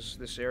because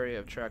this area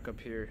of track up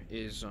here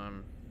is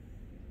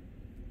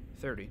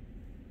 30.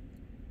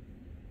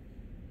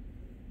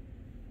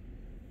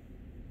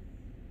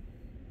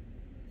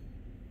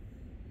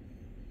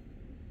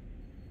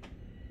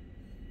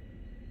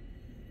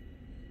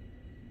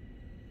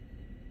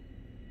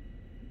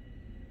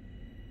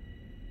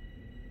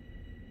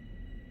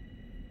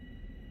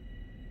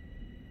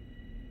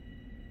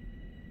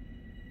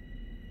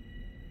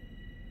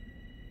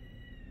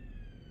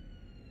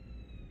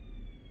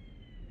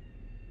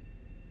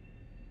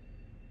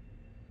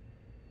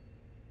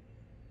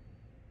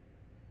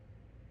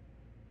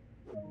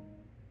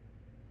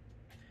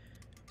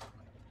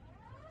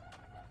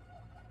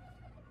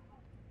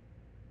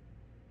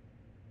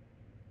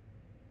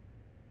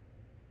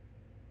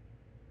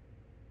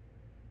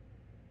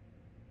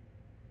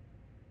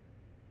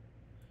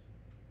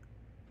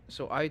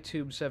 So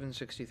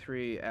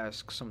iTube763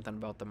 asks something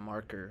about the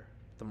marker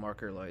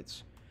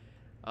lights.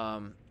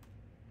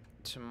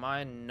 To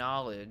my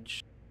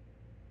knowledge,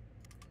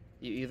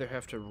 you either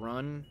have to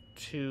run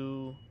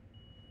to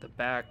the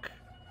back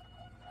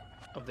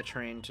of the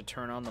train to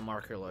turn on the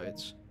marker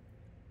lights,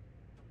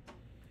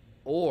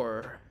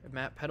 or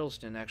Matt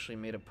Pedalston actually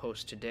made a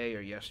post today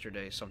or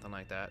yesterday, something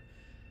like that,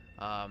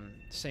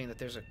 saying that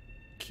there's a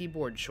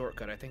keyboard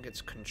shortcut. I think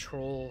it's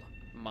Control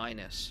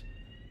minus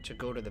to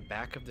go to the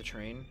back of the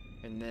train,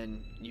 and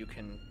then you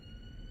can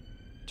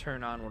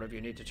turn on whatever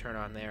you need to turn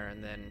on there,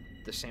 and then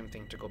the same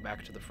thing to go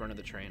back to the front of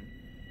the train.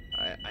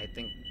 I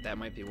think that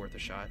might be worth a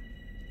shot.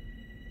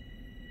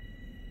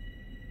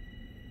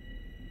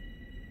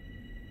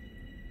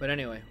 But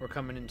anyway, we're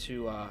coming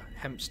into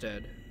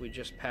Hempstead. We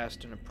just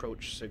passed an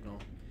approach signal.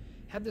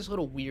 Had this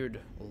little weird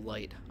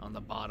light on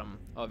the bottom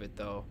of it,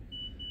 though.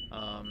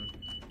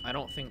 I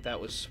don't think that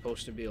was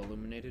supposed to be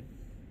illuminated.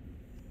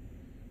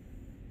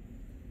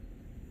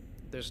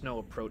 There's no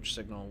approach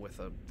signal with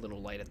a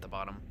little light at the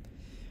bottom.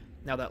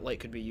 Now that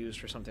light could be used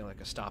for something like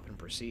a stop and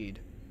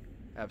proceed.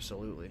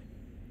 Absolutely.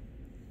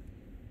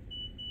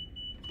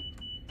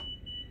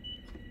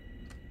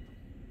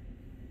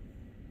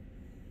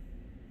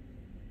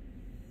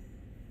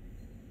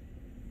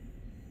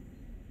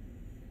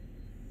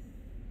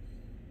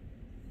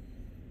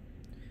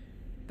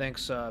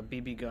 Thanks,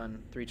 BB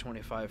Gun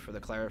 325 for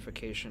the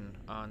clarification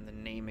on the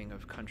naming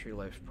of Country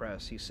Life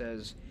Press. He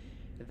says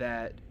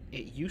that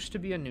it used to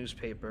be a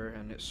newspaper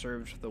and it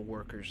served the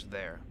workers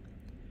there.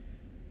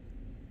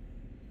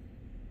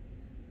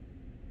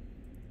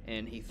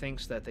 And he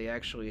thinks that they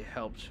actually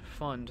helped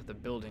fund the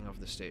building of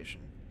the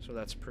station. So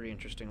that's a pretty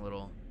interesting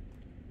little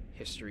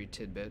history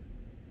tidbit.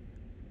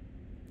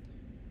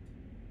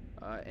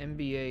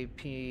 MBAPNYCN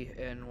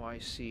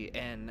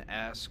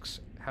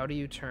asks, how do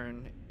you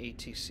turn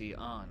ATC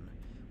on?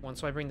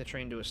 Once I bring the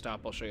train to a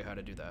stop, I'll show you how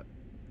to do that.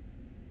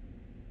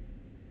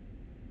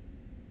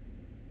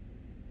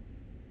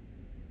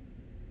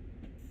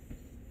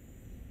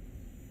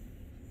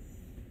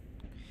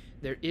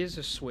 There is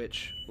a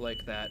switch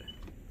like that,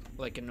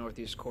 like in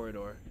Northeast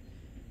Corridor.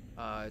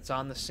 It's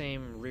on the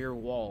same rear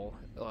wall.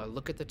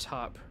 Look at the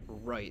top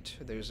right.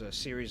 There's a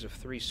series of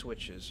 3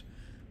 switches.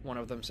 One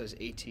of them says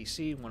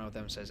ATC, one of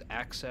them says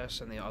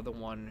Access, and the other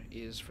one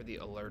is for the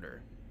alerter.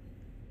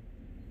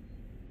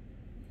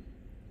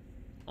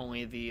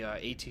 Only the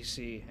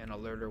ATC and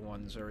alerter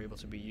ones are able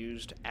to be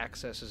used.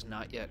 Access is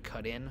not yet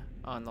cut in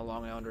on the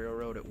Long Island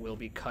Railroad. It will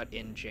be cut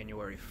in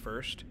January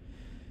 1st.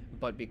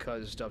 But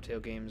because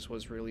Dovetail Games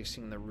was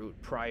releasing the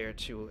route prior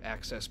to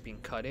Access being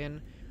cut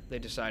in, they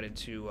decided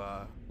to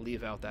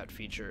leave out that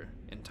feature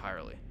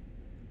entirely.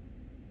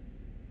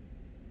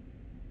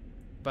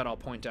 But I'll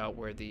point out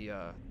where the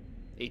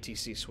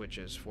ATC switch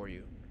is for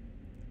you.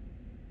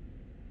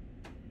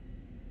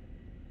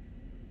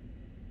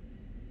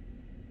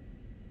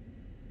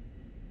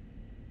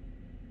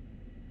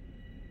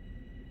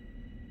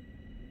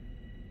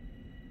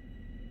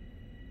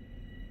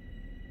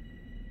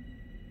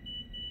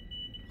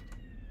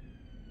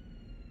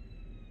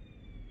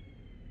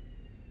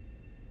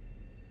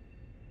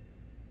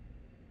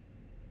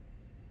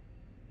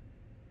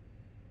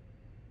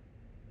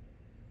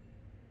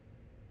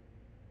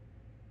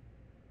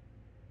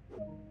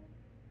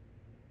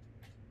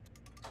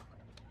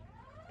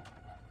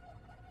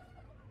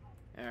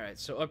 Alright,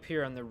 so up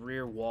here on the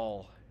rear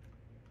wall,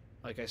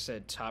 like I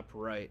said, top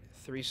right,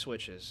 3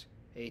 switches.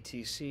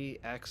 ATC,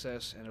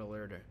 Access, and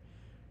Alerter.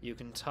 You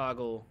can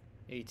toggle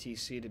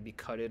ATC to be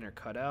cut in or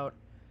cut out.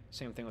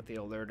 Same thing with the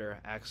Alerter.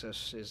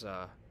 Access is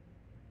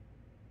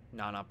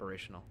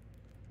non-operational.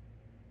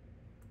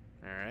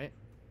 Alright.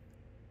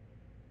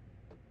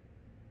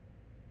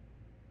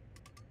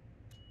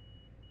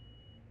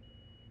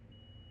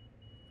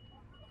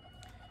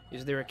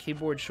 Is there a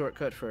keyboard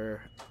shortcut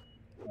for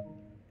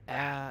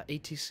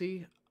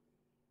ATC?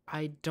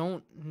 I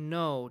don't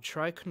know.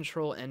 Try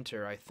Control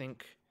Enter. I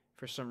think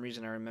for some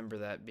reason I remember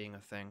that being a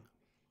thing.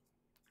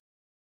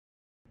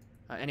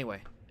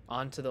 Anyway,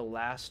 on to the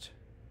last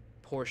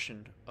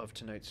portion of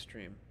tonight's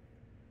stream.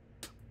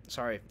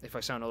 Sorry if I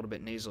sound a little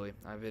bit nasally.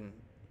 I've been,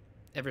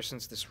 ever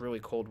since this really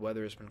cold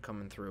weather has been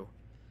coming through,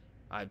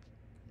 I've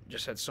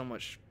just had so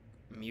much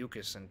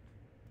mucus and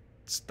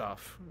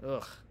stuff.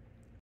 Ugh.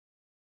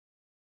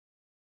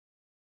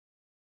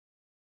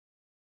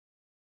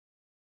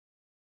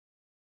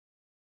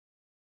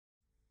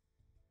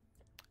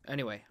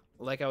 Anyway,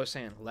 like I was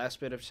saying, last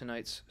bit of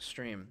tonight's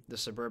stream, the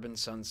suburban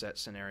sunset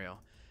scenario.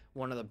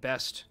 One of the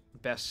best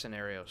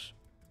scenarios.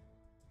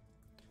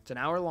 It's an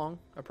hour long,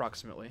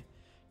 approximately.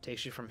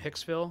 Takes you from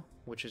Hicksville,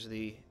 which is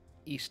the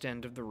east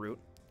end of the route,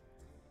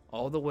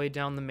 all the way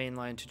down the main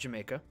line to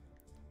Jamaica,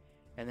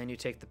 and then you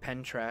take the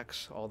Penn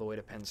tracks all the way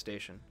to Penn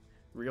Station.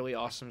 Really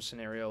awesome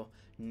scenario.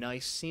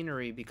 Nice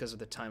scenery because of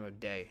the time of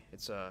day.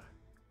 It's a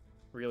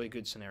really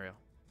good scenario.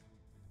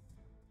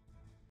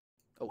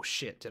 Oh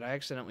shit, did I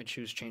accidentally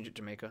choose change at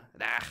Jamaica?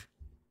 Ah!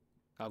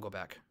 I'll go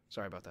back.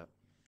 Sorry about that.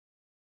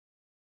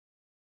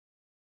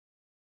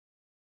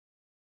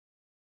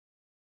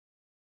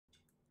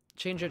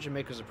 Change at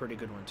Jamaica is a pretty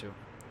good one too.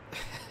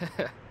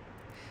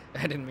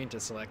 I didn't mean to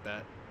select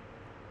that.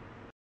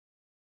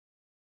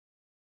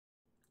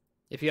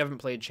 If you haven't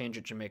played Change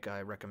at Jamaica,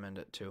 I recommend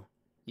it too.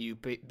 You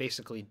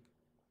basically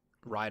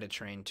ride a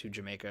train to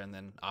Jamaica and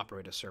then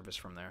operate a service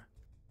from there.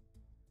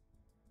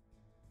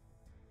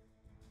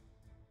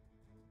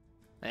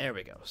 There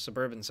we go.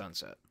 Suburban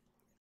Sunset.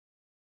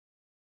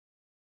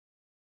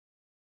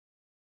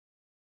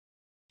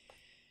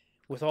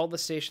 With all the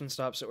station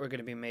stops that we're going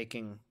to be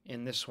making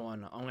in this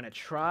one, I'm going to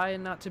try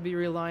not to be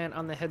reliant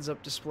on the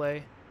heads-up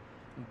display,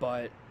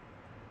 but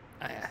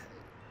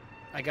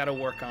I got to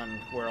work on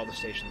where all the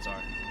stations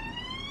are.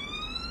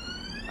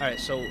 Alright,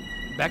 so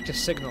back to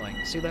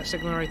signaling. See that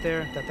signal right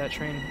there that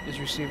train is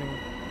receiving?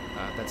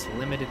 That's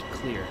limited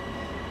clear.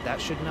 That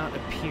should not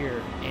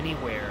appear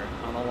anywhere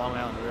on the Long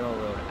Island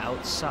Railroad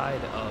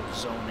outside of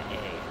Zone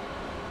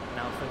A.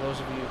 Now, for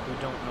those of you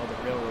who don't know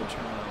the railroad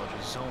terminology,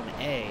 Zone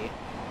A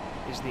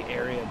is the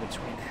area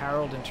between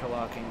Harold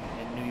Interlocking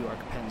and New York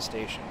Penn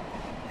Station.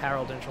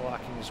 Harold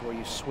Interlocking is where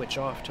you switch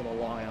off to the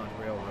Long Island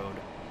Railroad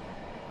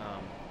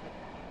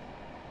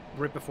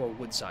right before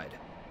Woodside.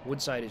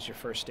 Woodside is your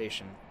first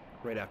station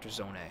right after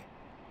Zone A.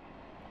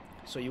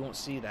 So you won't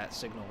see that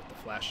signal with the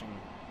flashing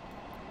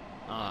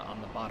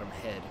on the bottom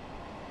head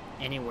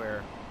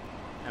anywhere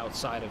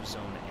outside of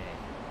Zone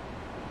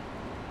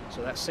A.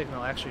 So that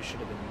signal actually should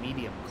have been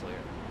medium clear. It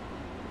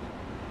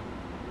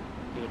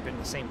would have been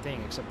the same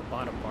thing, except the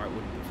bottom part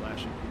wouldn't be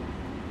flashing.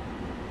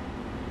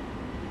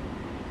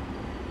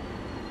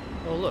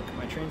 Oh look,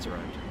 my train's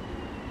arrived.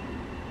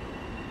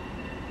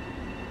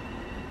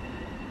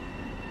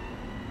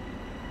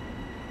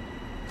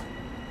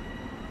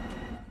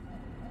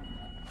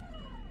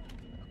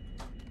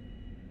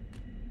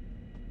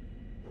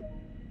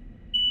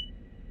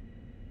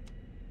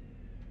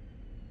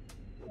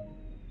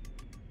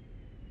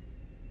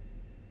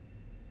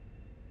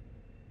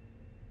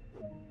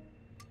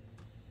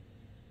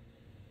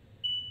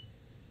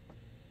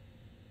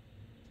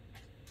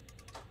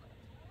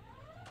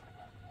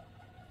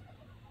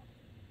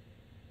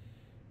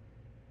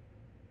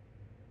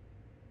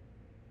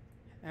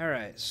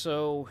 Alright,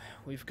 so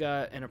we've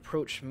got an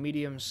approach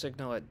medium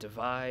signal at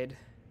Divide.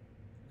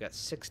 We've got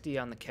 60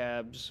 on the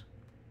cabs.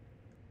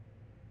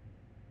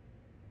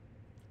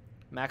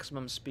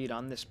 Maximum speed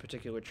on this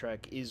particular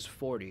track is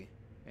 40,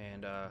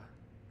 and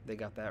they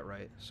got that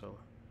right, so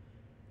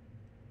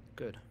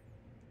good.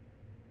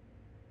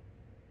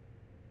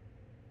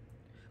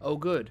 Oh,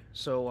 good.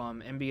 So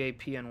NBA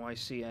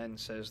PNYCN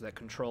says that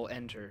Control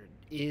Enter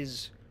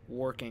is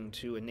working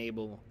to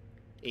enable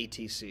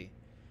ATC.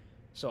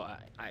 So I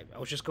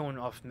was just going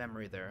off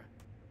memory there.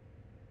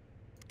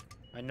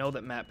 I know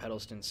that Matt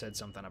Pedalston said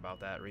something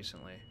about that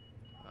recently.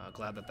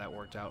 Glad that that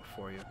worked out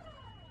for you.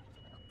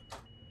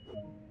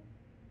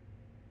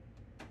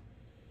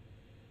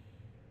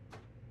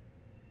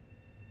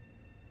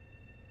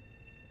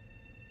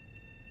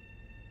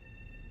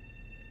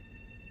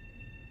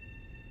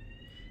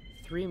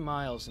 Three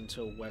miles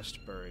until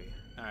Westbury.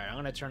 Alright, I'm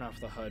gonna turn off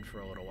the HUD for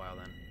a little while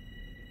then.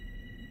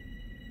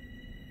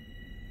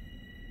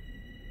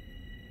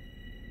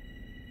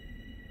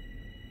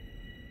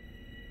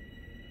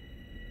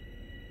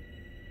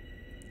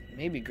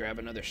 Maybe grab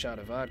another shot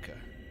of vodka.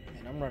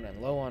 Man, I'm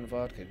running low on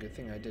vodka. Good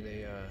thing I did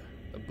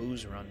a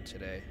booze run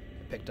today.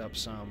 I picked up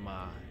some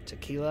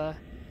tequila,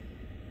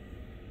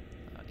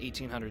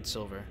 1800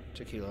 silver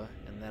tequila,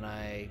 and then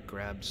I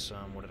grabbed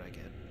some, what did I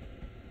get?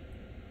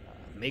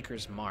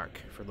 Maker's Mark,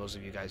 for those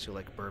of you guys who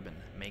like bourbon.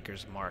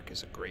 Maker's Mark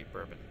is a great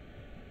bourbon.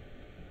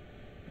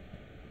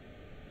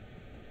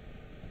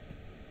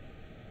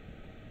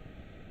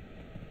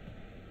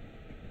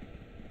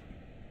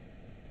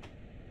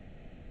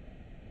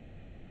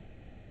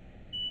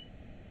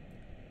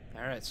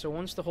 Alright, so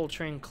once the whole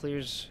train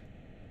clears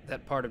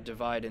that part of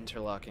Divide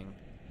Interlocking,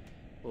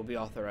 we'll be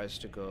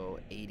authorized to go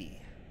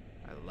 80.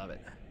 I love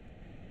it.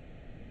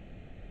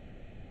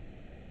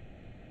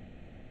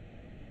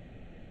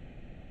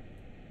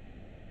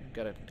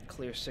 Got a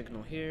clear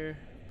signal here.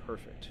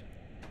 Perfect.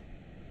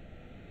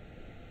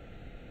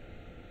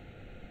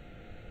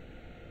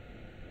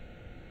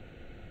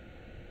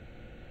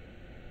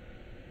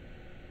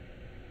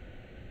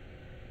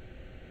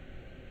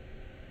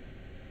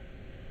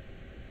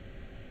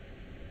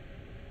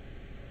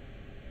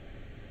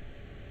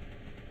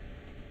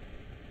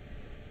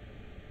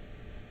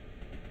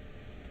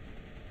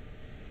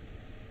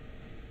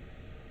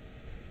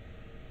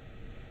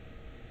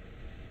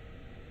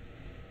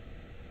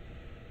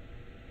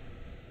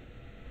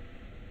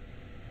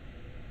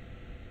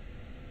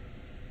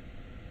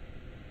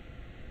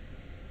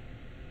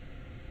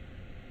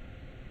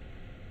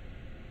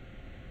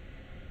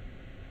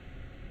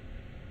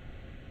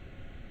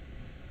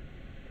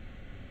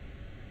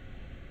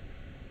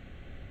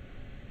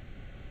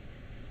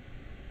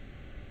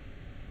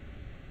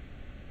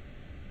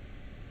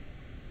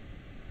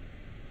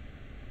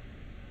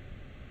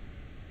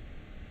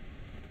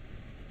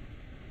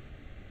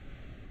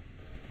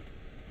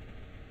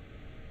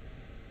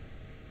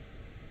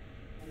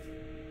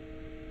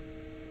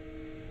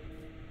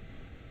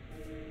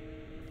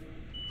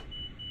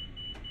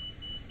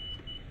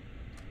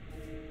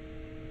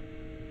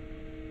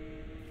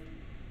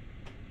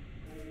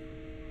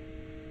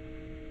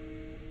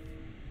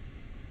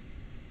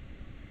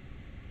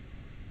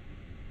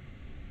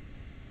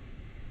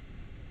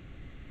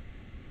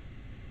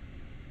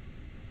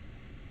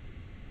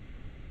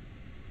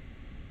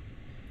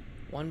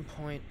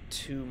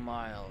 1.2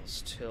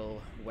 miles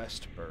till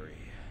Westbury.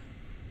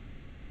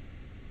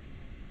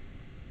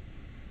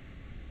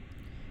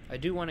 I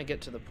do want to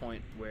get to the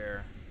point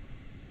where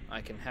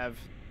I can have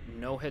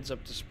no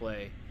heads-up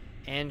display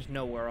and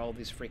know where all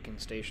these freaking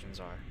stations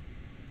are.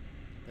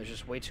 There's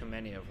just way too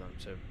many of them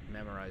to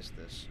memorize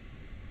this.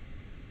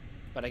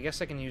 But I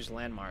guess I can use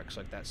landmarks,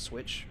 like that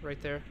switch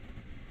right there.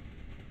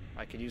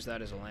 I could use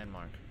that as a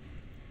landmark.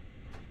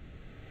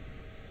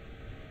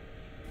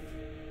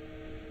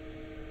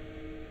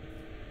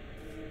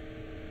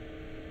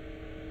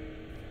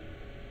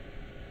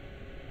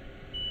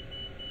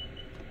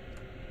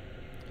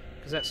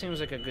 Because that seems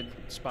like a good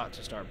spot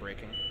to start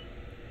braking.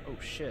 Oh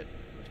shit.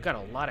 We've got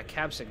a lot of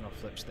cab signal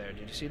flips there.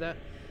 Did you see that?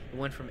 It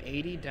went from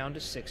 80 down to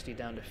 60,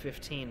 down to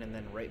 15, and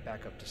then right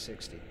back up to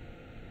 60.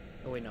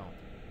 Oh wait, no.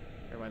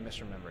 Or am I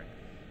misremembering?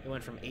 It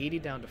went from 80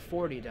 down to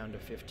 40, down to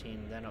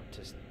 15, then up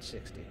to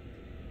 60.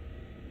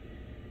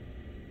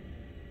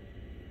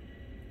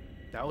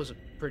 That was a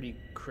pretty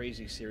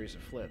crazy series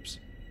of flips.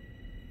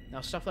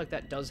 Now, stuff like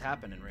that does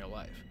happen in real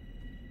life.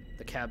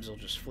 The cabs will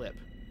just flip.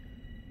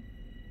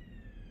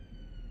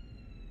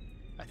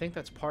 I think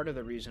that's part of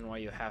the reason why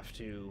you have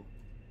to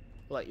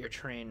let your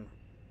train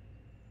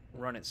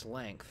run its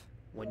length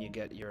when you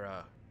get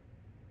your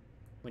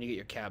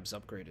cabs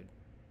upgraded.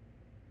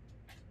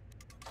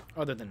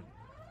 Other than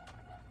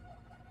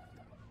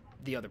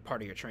the other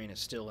part of your train is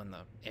still in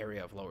the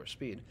area of lower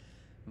speed,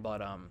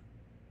 but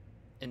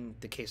in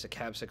the case of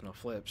cab signal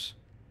flips,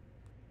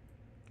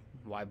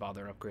 why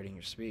bother upgrading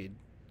your speed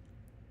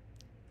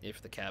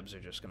if the cabs are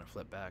just going to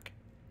flip back?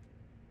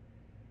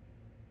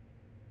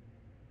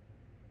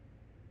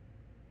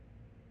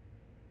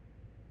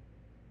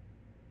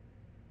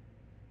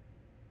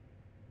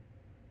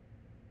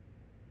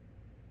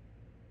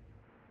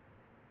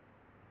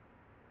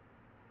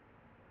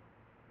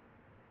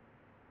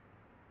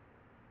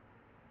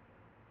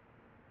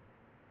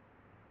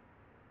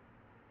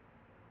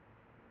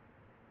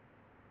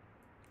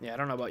 Yeah, I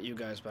don't know about you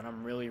guys, but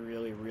I'm really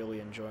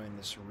enjoying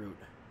this route.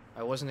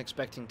 I wasn't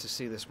expecting to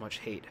see this much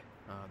hate.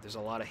 There's a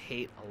lot of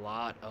hate, a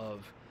lot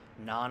of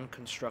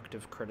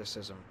non-constructive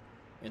criticism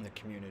in the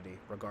community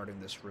regarding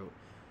this route.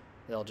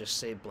 They'll just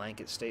say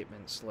blanket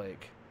statements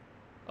like,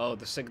 oh,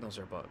 the signals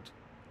are bugged.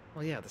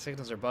 Well, yeah, the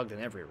signals are bugged in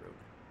every route.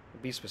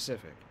 Be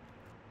specific.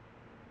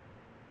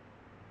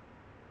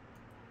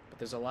 But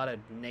there's a lot of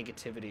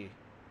negativity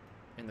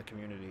in the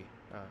community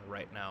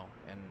right now,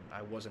 and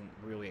I wasn't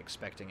really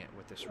expecting it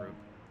with this route.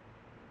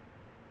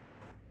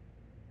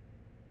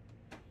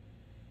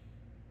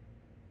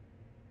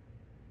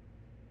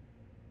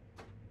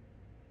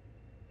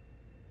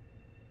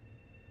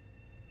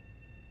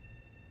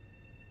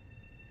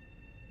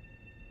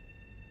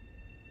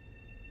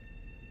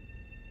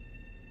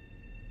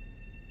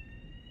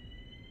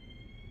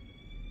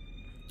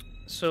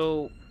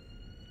 So,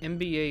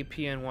 NBA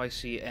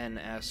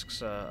PNYCN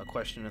asks a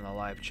question in the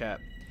live chat.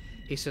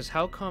 He says,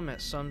 how come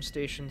at some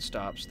station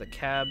stops the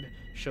cab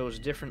shows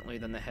differently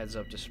than the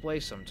heads-up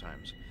display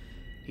sometimes?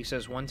 He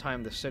says one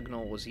time the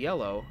signal was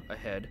yellow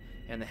ahead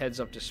and the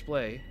heads-up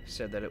display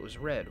said that it was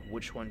red.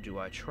 Which one do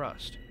I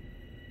trust?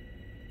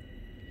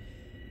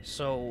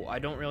 So I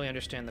don't really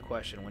understand the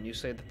question. When you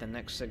say that the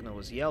next signal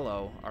is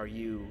yellow, are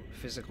you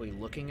physically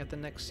looking at the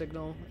next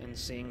signal and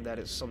seeing that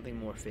it's something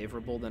more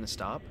favorable than a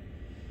stop?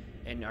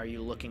 And are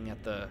you looking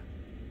at the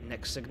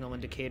next signal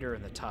indicator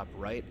in the top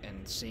right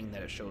and seeing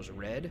that it shows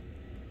red?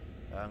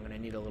 I'm going to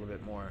need a little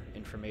bit more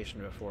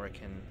information before I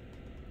can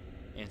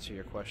answer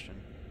your question.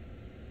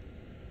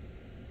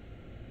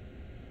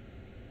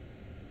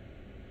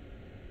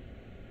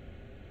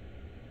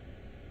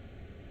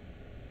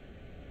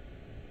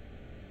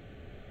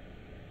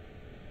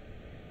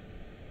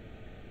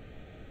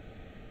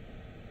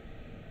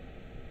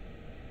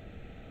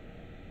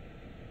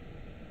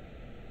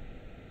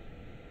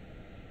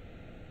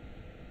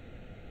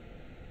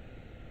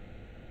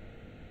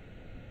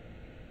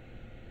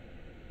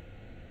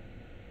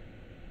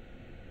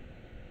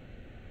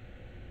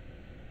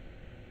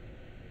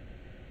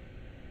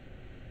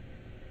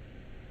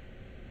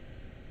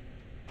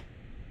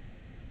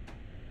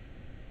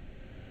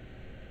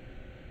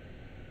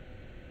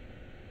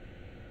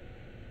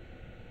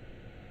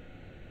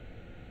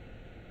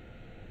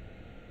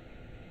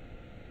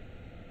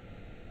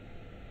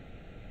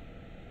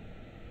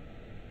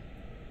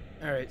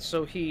 Alright,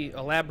 so he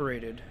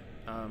elaborated.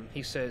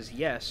 He says,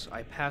 yes,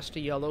 I passed a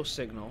yellow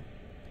signal,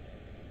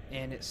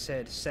 and it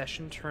said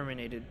session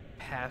terminated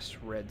past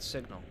red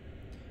signal.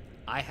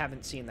 I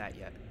haven't seen that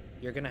yet.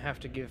 You're going to have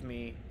to give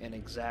me an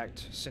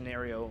exact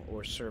scenario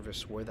or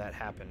service where that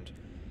happened.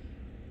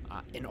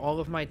 In all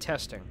of my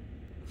testing,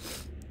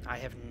 I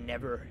have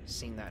never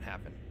seen that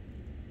happen.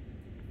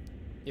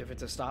 If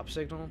it's a stop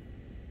signal,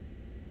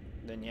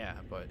 then yeah,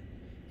 but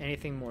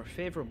anything more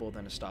favorable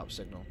than a stop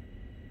signal,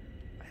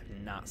 I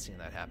have not seen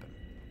that happen.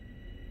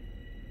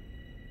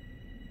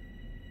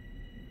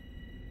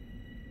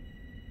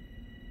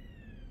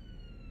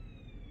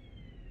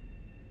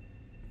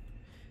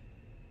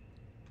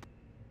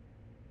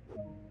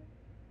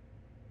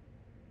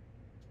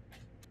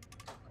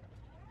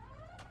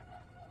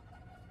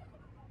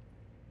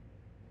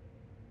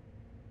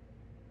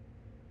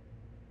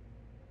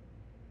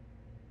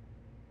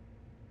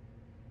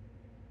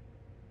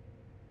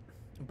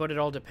 But it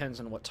all depends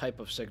on what type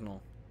of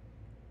signal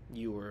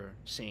you were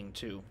seeing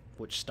too,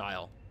 which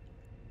style.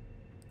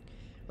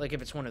 Like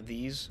if it's one of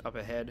these up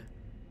ahead,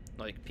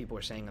 like people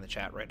are saying in the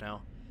chat right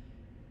now,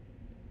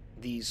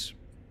 these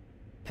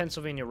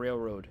Pennsylvania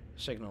Railroad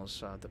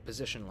signals, the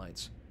position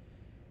lights,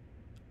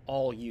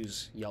 all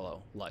use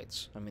yellow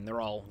lights. I mean,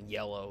 they're all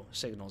yellow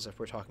signals if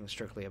we're talking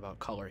strictly about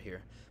color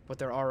here. But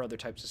there are other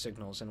types of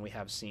signals, and we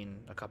have seen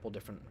a couple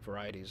different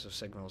varieties of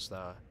signals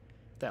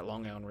that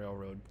Long Island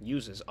Railroad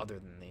uses other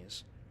than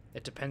these.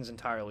 It depends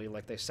entirely,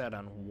 like they said,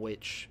 on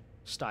which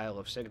style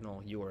of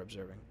signal you are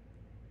observing.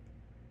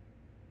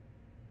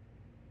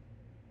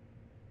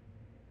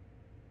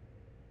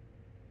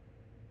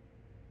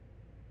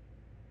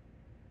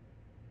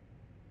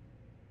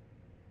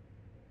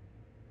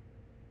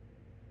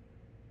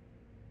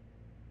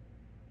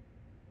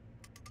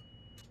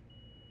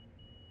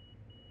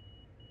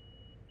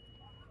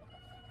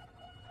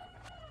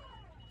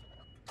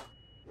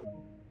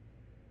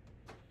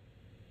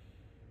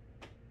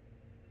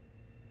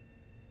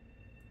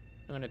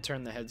 I'm gonna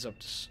turn the heads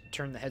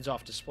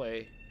off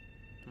display.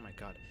 Oh my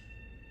god.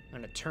 I'm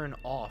gonna turn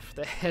off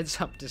the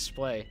heads up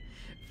display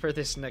for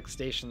this next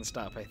station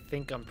stop. I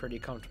think I'm pretty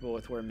comfortable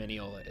with where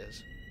Mineola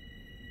is.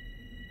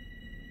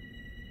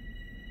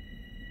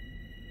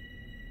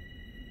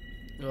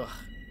 Ugh,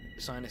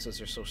 sinuses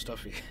are so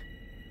stuffy.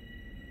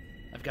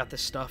 I've got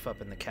this stuff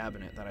up in the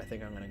cabinet that I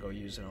think I'm gonna go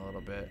use in a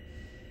little bit.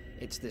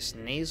 It's this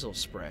nasal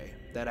spray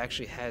that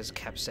actually has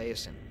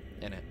capsaicin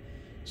in it.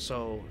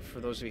 So, for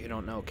those of you who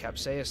don't know,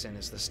 capsaicin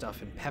is the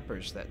stuff in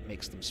peppers that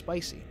makes them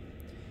spicy.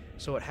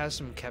 So it has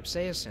some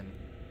capsaicin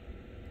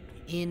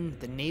in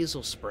the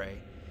nasal spray,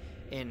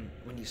 and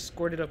when you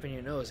squirt it up in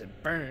your nose,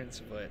 it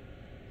burns, but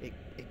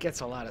it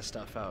gets a lot of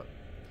stuff out.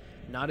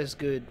 Not as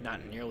good,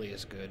 not nearly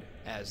as good,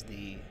 as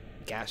the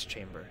gas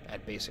chamber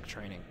at basic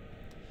training.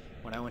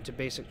 When I went to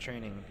basic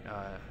training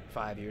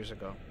 5 years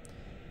ago,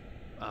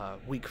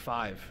 week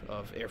 5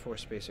 of Air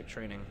Force basic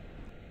training,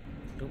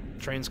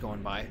 train's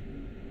going by.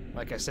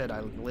 Like I said,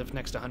 I live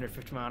next to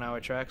 150-mile-an-hour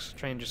tracks.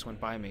 Train just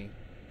went by me,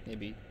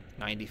 maybe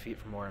 90 feet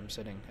from where I'm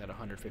sitting at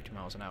 150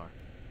 miles an hour.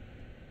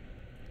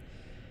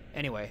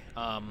 Anyway,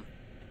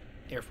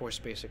 Air Force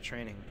basic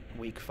training,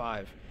 week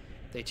 5,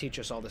 they teach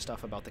us all the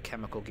stuff about the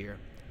chemical gear.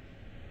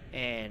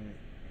 And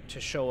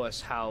to show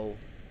us how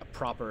a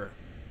proper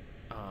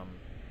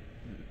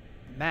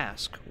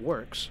mask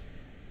works,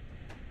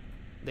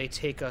 they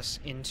take us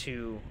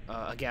into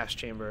a gas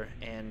chamber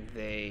and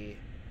they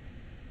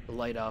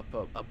light up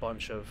a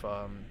bunch of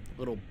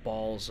little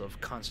balls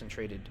of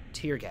concentrated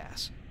tear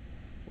gas,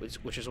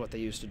 which is what they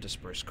use to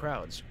disperse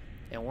crowds.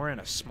 And we're in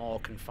a small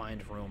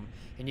confined room,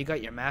 and you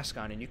got your mask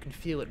on, and you can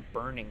feel it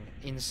burning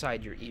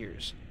inside your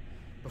ears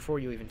before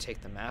you even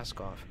take the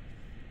mask off.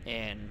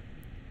 And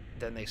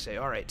then they say,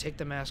 all right, take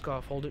the mask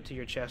off, hold it to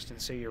your chest,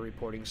 and say your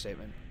reporting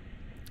statement.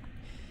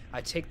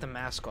 I take the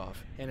mask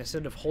off, and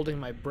instead of holding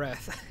my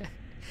breath,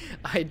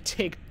 I'd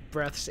take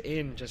breaths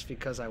in just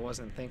because I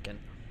wasn't thinking.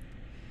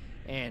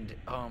 And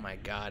oh my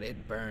god,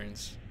 it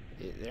burns.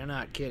 They're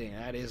not kidding.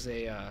 That is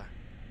a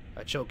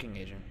choking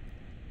agent.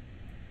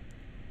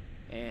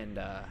 And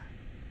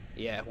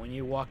yeah, when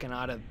you're walking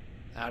out of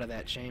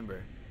that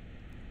chamber,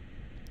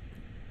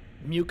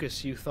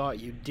 mucus you thought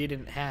you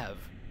didn't have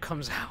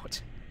comes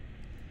out,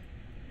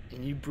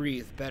 and you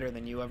breathe better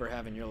than you ever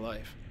have in your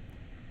life.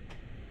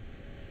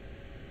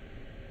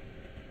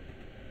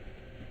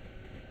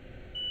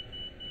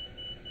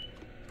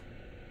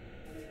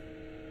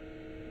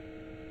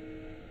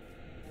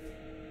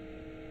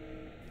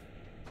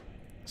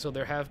 So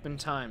there have been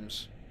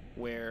times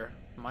where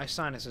my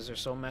sinuses are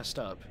so messed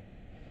up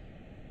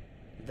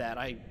that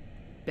I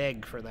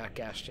beg for that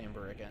gas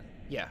chamber again.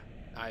 Yeah,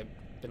 I've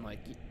been like,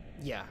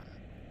 yeah,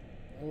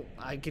 well,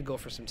 I could go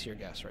for some tear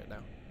gas right now.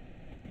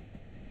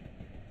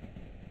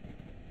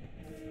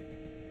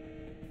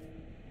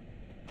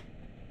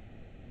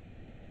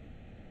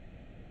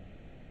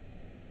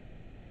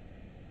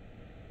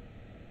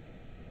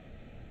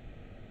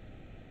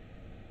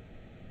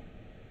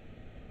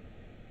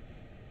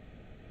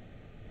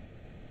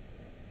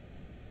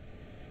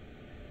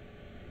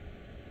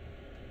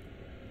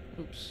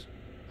 Oops.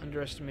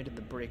 Underestimated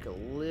the brake a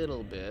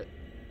little bit.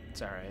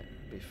 It's alright.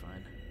 It'll be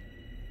fine.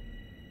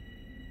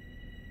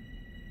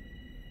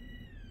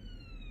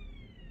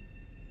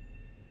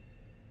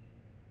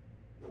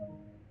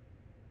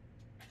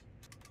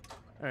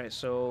 Alright,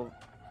 so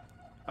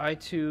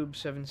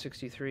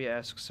iTube763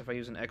 asks if I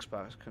use an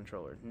Xbox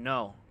controller.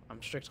 No,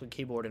 I'm strictly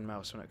keyboard and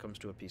mouse when it comes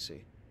to a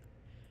PC.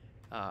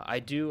 I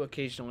do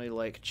occasionally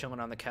like chilling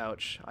on the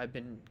couch. I've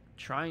been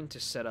trying to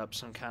set up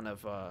some kind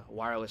of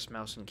wireless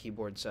mouse and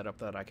keyboard setup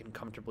that I can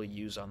comfortably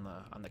use on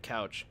the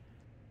couch.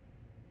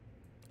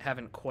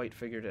 Haven't quite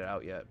figured it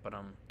out yet, but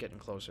I'm getting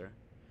closer.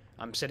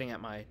 I'm sitting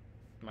at my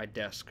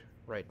desk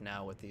right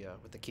now with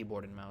the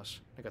keyboard and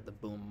mouse. I got the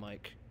boom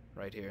mic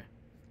right here.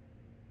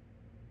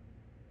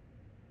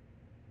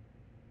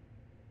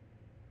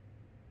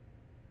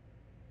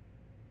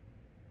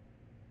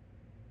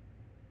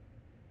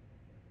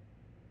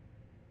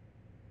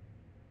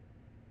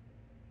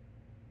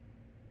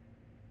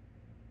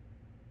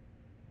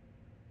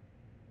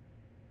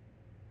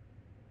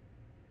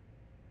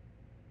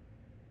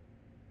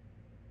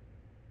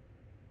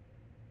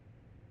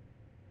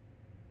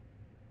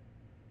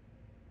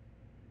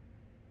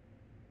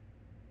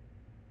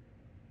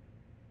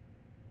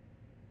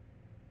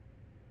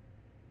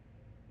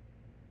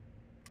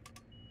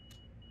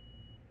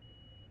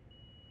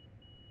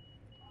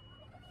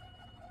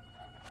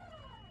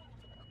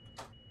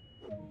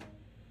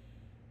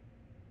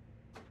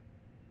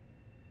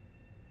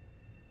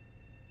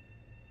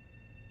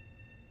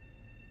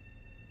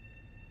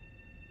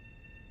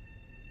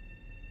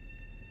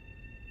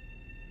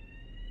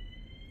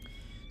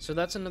 So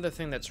that's another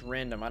thing that's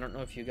random. I don't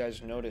know if you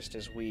guys noticed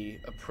as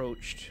we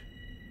approached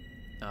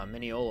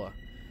Mineola,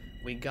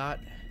 we got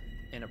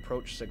an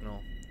approach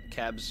signal.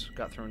 Cabs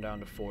got thrown down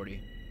to 40.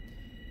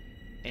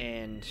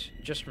 And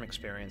just from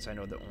experience, I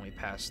know that when we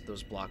pass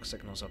those block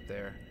signals up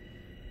there,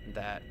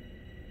 that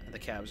the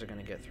cabs are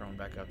going to get thrown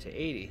back up to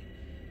 80.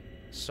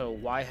 So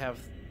why have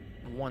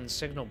one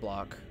signal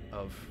block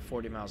of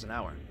 40 miles an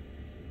hour?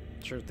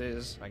 Truth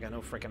is, I got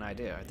no freaking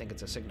idea. I think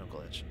it's a signal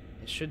glitch.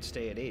 It should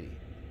stay at 80.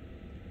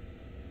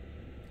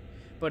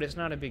 But it's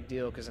not a big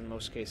deal, because in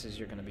most cases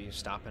you're going to be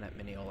stopping at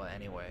Mineola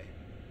anyway.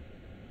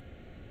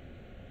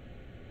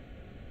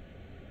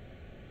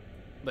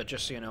 But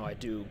just so you know, I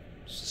do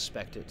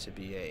suspect it to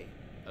be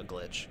a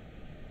glitch.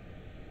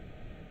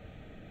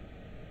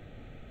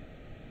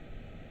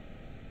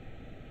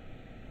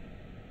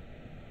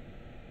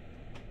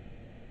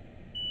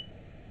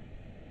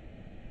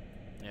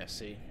 Yeah,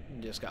 see,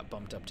 just got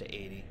bumped up to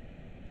 80.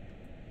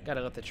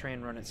 Gotta let the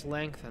train run its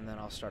length, and then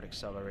I'll start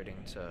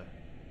accelerating to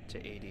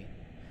 80.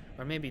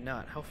 Or maybe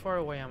not. How far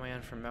away am I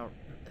from oh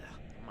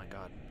my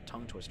god,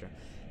 tongue twister.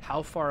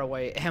 How far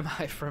away am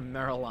I from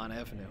Marilyn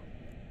Avenue?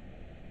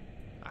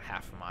 A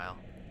half a mile.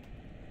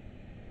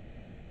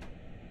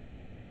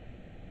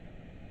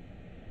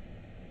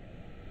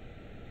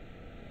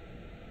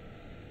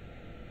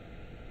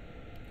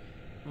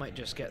 Might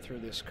just get through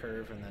this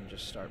curve and then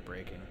just start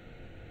braking.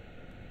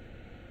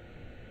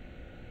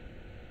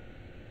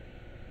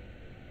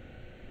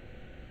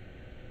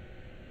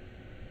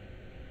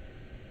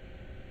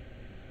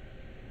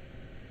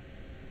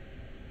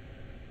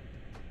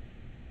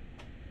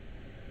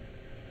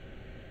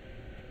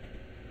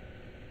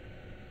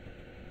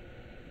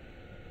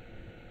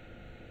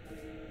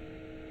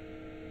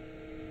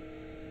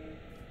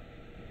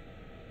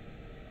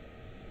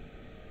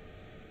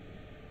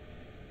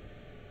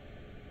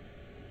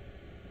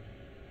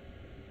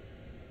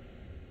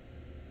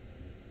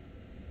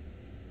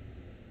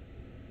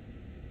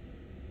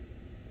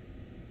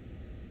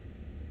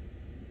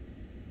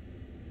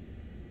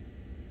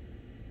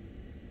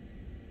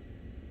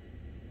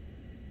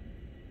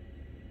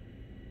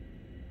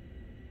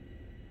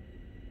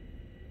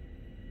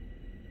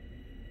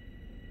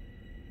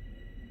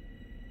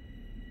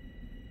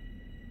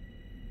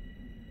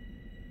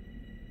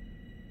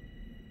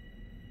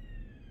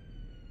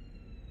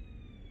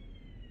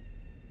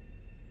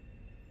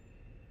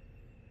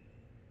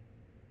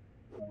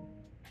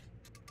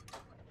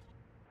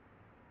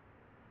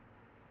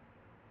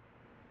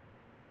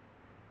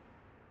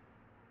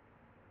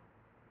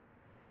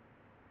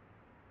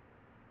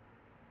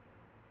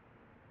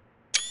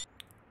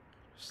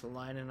 Just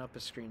lining up a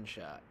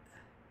screenshot.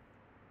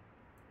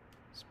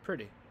 It's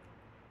pretty.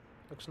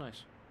 Looks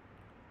nice.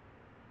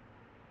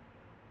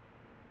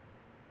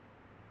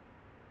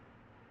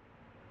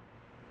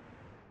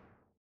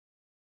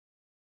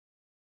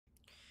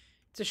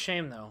 It's a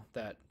shame, though,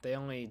 that they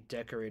only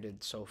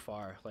decorated so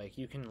far. Like,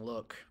 you can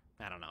look,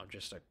 I don't know,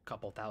 just a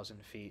couple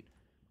thousand feet,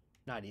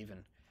 not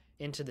even,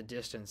 into the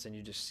distance, and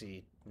you just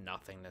see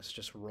nothingness,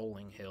 just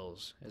rolling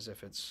hills, as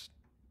if it's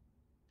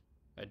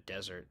a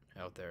desert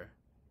out there.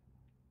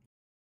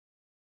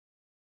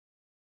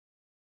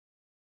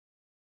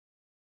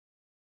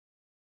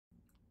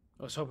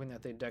 I was hoping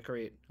that they'd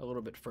decorate a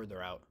little bit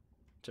further out,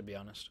 to be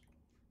honest.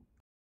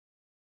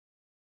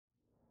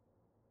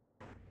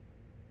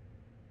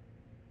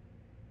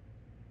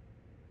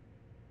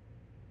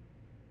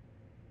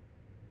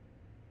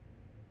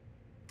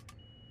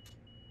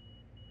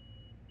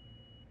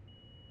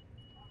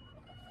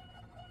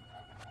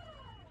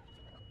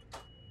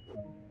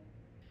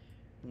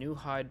 New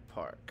Hyde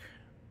Park.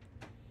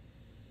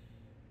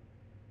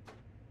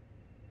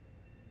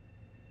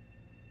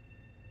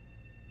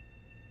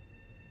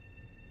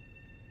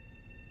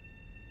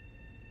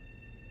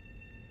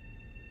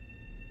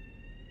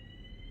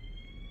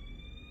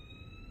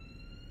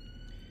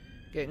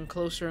 Getting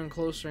closer and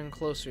closer and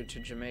closer to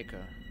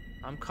Jamaica.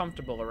 I'm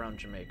comfortable around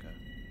Jamaica.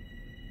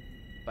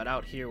 But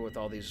out here with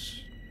all these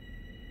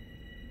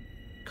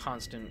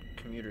constant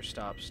commuter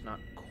stops, not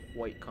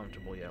quite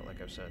comfortable yet,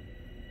 like I've said.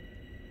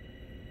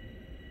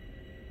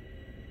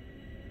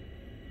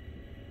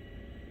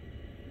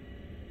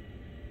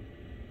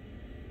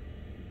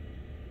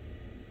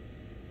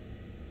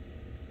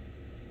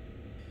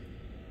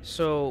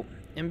 So,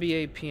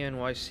 NBA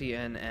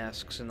PNYCN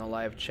asks in the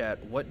live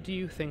chat, what do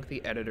you think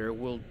the editor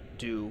will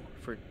do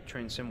for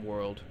Train Sim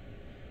World?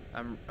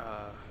 I'm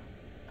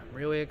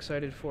really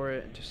excited for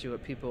it and to see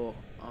what people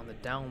on the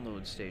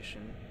download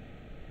station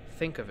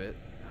think of it.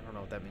 I don't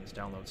know what that means,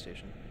 download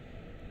station.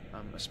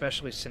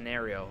 Especially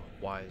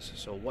scenario-wise.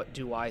 So what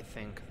do I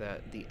think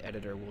that the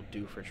editor will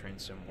do for Train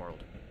Sim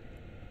World?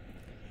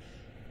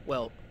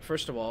 Well,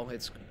 first of all,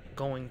 it's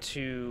going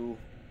to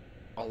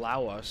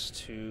allow us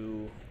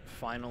to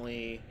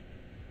finally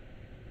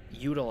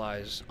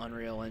utilize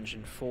Unreal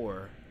Engine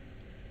 4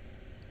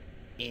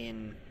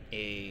 in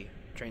a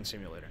train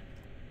simulator.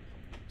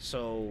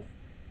 So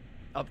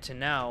up to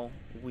now,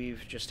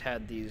 we've just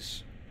had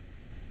these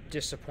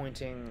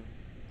disappointing,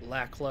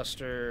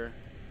 lackluster,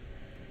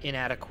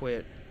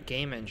 inadequate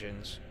game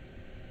engines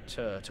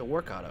to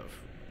work out of.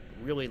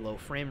 Really low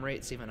frame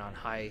rates, even on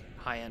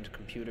high-end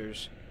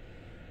computers.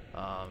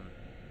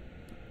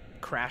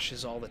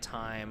 Crashes all the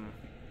time.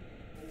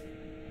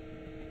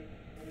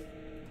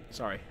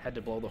 Sorry, had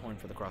to blow the horn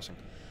for the crossing.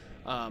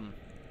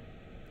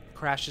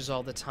 Crashes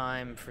all the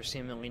time for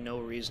seemingly no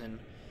reason.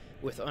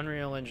 With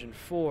Unreal Engine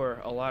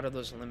 4, a lot of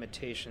those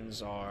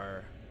limitations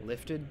are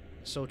lifted,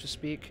 so to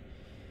speak.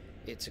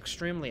 It's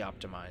extremely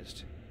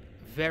optimized,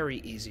 very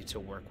easy to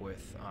work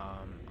with.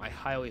 I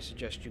highly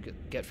suggest you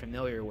get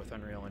familiar with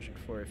Unreal Engine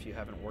 4 if you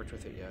haven't worked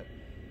with it yet.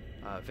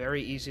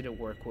 Very easy to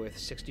work with,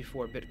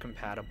 64-bit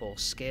compatible,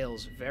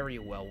 scales very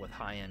well with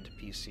high-end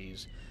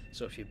PCs.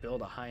 So if you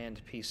build a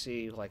high-end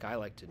PC like I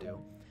like to do,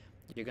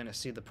 you're going to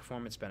see the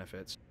performance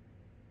benefits.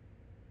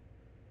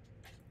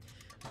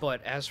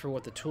 But as for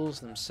what the tools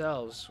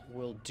themselves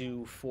will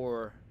do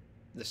for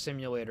the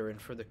simulator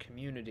and for the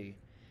community,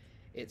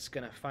 it's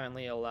going to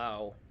finally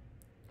allow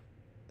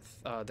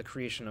the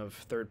creation of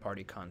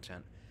third-party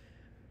content.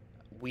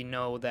 We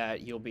know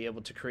that you'll be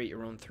able to create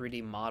your own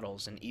 3D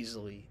models and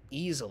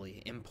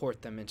easily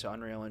import them into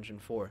Unreal Engine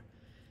 4.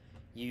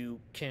 You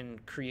can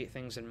create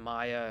things in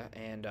Maya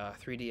and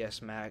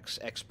 3ds Max,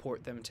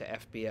 export them to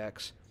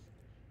FBX,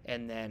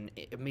 and then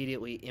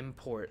immediately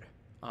import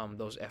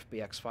those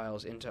FBX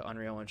files into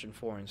Unreal Engine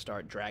 4 and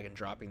start drag and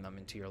dropping them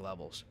into your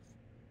levels.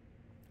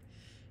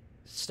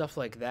 Stuff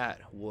like that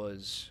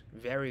was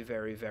very,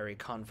 very, very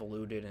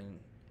convoluted and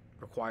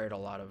required a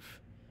lot of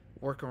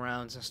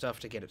workarounds and stuff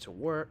to get it to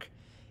work.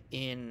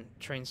 In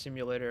Train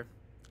Simulator,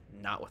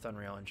 not with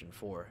Unreal Engine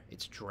 4.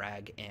 It's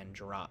drag and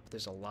drop.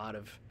 There's a lot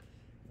of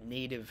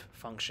native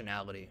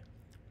functionality,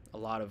 a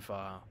lot of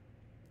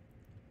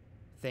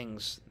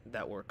things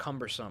that were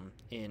cumbersome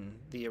in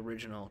the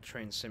original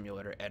Train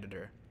Simulator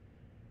editor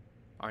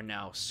are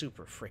now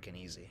super freaking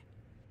easy.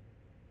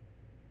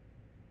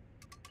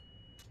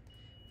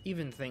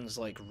 Even things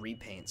like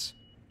repaints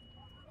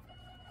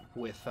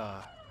with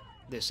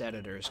this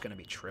editor is going to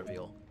be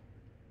trivial.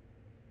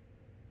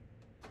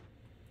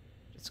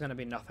 It's going to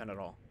be nothing at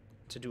all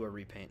to do a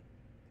repaint.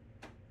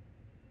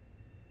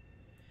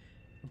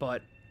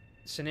 But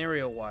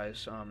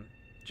scenario-wise,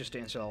 just to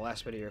answer the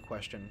last bit of your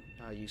question,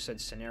 you said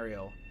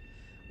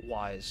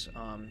scenario-wise.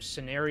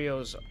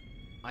 Scenarios,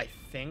 I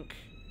think,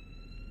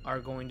 are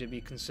going to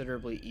be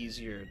considerably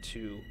easier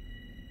to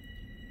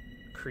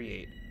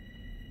create.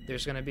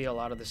 There's going to be a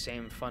lot of the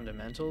same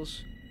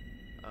fundamentals.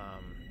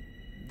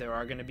 There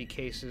are going to be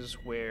cases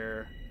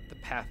where the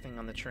pathing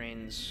on the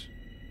trains,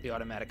 the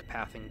automatic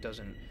pathing,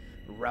 doesn't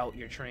route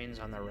your trains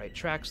on the right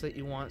tracks that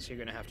you want, so you're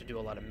going to have to do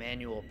a lot of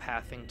manual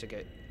pathing to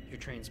get your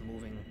trains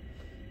moving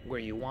where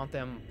you want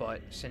them,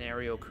 but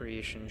scenario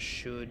creation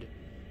should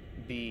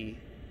be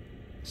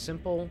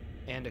simple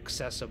and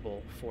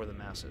accessible for the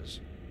masses.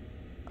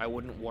 I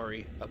wouldn't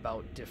worry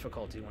about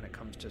difficulty when it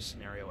comes to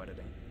scenario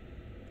editing.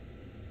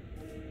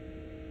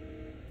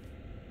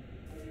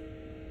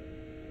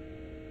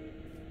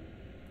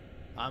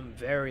 I'm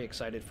very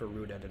excited for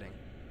route editing.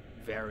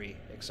 Very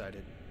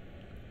excited.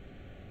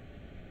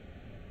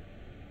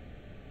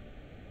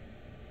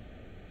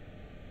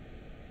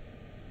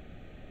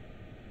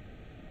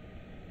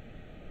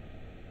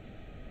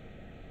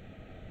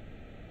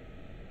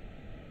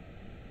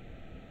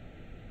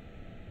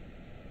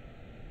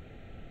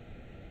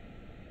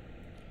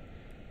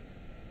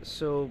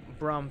 So,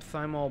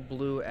 Thymol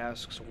Blue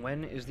asks,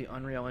 when is the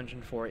Unreal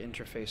Engine 4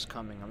 interface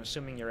coming? I'm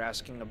assuming you're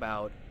asking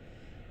about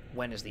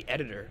when is the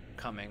editor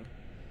coming.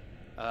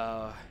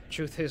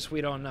 Truth is, we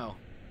don't know.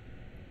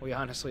 We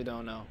honestly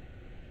don't know.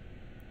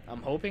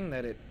 I'm hoping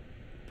that it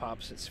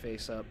pops its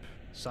face up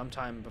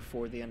sometime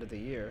before the end of the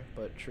year,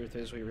 but truth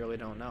is, we really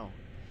don't know.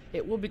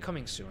 It will be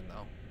coming soon,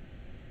 though.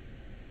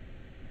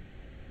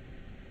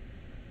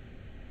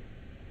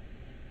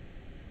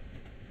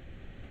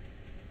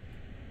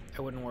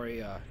 I wouldn't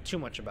worry too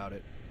much about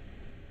it.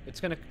 It's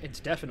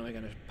definitely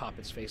gonna pop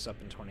its face up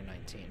in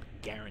 2019,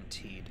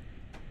 guaranteed.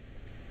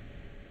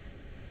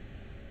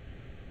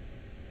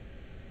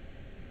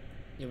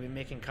 You'll be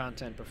making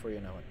content before you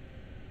know it.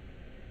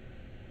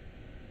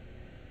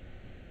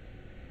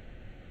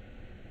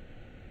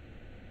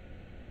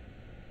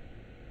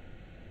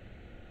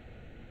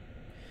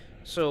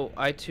 So,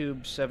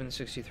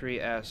 iTube763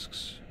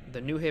 asks,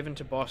 the New Haven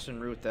to Boston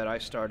route that I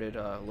started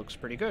looks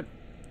pretty good.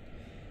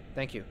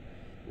 Thank you.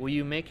 Will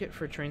you make it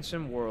for Train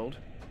Sim World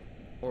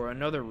or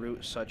another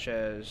route such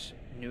as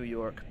New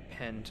York,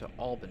 Penn to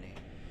Albany?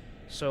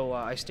 So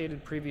I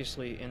stated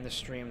previously in the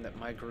stream that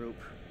my group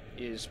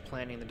is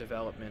planning the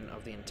development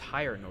of the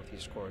entire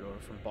Northeast Corridor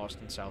from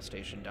Boston South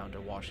Station down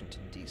to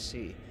Washington,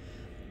 D.C.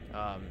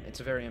 It's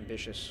a very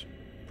ambitious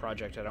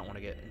project. I don't want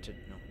to get into...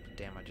 No,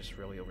 damn, I just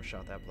really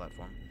overshot that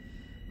platform.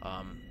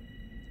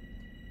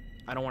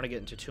 I don't want to get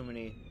into too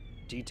many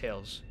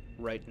details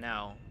right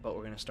now, but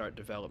we're going to start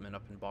development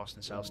up in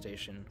Boston South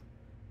Station,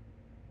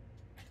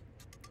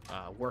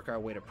 work our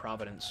way to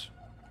Providence,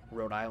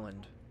 Rhode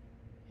Island,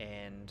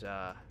 and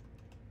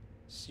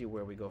see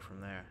where we go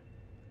from there.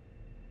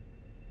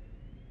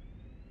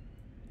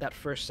 that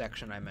first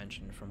section I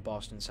mentioned from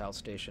Boston South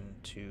Station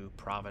to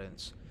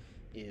Providence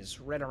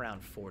is right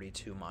around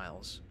 42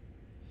 miles.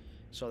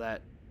 So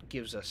that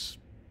gives us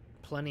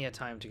plenty of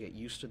time to get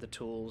used to the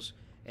tools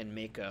and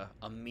make a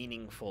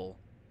meaningful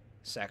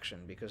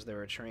section, because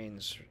there are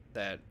trains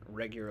that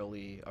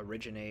regularly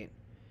originate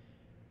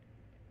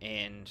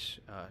and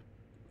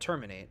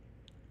terminate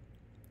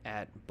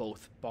at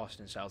both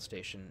Boston South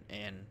Station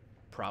and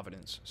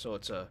Providence. So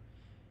it's a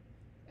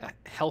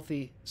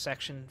healthy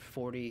section,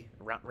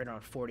 right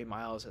around 40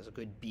 miles, as a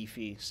good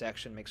beefy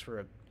section, makes for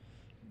a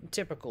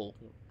typical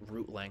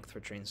route length for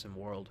Train Sim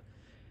World,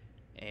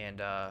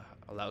 and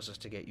allows us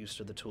to get used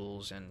to the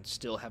tools and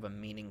still have a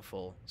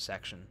meaningful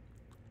section.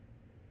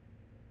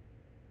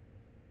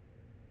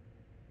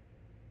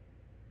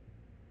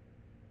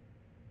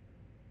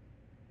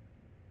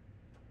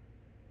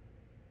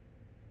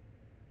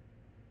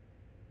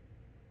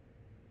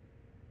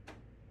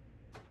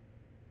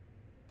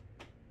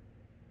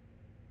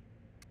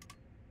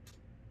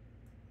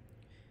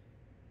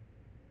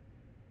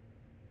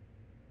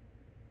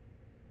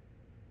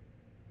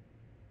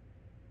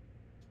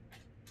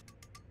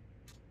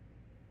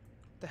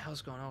 What the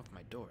hell's going on with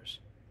my doors?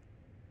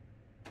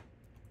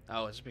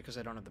 Oh, is it because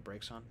I don't have the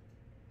brakes on?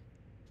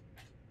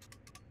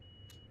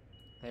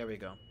 There we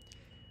go.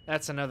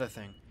 That's another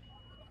thing.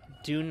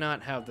 Do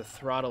not have the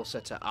throttle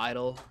set to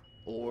idle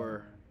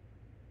or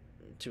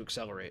to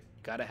accelerate.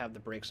 Gotta have the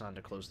brakes on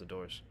to close the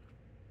doors.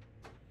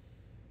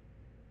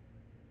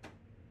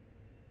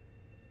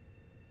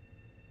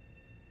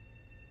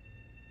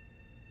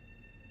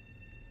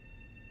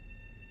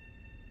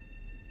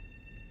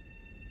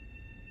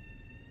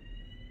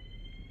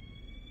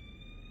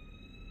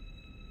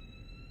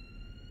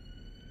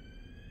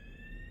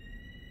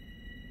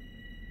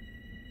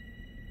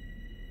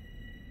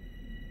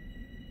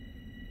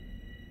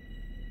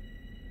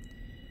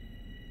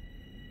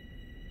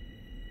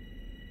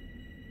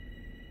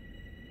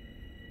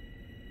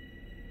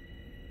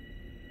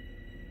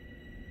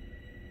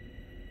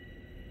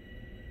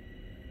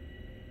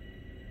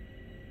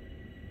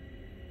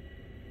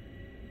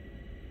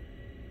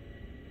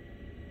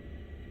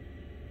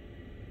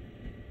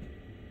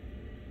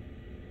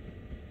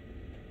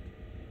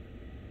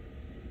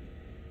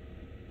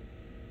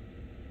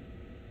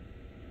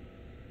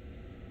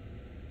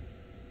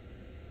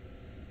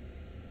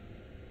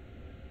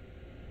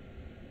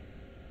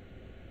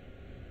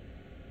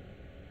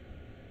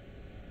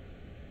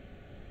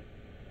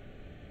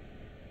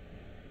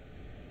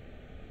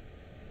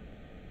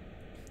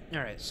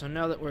 Alright, so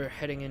now that we're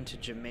heading into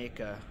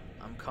Jamaica,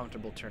 I'm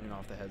comfortable turning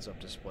off the heads-up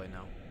display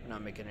now. I'm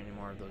not making any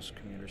more of those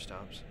commuter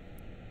stops.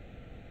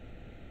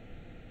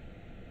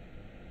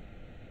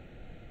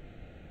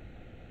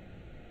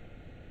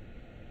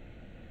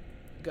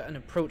 Got an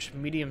approach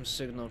medium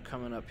signal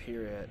coming up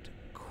here at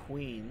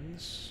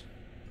Queens.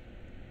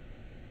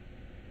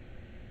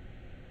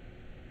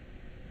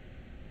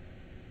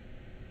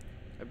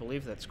 I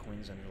believe that's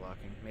Queens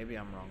interlocking. Maybe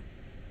I'm wrong.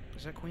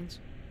 Is that Queens?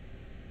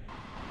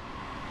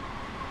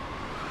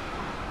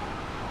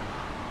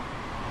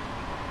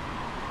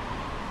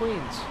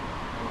 Queens.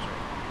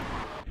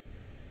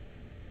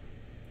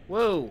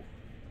 Whoa!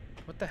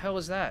 What the hell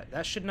is that?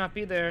 That should not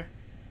be there.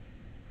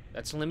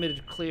 That's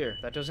limited clear.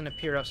 That doesn't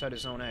appear outside of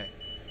Zone A.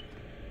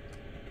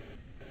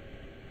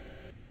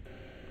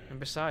 And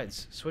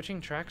besides,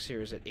 switching tracks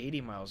here is at 80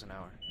 miles an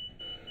hour.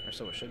 Or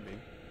so it should be.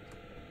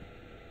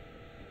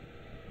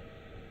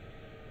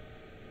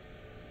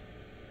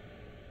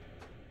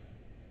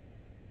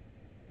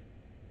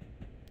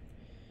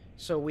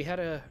 So we had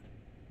a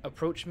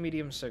approach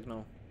medium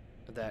signal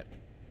that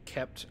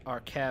kept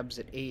our cabs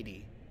at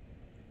 80,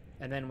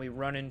 and then we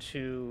run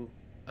into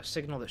a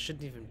signal that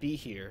shouldn't even be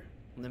here,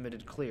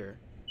 limited clear.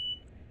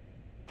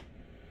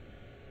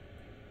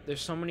 There's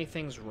so many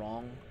things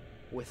wrong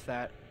with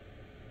that.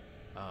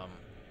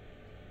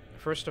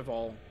 First of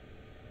all,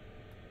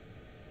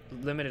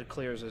 limited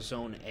clear is a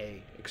Zone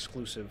A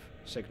exclusive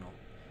signal.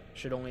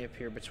 Should only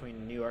appear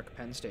between New York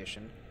Penn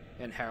Station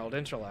and Harold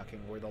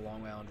Interlocking, where the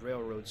Long Island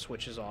Railroad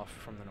switches off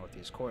from the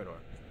Northeast Corridor.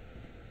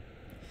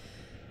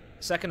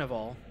 Second of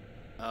all,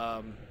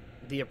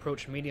 the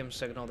approach medium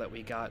signal that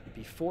we got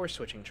before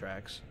switching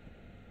tracks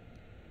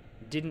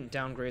didn't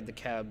downgrade the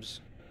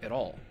cabs at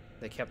all.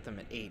 They kept them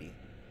at 80.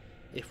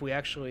 If we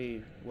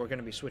actually were going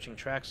to be switching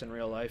tracks in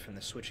real life and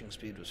the switching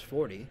speed was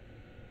 40,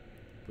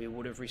 we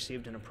would have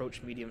received an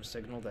approach medium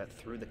signal that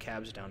threw the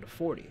cabs down to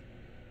 40.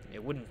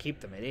 It wouldn't keep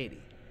them at 80.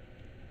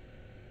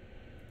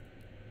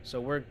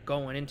 So we're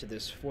going into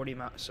this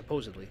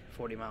supposedly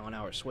 40 mile an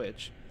hour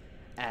switch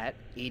at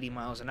 80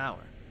 miles an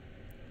hour.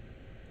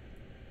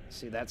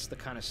 See, that's the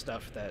kind of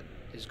stuff that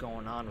is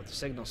going on with the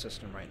signal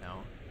system right now.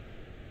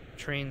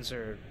 Trains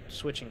are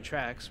switching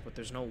tracks, but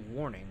there's no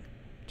warning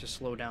to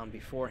slow down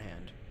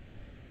beforehand.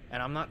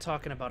 And I'm not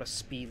talking about a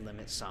speed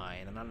limit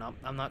sign, and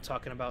I'm not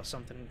talking about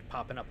something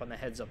popping up on the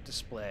heads-up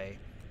display.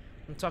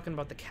 I'm talking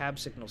about the cab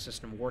signal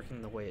system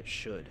working the way it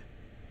should,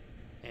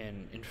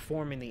 and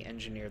informing the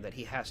engineer that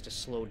he has to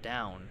slow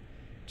down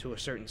to a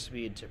certain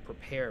speed to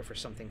prepare for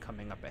something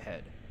coming up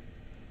ahead.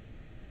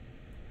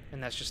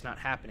 and that's just not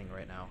happening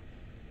right now.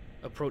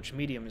 Approach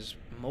medium is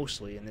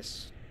mostly, in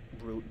this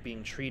route,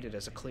 being treated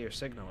as a clear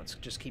signal. It's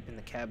just keeping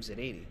the cabs at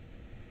 80.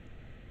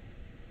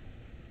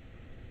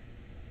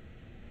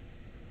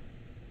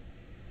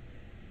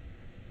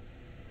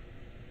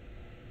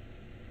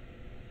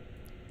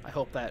 I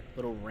hope that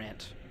little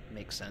rant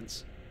makes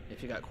sense.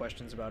 If you got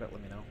questions about it,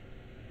 let me know.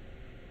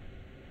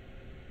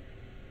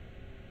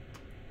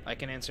 I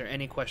can answer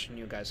any question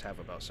you guys have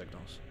about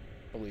signals.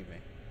 Believe me.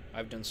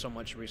 I've done so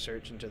much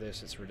research into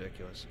this, it's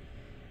ridiculous.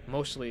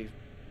 Mostly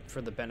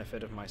for the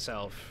benefit of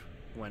myself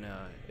when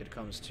it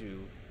comes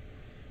to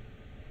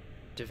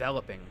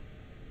developing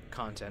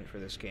content for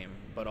this game,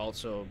 but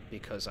also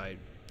because I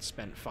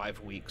spent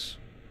 5 weeks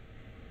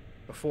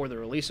before the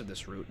release of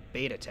this route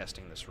beta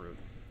testing this route.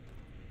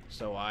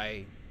 So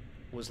I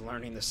was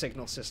learning the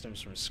signal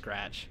systems from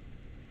scratch.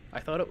 I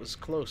thought it was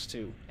close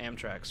to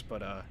Amtrak's,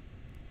 but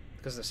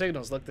because the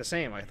signals look the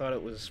same, I thought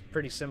it was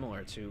pretty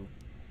similar to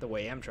the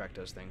way Amtrak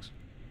does things.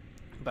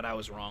 But I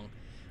was wrong.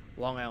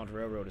 Long Island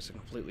Railroad is a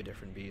completely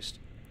different beast.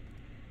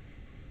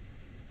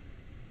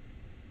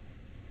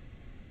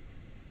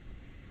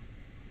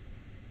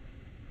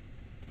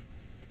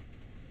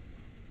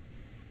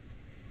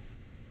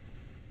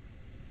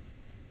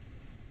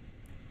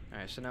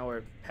 Alright, so now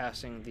we're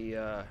passing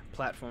the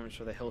platforms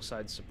for the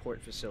Hillside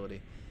Support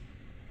Facility.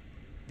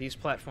 These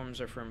platforms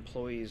are for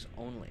employees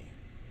only.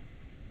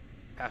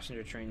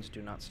 Passenger trains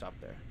do not stop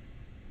there.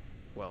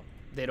 Well,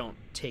 they don't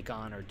take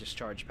on or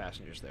discharge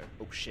passengers there.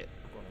 Oh shit,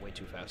 I'm going way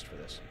too fast for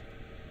this.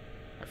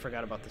 I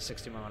forgot about the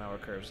 60-mile-an-hour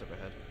curves up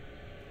ahead.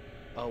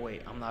 Oh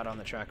wait, I'm not on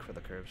the track for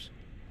the curves.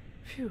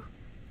 Phew.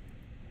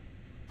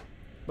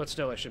 But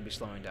still, I should be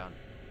slowing down,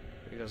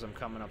 because I'm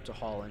coming up to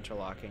Hall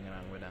Interlocking, and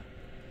I'm gonna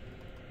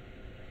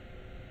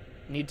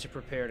need to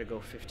prepare to go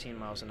 15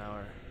 miles an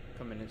hour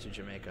coming into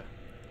Jamaica.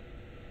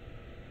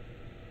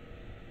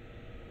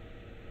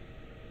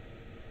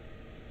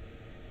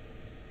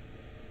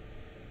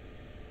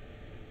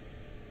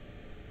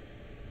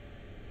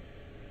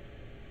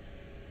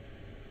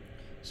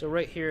 So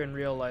right here in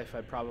real life,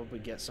 I'd probably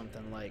get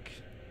something like,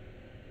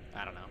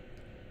 I don't know,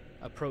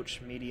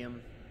 approach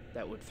medium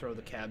that would throw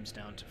the cabs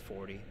down to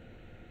 40.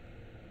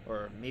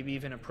 Or maybe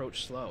even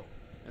approach slow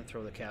and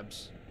throw the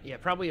cabs... Yeah,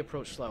 probably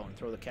approach slow and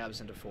throw the cabs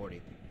into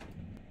 40.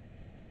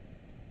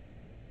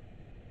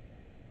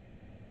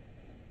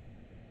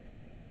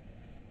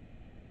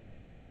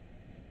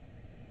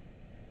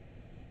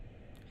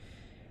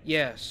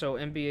 Yeah, so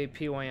NBA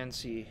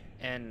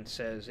PYNCN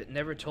says, it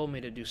never told me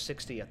to do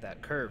 60 at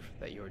that curve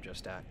that you were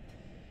just at.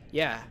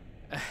 Yeah,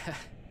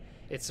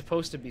 it's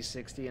supposed to be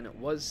 60, and it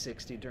was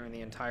 60 during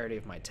the entirety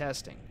of my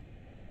testing,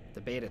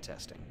 the beta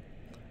testing.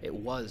 It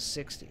was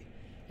 60.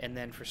 And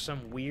then for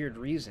some weird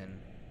reason,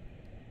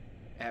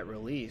 at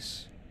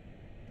release,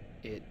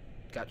 it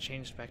got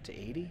changed back to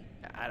 80?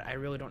 I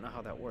really don't know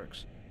how that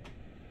works.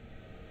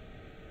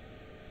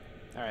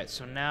 Alright,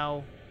 so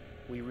now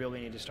we really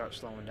need to start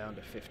slowing down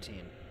to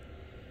 15.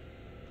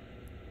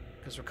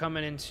 Because we're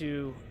coming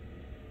into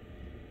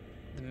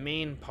the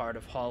main part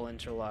of Hall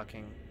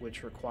Interlocking,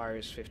 which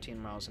requires 15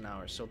 miles an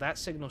hour. So that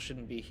signal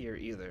shouldn't be here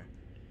either.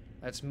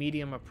 That's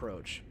medium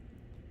approach.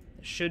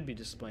 It should be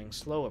displaying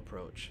slow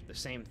approach. The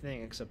same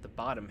thing, except the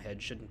bottom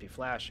head shouldn't be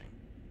flashing.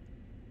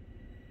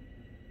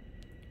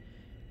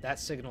 That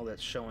signal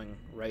that's showing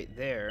right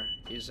there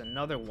is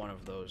another one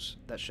of those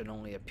that should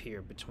only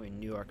appear between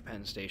New York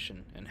Penn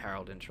Station and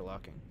Harold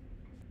Interlocking.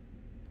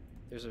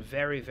 There's a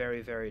very,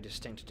 very, very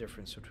distinct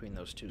difference between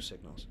those two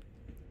signals.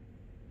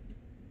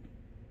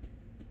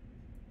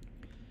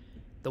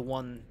 The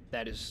one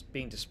that is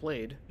being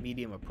displayed,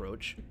 medium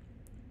approach,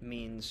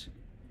 means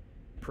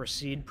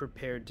proceed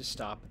prepared to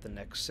stop at the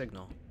next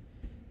signal.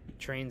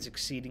 Trains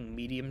exceeding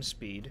medium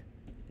speed,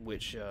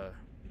 which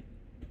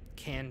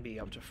can be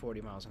up to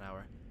 40 miles an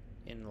hour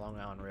in Long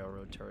Island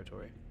Railroad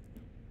territory,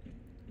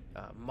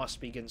 must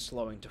begin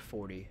slowing to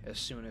 40 as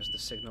soon as the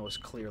signal is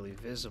clearly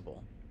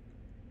visible.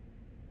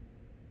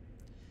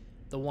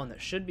 The one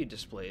that should be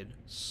displayed,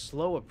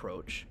 slow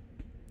approach,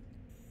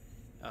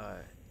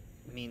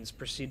 means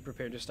proceed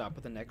prepared to stop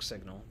at the next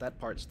signal. That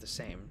part's the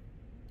same.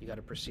 You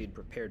gotta proceed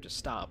prepared to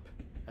stop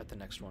at the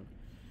next one.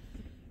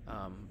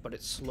 But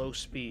it's slow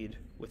speed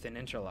within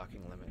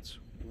interlocking limits,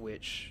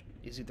 which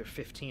is either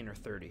 15 or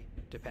 30,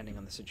 depending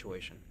on the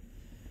situation.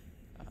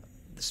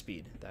 The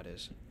speed, that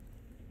is.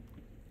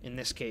 In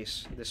this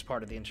case, this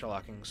part of the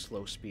interlocking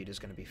slow speed is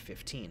going to be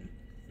 15.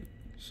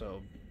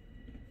 So,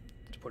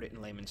 to put it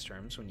in layman's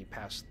terms, when you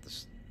pass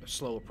the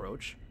slow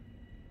approach,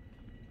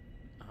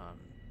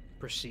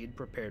 proceed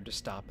prepared to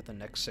stop at the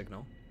next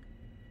signal,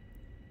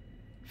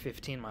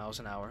 15 miles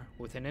an hour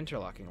within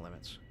interlocking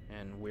limits,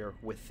 and we're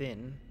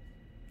within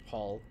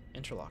Hall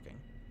Interlocking.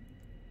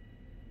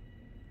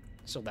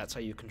 So that's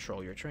how you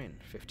control your train,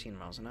 15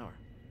 miles an hour.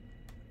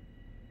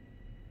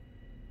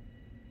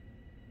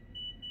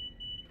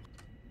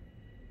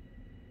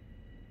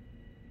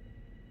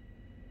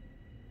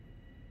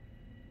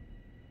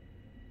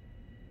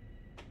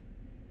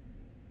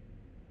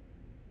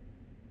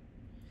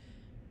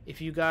 If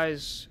you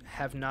guys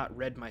have not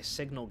read my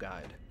signal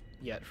guide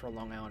yet for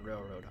Long Island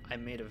Railroad, I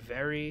made a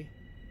very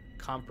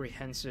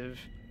comprehensive,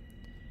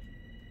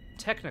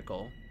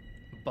 technical,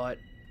 but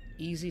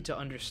easy to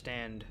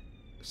understand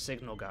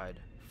signal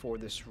guide for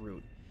this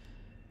route.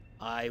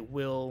 I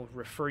will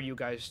refer you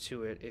guys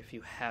to it if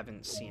you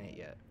haven't seen it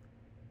yet.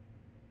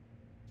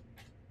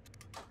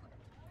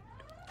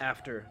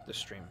 After the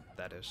stream,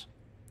 that is.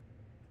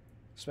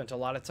 Spent a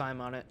lot of time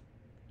on it.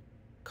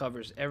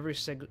 Covers every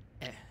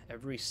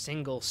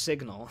single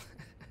signal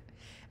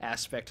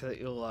aspect that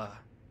you'll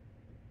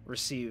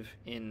receive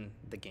in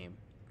the game.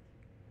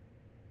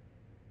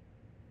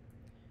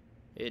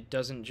 It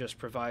doesn't just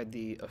provide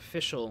the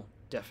official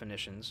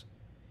definitions.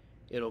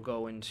 It'll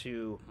go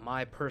into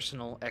my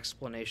personal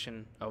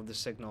explanation of the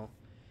signal.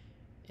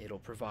 It'll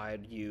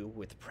provide you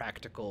with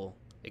practical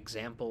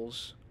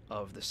examples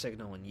of the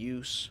signal in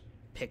use,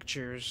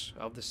 pictures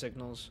of the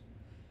signals.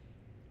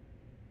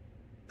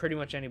 Pretty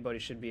much anybody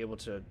should be able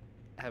to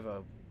have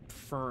a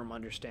firm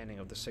understanding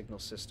of the signal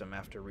system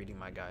after reading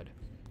my guide.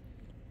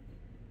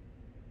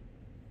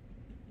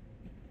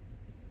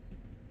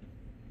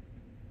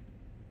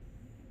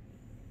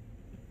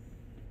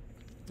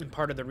 And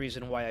part of the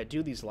reason why I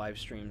do these live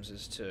streams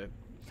is to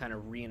kind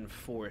of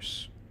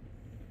reinforce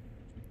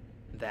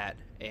that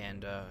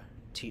and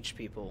teach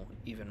people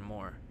even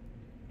more.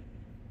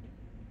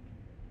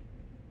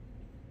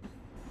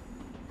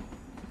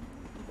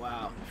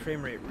 Wow,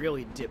 frame rate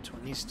really dipped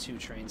when these two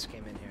trains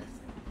came in here.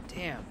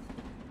 Damn,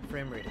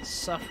 frame rate is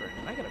suffering,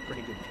 and I got a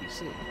pretty good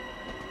PC.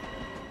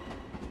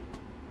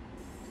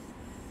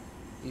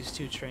 These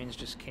two trains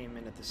just came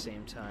in at the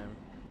same time.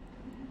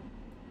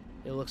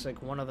 It looks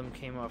like one of them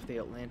came off the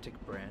Atlantic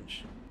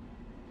branch,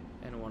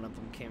 and one of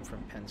them came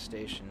from Penn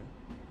Station.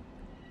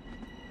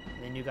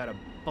 And then you got a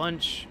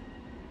bunch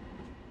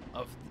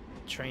of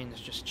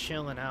trains just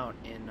chilling out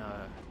in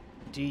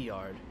D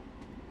Yard.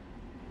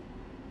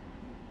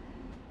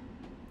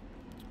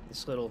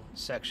 This little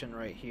section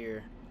right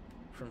here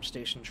from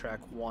Station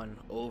Track 1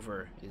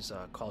 over is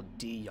called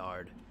D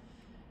Yard,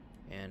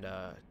 and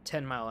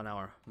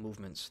 10-mile-an-hour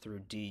movements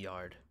through D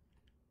Yard.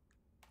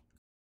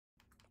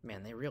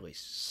 Man, they really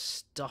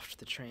stuffed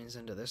the trains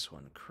into this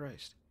one.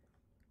 Christ.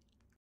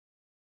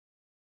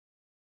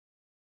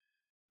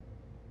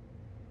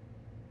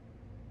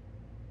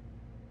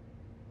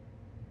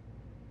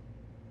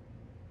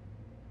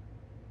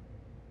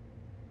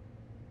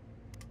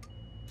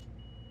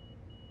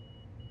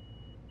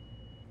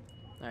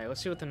 Alright,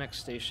 let's see what the next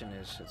station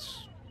is.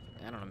 It's...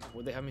 I don't know.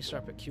 Would they have me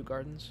stop at Kew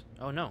Gardens?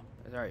 Oh, no.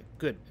 Alright,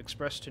 good.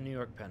 Express to New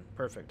York Penn.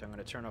 Perfect. I'm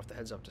going to turn off the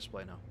heads-up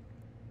display now.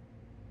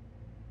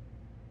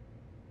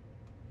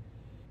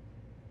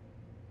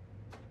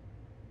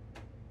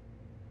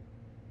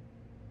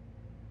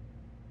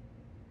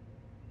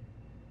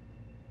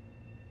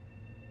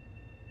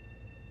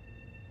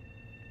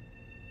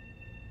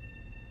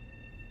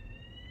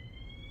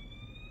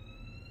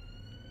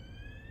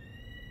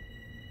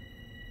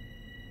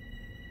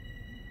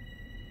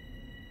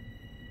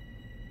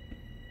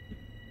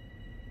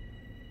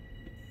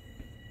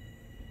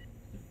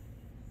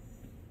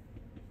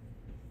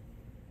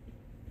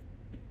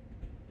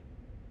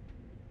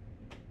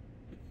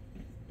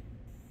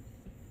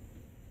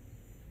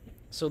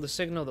 So the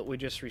signal that we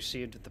just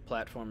received at the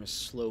platform is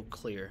slow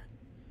clear.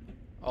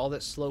 All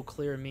that slow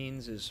clear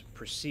means is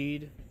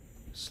proceed,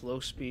 slow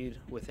speed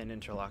within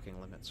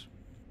interlocking limits.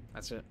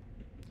 That's it.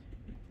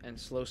 And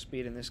slow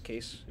speed in this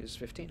case is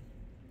 15.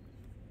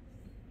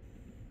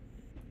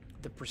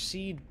 The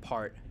proceed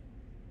part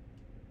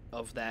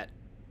of that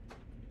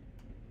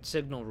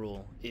signal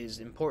rule is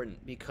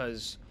important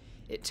because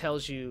it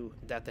tells you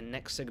that the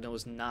next signal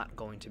is not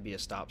going to be a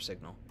stop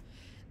signal.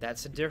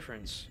 That's the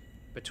difference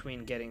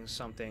between getting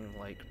something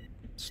like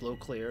slow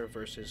clear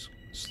versus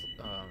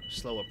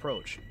slow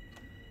approach.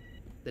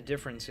 The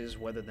difference is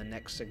whether the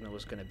next signal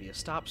is going to be a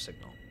stop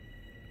signal.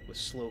 With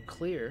slow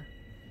clear,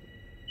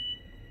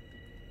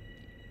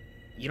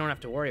 you don't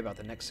have to worry about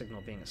the next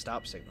signal being a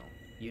stop signal.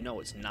 You know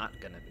it's not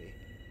going to be.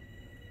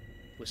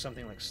 With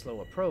something like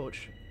slow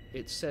approach,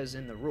 it says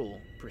in the rule,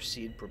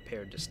 proceed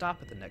prepared to stop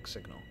at the next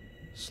signal.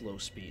 Slow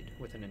speed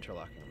within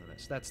interlocking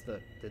limits. That's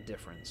the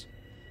difference.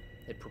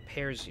 It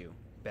prepares you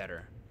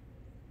better.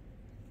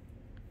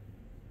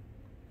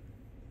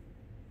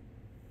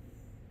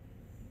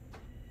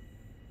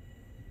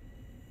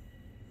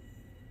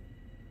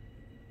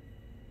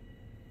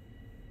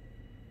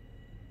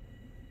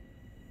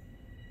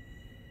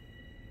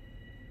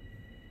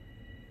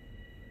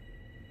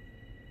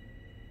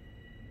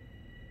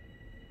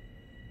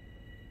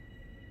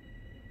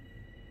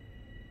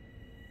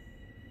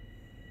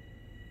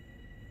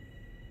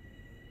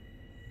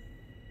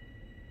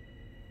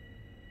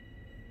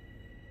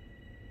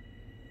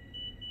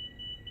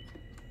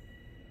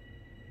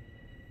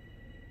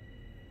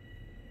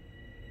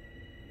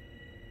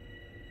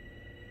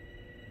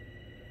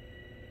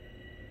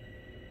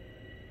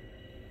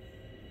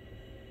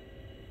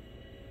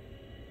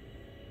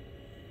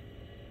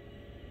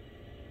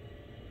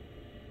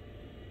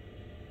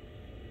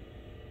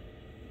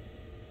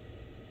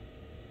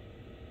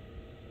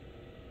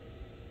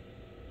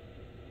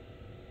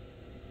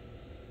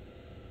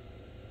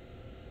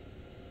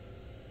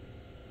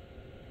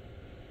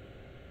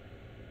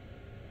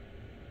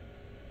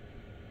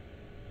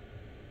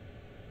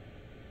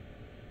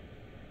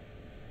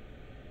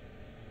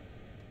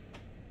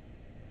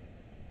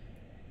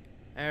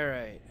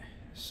 Alright,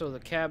 so the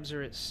cabs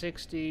are at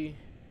 60,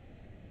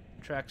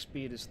 track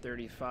speed is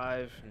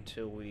 35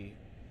 until we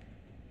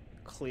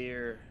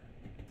clear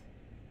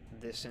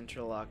this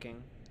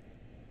interlocking.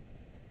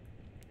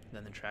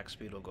 Then the track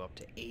speed will go up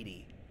to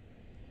 80.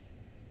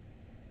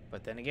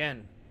 But then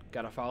again,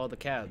 gotta follow the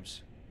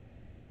cabs.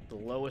 The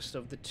lowest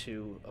of the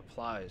two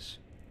applies.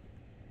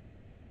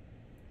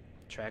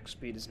 Track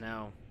speed is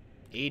now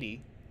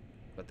 80,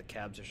 but the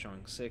cabs are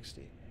showing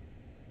 60.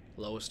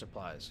 Lowest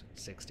applies,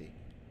 60.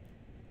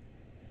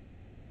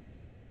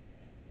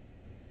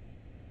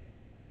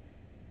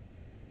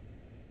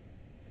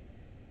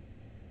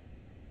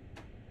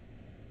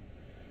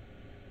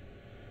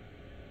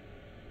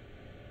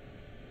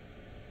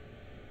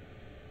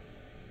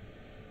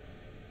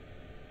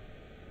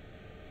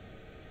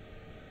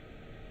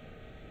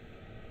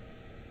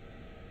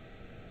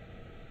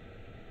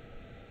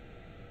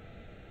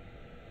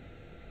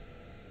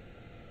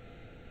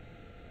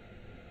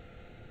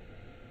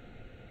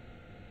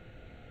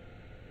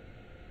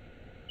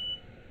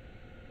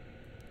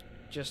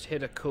 Just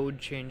hit a code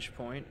change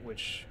point,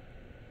 which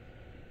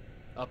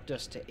upped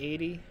us to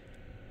 80,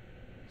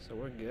 so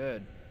we're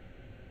good.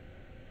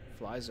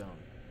 Fly zone.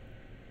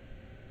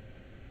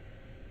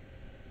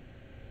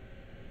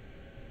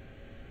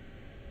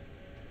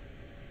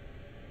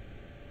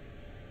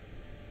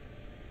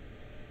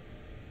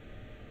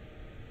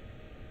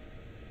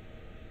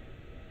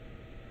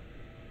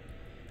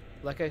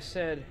 Like I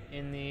said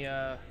in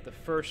the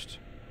first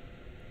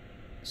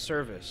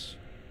service,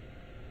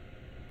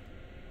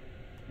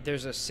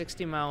 there's a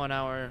 60 mile an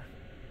hour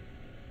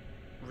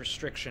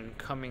restriction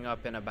coming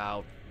up in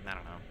about, I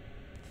don't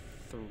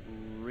know,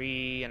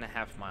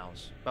 3.5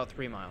 miles, about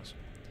 3 miles.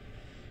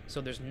 So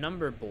there's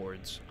number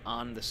boards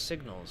on the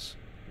signals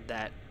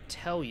that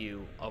tell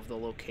you of the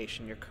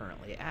location you're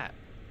currently at.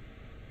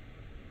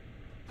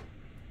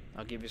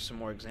 I'll give you some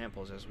more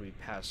examples as we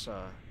pass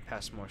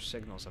more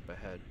signals up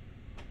ahead.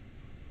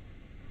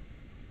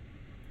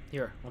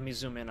 Here, let me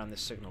zoom in on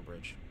this signal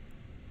bridge.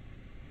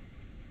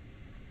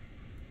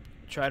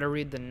 Try to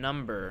read the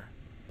number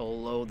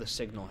below the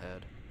signal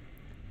head.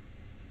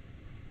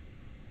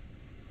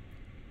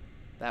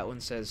 That one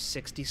says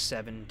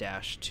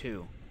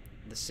 67-2.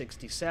 The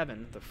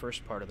 67, the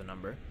first part of the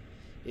number,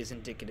 is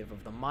indicative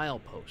of the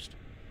milepost,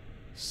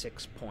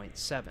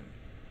 6.7.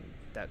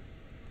 That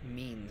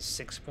means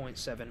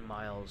 6.7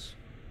 miles.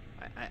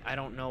 I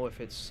don't know if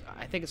it's...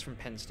 I think it's from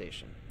Penn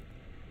Station.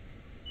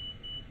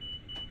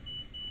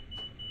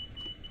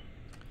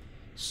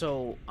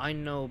 So I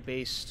know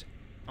based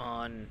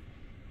on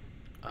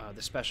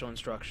the special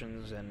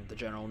instructions and the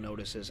general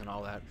notices and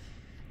all that,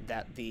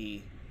 that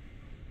the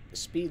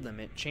speed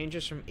limit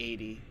changes from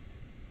 80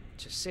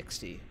 to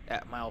 60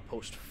 at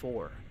milepost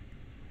 4.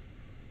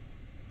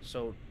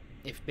 So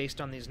if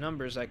based on these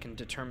numbers I can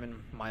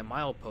determine my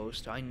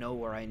milepost, I know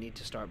where I need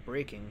to start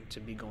braking to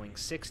be going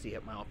 60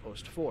 at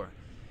milepost 4.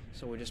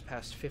 So we're just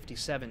past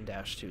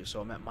 57-2, so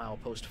I'm at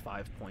milepost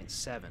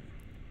 5.7.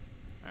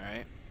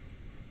 Alright?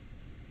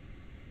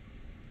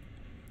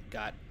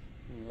 Got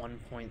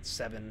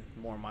 1.7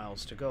 more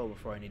miles to go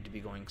before I need to be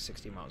going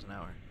 60 miles an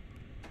hour.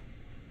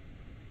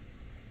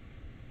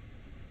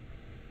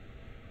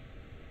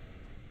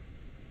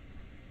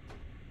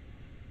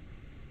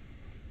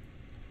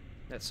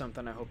 That's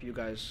something I hope you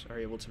guys are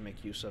able to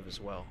make use of as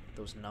well,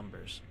 those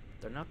numbers.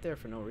 They're not there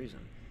for no reason.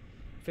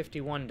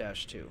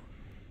 51-2.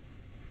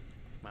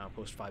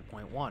 Milepost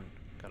 5.1.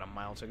 Got a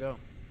mile to go.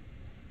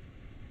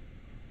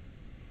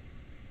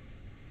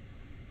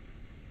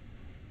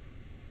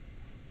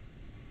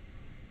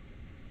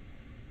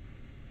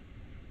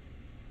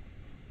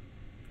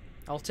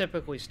 I'll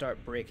typically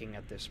start braking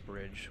at this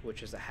bridge,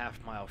 which is a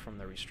half mile from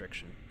the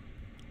restriction.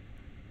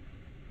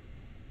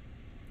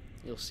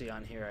 You'll see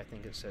on here, I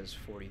think it says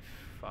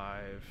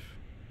 45,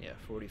 yeah,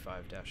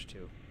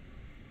 45-2.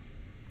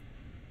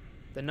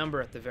 The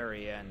number at the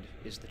very end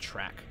is the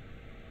track.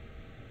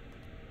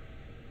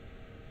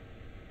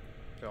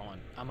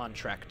 I'm on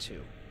track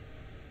 2.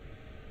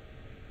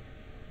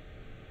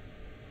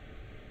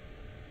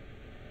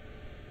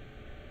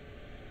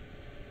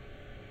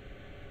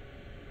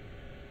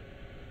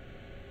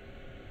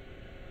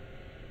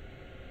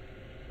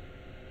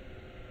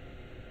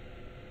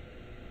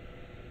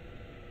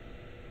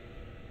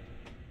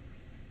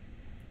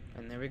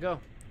 And there we go.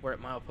 We're at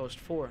milepost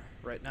 4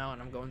 right now,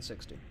 and I'm going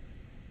 60.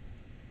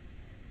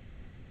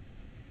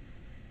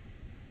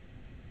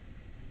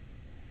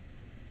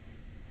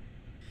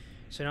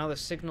 So now the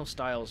signal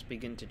styles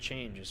begin to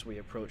change as we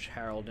approach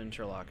Harold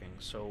interlocking.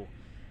 So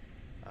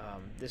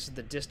this is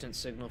the distance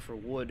signal for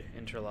Wood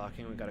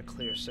interlocking. We've got a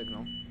clear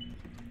signal.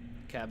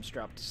 Cabs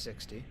dropped to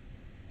 60.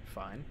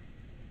 Fine.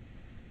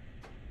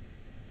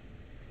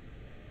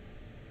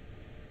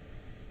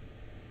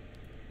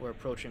 We're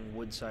approaching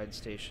Woodside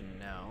Station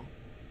now.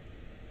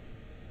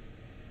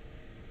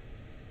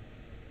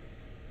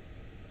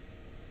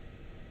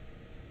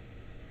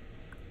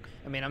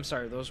 I mean, I'm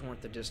sorry, those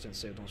weren't the distance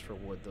signals for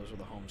Wood. Those were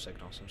the home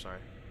signals. I'm sorry.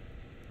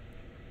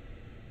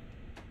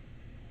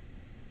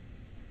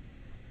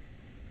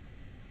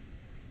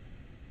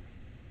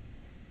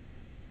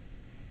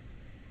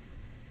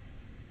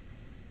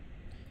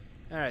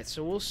 Alright,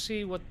 so we'll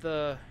see what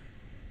the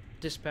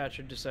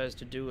dispatcher decides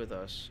to do with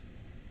us.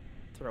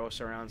 Throw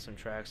us around some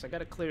tracks. I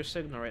got a clear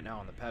signal right now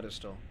on the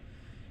pedestal.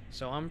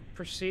 So I'm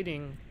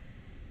proceeding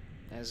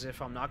as if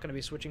I'm not going to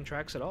be switching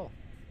tracks at all.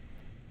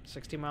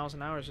 60 miles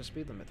an hour is the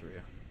speed limit through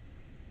here.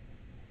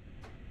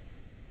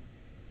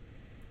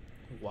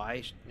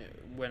 Why,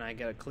 when I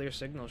get a clear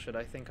signal, should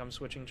I think I'm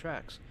switching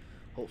tracks?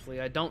 Hopefully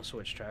I don't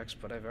switch tracks,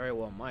 but I very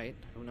well might.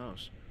 Who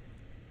knows?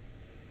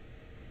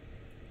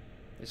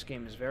 This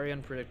game is very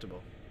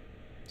unpredictable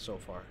so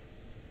far.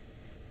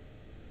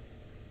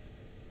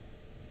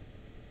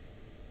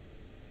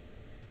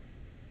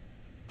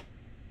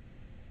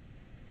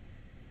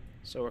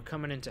 So we're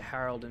coming into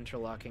Harold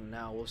Interlocking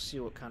now. We'll see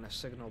what kind of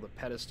signal the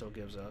pedestal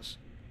gives us.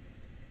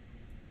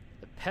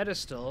 The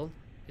pedestal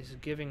is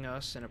giving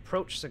us an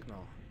approach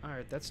signal.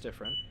 Alright, that's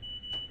different.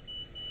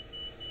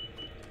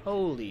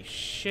 Holy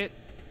shit.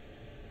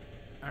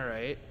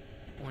 Alright.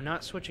 We're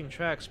not switching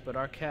tracks, but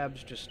our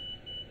cabs just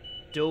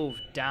dove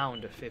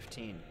down to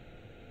 15.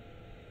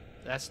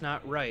 That's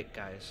not right,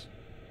 guys.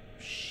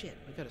 Shit,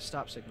 we got a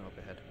stop signal up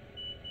ahead.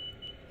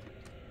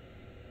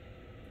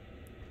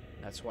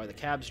 That's why the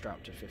cabs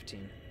dropped to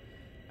 15.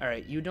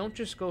 Alright, you don't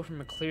just go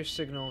from a clear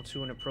signal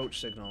to an approach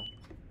signal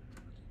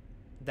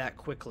that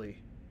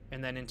quickly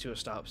and then into a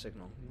stop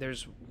signal.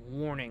 There's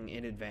warning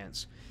in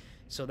advance.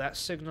 So that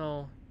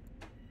signal,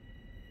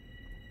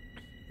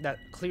 that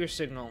clear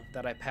signal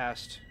that I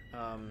passed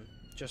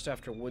just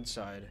after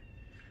Woodside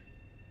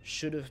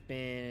should have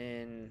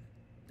been,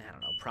 I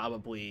don't know,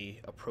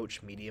 probably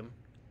approach medium.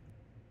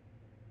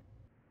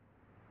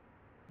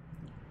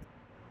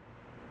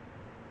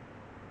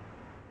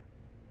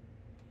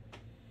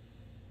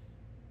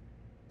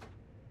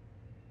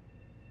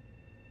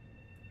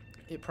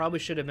 It probably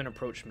should have been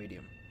approach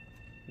medium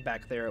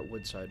back there at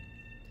Woodside.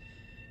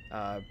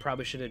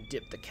 Probably should have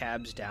dipped the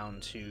cabs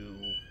down to,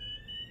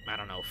 I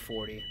don't know,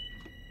 40.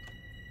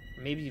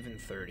 Maybe even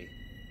 30.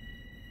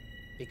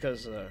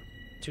 Because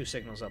 2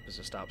 signals up is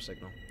a stop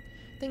signal.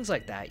 Things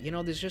like that. You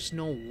know, there's just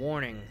no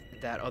warning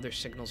that other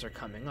signals are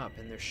coming up,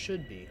 and there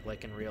should be,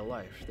 like in real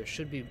life. There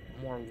should be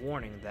more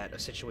warning that a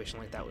situation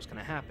like that was going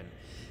to happen.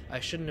 I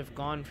shouldn't have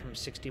gone from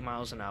 60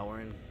 miles an hour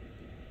and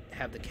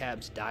have the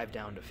cabs dive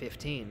down to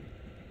 15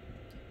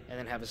 and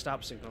then have a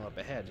stop signal up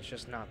ahead. It's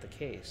just not the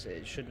case.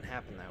 It shouldn't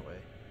happen that way.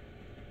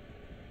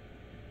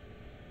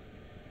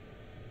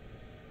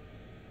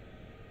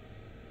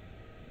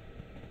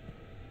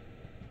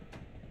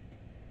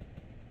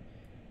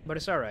 But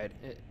it's alright.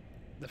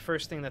 The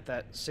first thing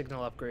that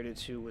signal upgraded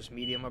to was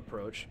medium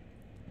approach.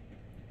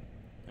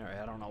 Alright,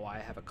 I don't know why I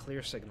have a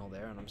clear signal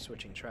there and I'm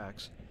switching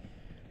tracks.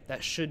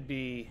 That should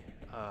be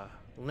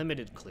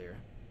limited clear,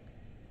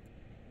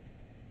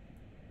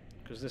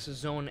 because this is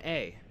Zone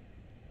A.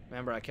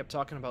 Remember, I kept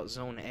talking about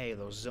Zone A,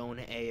 those Zone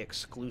A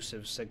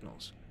exclusive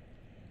signals.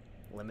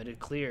 Limited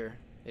clear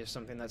is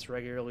something that's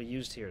regularly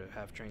used here to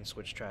have trains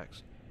switch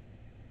tracks.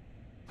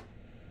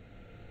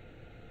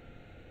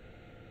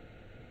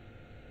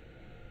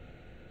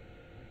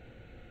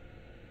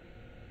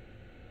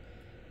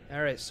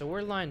 Alright, so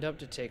we're lined up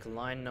to take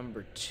line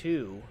number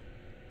 2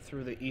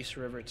 through the East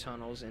River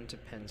tunnels into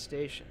Penn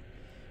Station.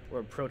 We're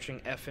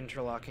approaching F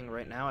Interlocking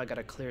right now. I got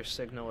a clear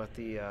signal at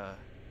the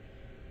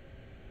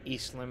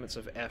east limits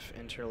of F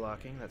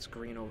Interlocking. That's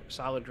green over,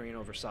 solid green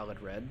over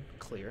solid red.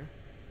 Clear.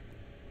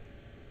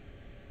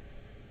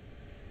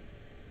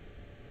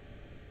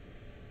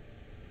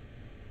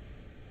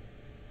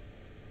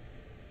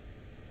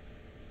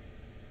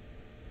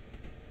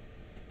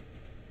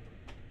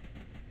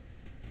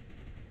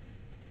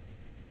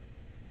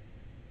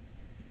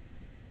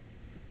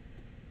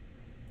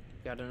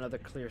 Got another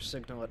clear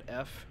signal at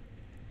F.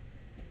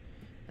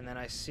 And then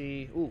I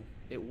see, ooh,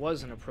 it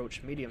was an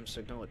approach medium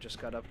signal. It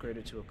just got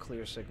upgraded to a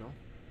clear signal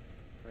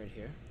right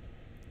here.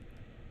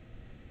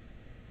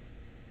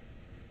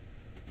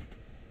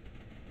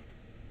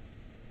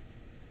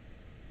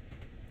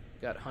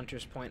 Got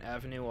Hunters Point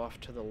Avenue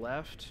off to the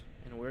left,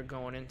 and we're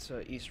going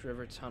into East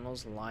River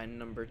Tunnels, line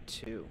number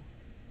 2.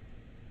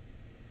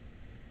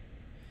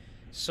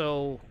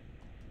 So,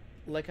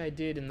 like I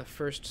did in the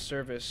first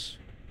service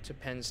to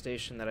Penn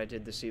Station that I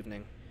did this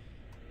evening,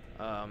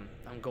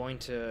 I'm going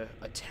to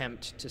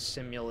attempt to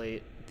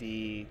simulate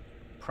the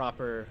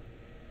proper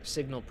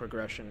signal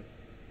progression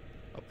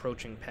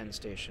approaching Penn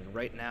Station.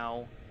 Right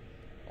now,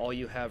 all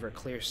you have are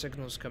clear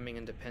signals coming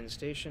into Penn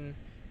Station.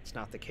 It's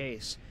not the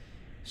case.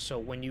 So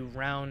when you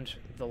round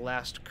the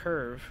last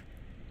curve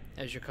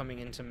as you're coming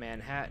into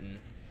Manhattan,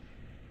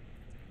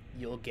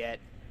 you'll get,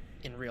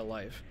 in real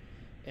life,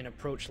 an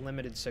approach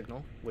limited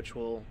signal, which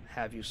will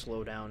have you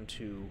slow down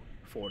to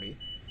 40,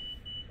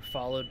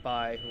 followed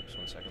by, oops,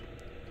 1 second,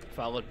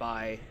 followed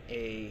by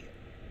a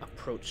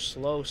approach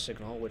slow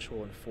signal, which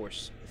will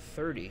enforce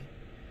 30,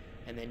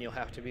 and then you'll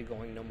have to be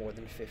going no more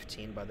than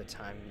 15 by the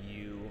time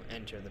you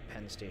enter the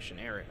Penn Station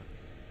area.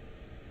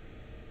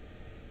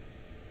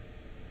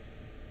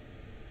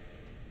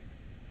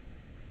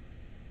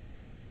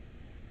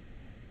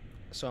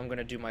 So I'm going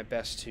to do my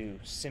best to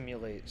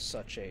simulate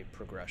such a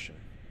progression.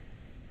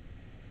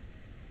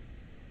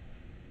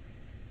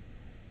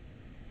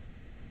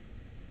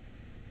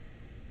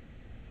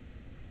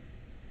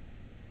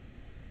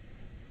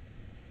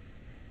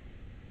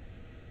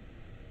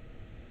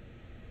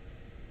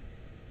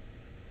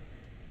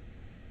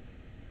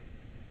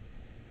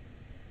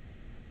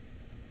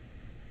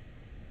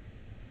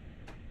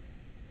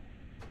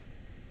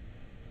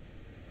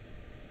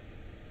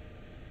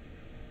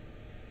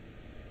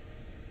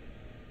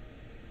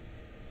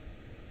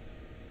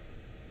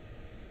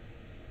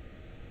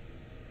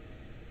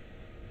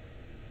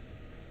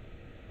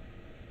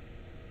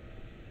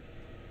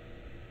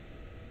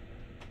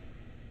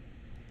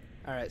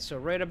 Alright, so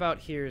right about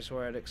here is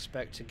where I'd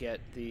expect to get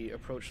the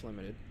approach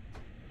limited.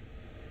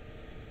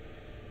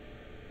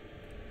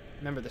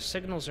 Remember, the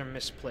signals are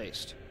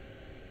misplaced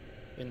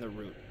in the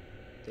route.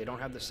 They don't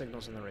have the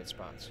signals in the right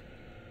spots.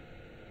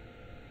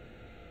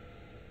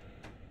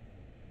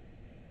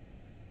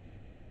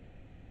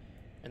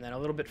 And then a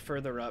little bit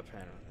further up,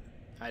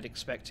 I'd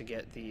expect to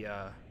get the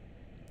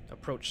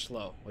approach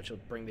slow, which will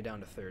bring me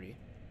down to 30.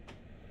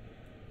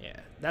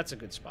 Yeah, that's a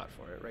good spot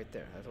for it, right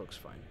there. That looks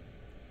fine.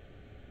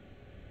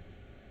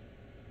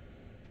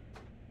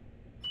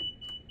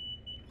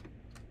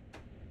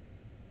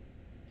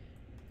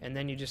 And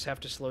then you just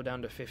have to slow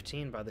down to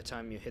 15 by the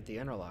time you hit the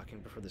interlocking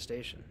before the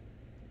station.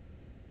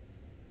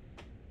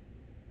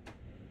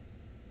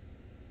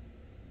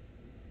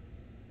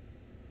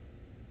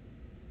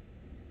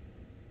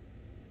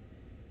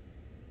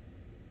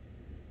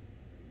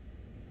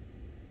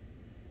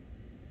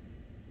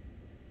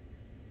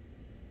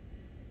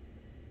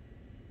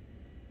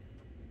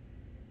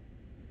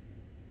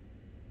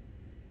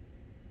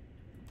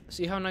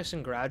 See how nice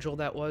and gradual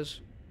that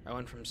was? I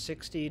went from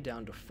 60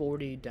 down to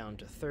 40, down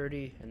to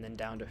 30, and then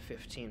down to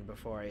 15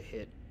 before I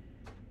hit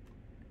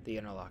the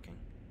interlocking.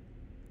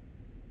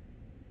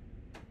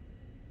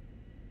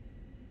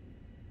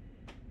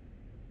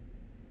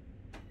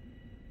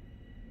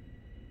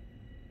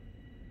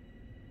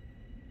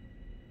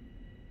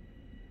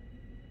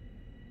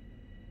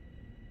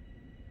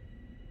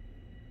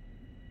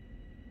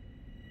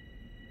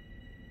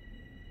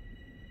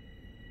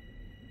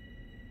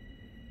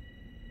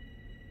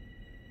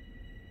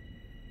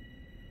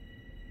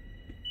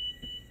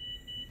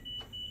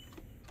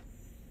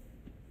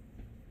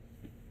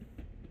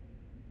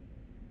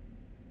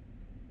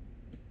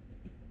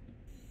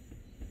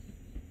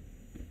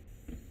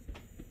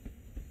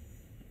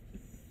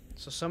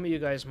 So some of you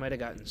guys might have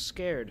gotten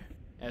scared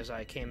as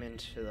I came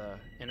into the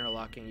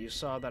interlocking. You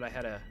saw that I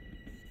had a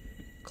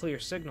clear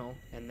signal,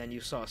 and then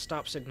you saw a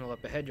stop signal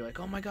up ahead. You're like,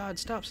 oh my god,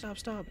 stop, stop,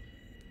 stop.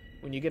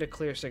 When you get a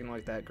clear signal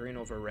like that, green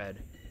over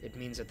red, it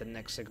means that the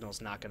next signal is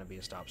not going to be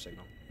a stop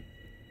signal.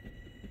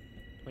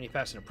 When you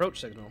pass an approach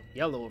signal,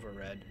 yellow over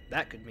red,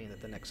 that could mean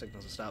that the next signal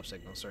is a stop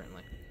signal,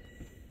 certainly.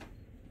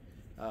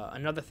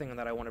 Another thing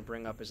that I want to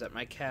bring up is that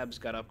my cabs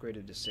got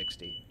upgraded to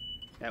 60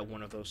 at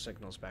one of those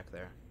signals back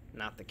there.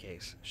 Not the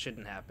case.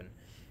 Shouldn't happen.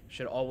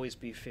 Should always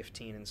be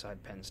 15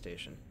 inside Penn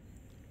Station.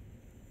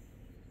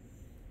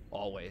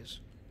 Always.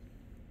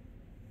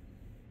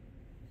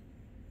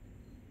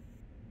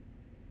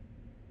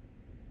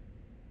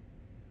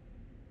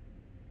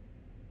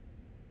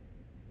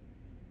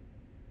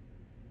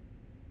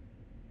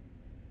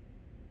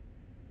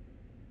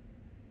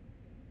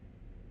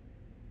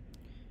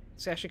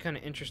 It's actually kind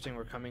of interesting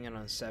we're coming in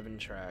on 7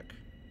 track.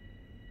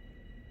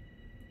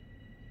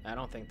 I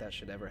don't think that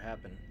should ever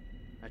happen.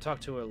 I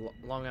talked to a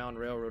Long Island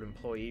Railroad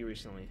employee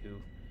recently who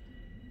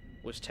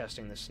was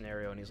testing this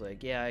scenario, and he's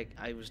like, yeah,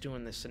 I was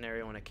doing this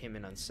scenario when I came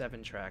in on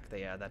 7 track.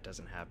 Yeah, that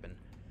doesn't happen.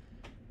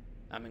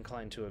 I'm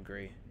inclined to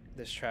agree.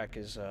 This track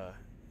is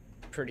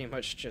pretty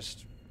much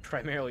just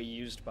primarily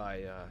used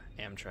by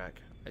Amtrak.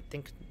 I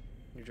think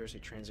New Jersey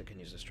Transit can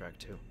use this track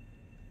too.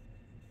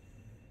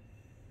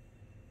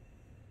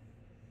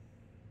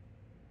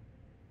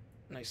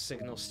 Nice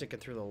signal sticking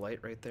through the light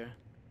right there.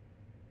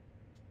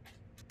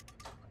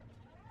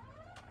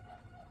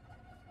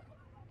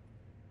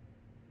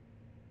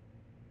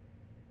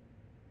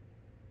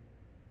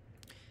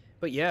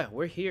 But yeah,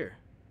 we're here.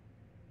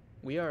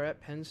 We are at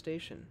Penn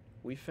Station.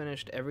 We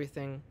finished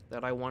everything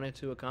that I wanted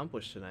to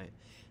accomplish tonight.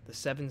 The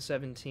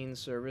 717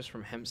 service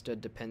from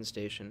Hempstead to Penn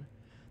Station,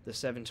 the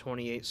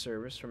 728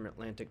 service from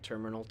Atlantic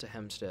Terminal to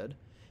Hempstead,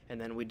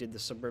 and then we did the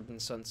Suburban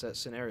Sunset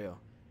scenario.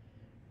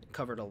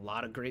 Covered a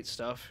lot of great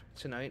stuff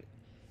tonight.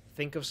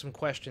 Think of some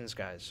questions,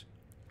 guys.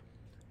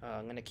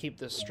 I'm going to keep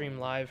this stream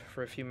live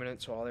for a few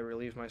minutes while I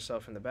relieve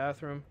myself in the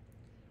bathroom.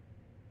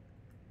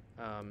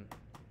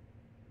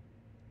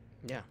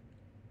 Yeah.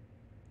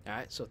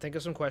 Alright, so think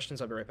of some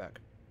questions. I'll be right back.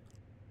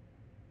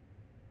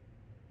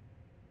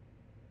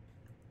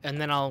 And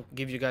then I'll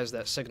give you guys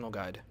that signal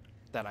guide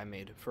that I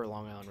made for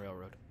Long Island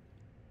Railroad.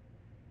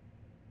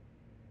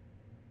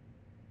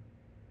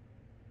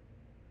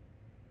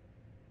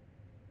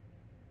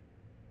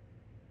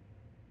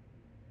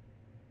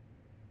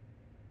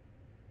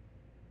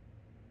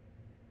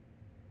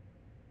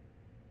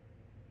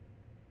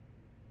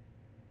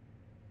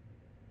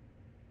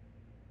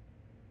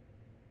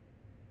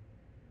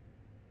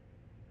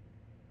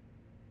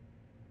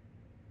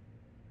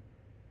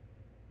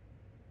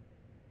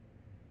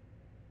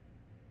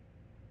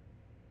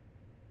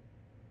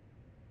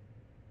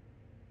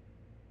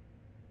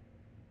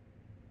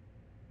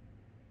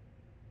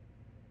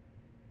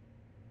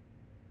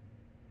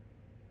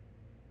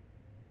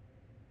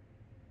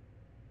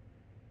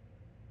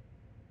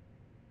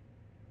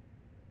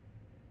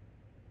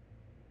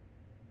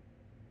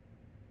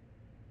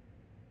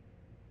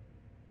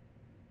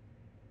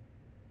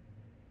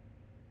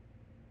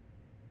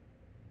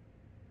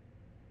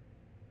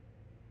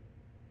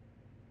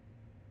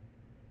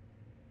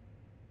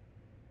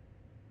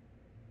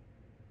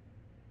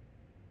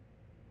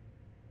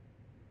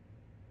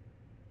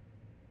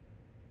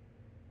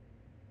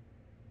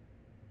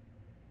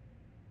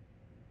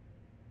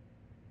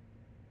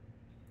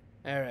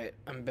 Alright,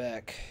 I'm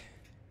back.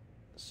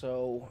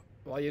 So,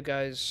 while you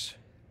guys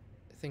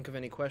think of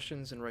any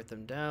questions and write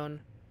them down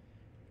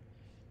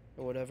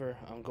or whatever,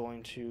 I'm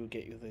going to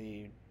get you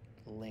the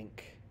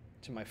link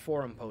to my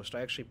forum post.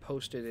 I actually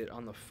posted it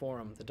on the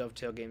forum, the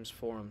Dovetail Games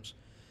forums,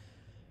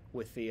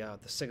 with the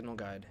signal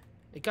guide.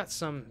 It got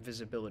some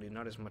visibility,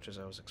 not as much as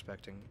I was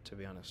expecting, to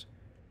be honest.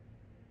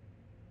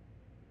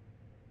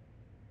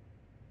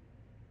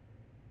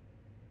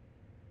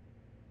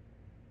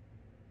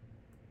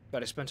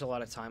 But I spent a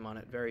lot of time on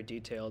it, very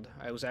detailed.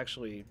 I was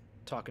actually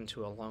talking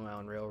to a Long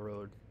Island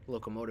Railroad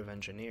locomotive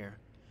engineer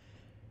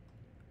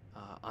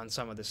on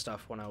some of this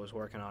stuff when I was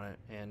working on it,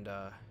 and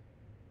a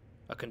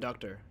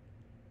conductor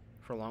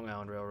for Long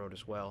Island Railroad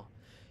as well.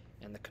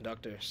 And the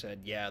conductor said,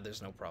 yeah,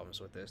 there's no problems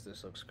with this.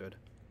 This looks good.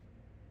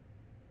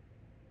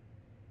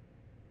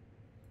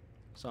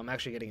 So I'm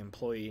actually getting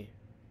employee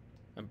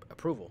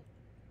approval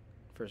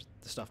for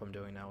the stuff I'm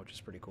doing now, which is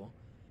pretty cool.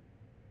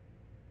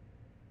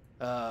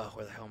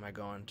 Where the hell am I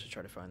going to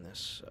try to find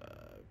this?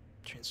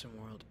 Train Sim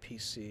World,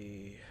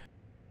 PC,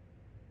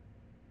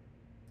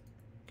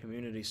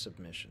 community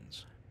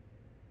submissions.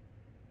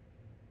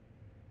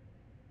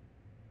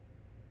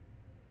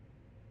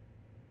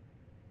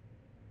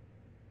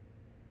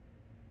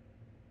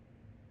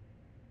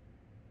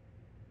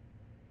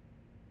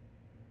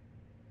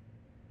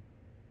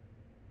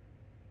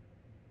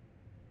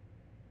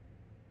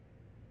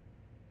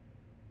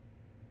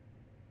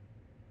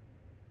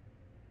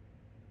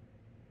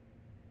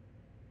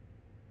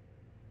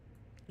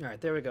 Alright,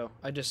 there we go.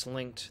 I just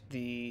linked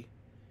the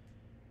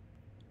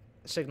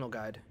signal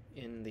guide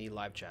in the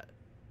live chat.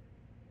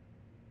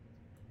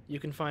 You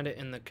can find it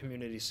in the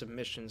community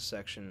submissions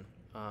section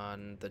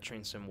on the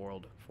Train Sim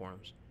World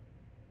forums.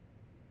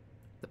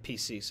 The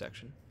PC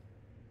section.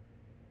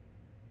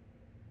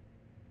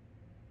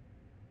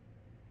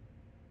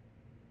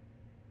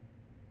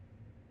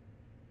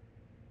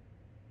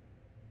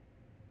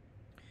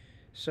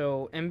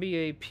 So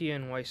NBA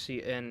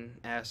PNYCN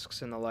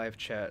asks in the live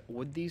chat,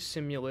 would these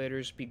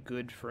simulators be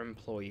good for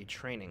employee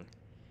training?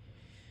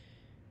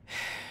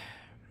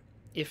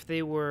 If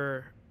they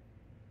were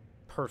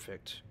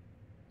perfect,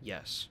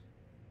 yes.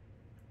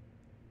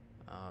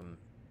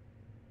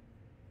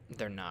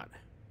 They're not,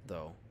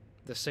 though.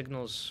 The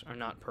signals are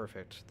not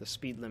perfect. The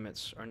speed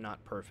limits are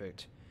not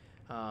perfect.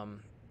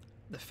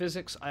 The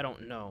physics, I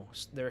don't know.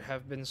 There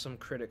have been some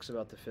critics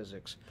about the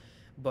physics.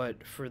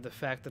 But for the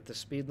fact that the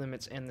speed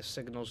limits and the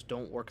signals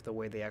don't work the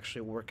way they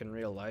actually work in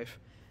real life,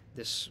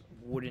 this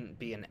wouldn't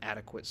be an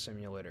adequate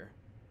simulator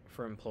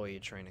for employee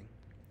training.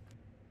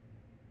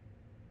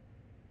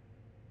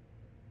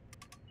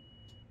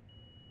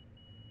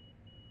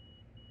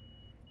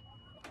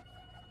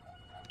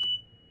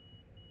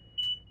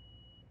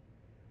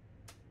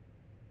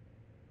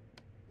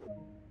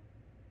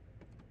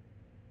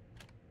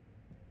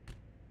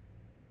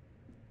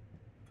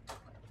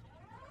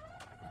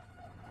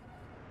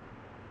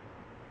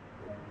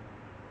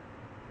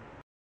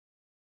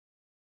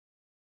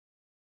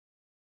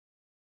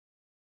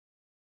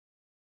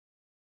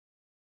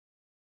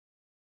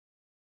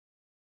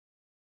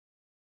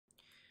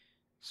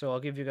 So I'll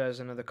give you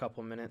guys another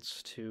couple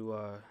minutes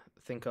to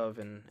think of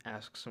and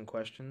ask some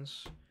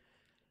questions.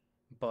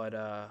 But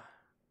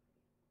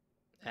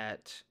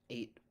at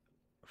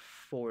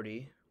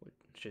 8:40,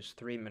 which is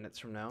 3 minutes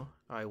from now,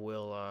 I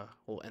will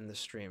end the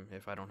stream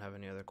if I don't have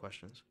any other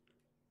questions.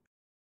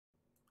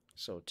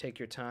 So take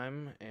your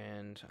time,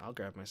 and I'll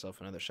grab myself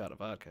another shot of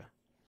vodka.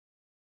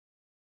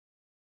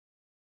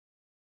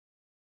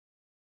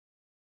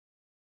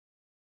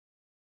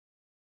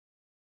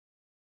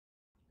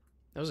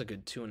 That was a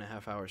good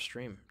 2.5 hour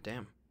stream.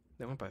 Damn,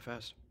 they went by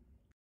fast.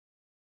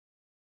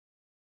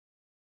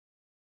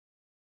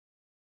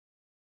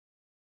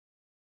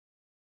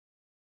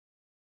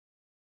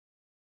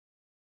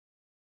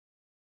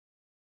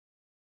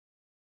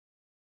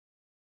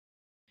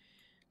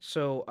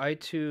 So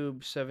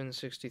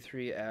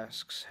iTube763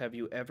 asks, have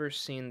you ever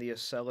seen the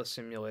Acela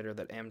simulator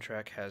that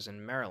Amtrak has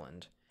in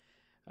Maryland?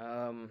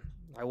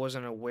 I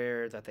wasn't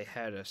aware that they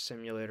had a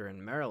simulator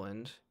in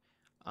Maryland.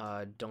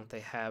 Don't they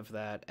have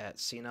that at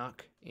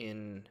CNOC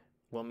in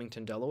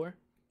Wilmington, Delaware?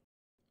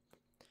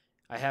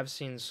 I have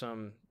seen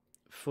some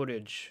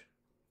footage,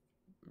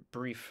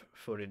 brief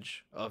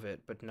footage of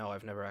it, but no,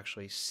 I've never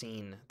actually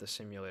seen the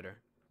simulator.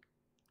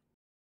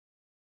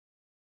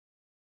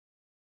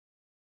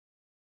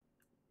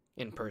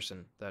 In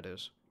person, that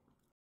is.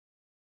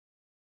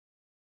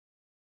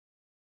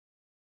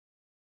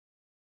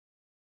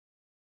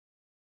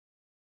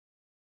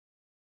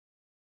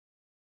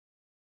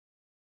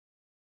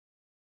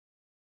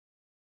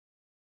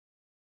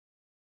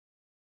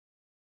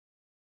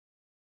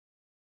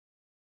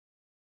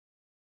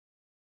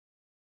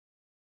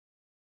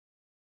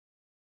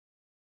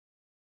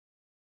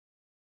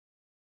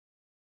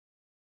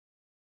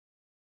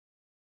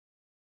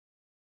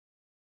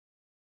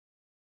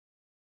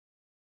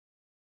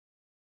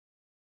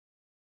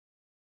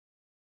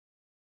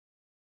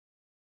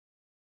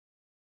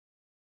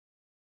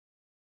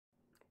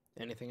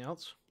 Anything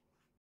else?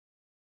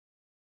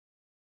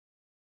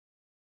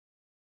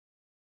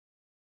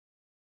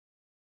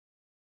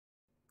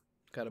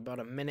 Got about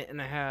a minute and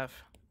a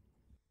half.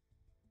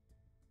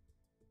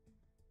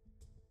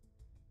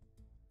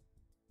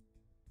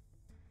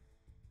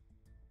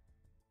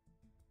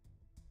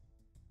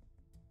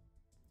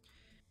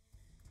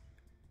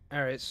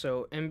 Alright,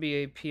 so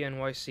NBA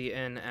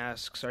PNYCN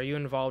asks, are you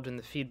involved in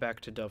the feedback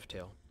to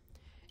Dovetail?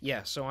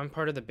 Yeah, so I'm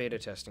part of the beta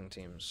testing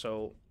team,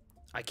 so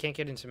I can't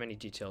get into many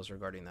details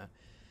regarding that.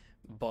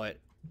 But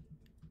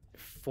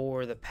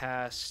for the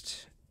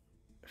past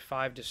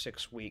 5 to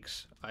 6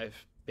 weeks,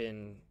 I've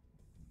been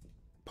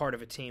part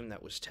of a team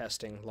that was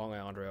testing Long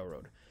Island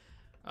Railroad.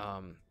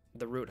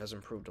 The route has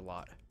improved a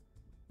lot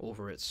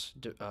over its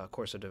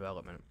course of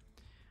development.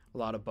 A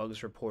lot of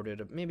bugs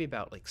reported, maybe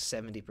about like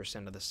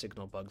 70% of the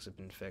signal bugs have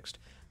been fixed.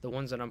 The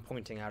ones that I'm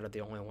pointing out are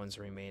the only ones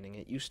remaining.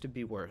 It used to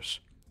be worse.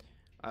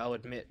 I'll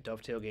admit,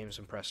 Dovetail Games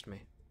impressed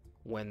me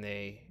when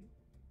they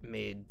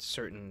made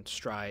certain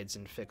strides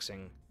in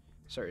fixing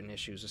certain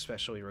issues,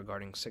 especially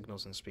regarding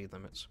signals and speed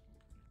limits.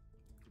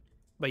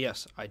 But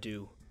yes, I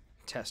do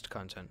test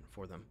content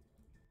for them.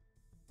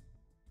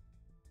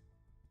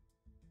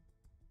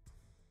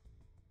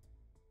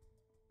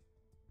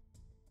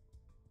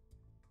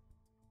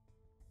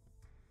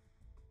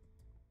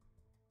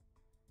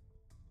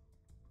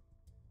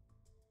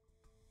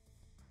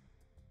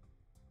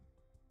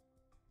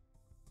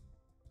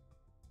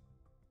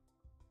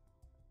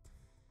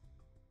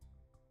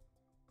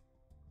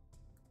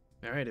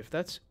 Alright, if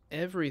that's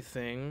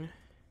everything,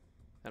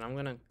 then I'm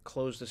gonna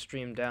close the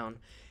stream down.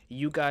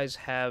 You guys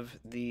have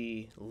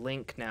the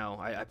link now.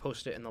 I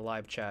posted it in the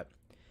live chat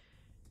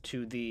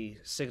to the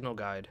signal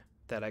guide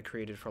that I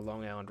created for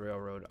Long Island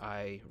Railroad.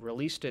 I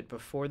released it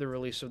before the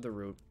release of the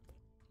route,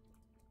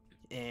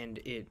 and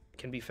it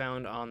can be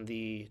found on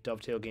the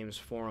Dovetail Games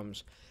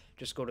forums.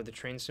 Just go to the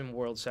Train Sim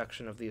World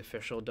section of the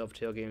official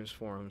Dovetail Games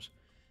forums,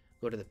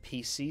 go to the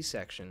PC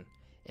section,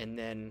 and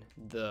then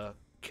the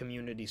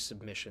community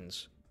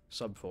submissions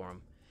subforum,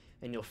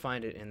 and you'll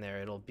find it in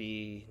there. It'll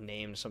be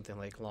named something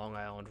like Long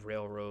Island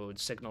Railroad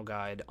Signal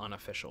Guide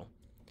Unofficial,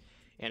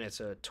 and it's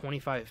a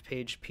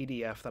 25-page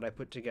PDF that I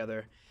put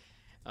together.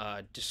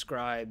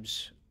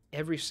 Describes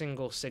every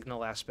single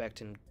signal aspect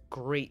in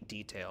great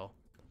detail.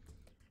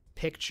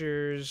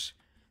 Pictures,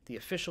 the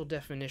official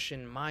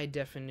definition, my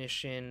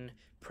definition,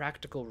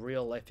 practical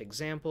real-life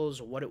examples,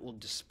 what it will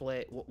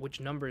display, which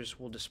numbers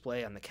will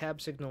display on the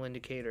cab signal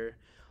indicator,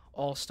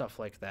 all stuff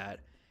like that.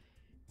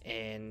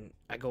 And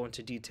I go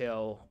into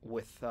detail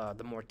with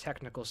the more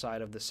technical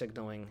side of the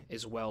signaling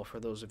as well for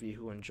those of you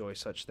who enjoy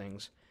such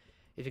things.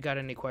 If you got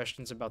any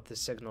questions about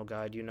this signal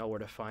guide, you know where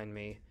to find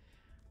me.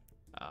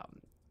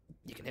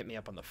 You can hit me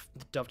up on the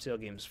Dovetail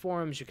Games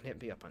forums, you can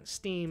hit me up on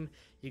Steam,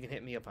 you can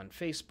hit me up on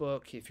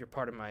Facebook. If you're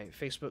part of my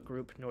Facebook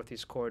group,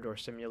 Northeast Corridor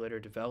Simulator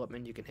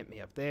Development, you can hit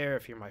me up there.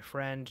 If you're my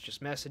friend,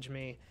 just message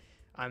me.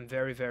 I'm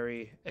very,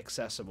 very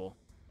accessible.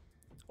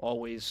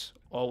 Always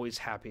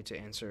happy to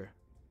answer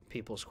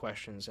people's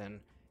questions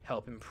and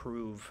help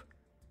improve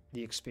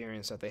the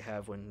experience that they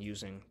have when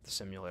using the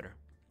simulator.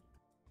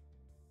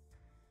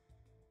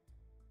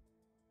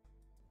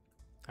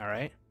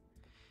 Alright?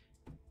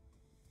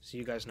 So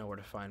you guys know where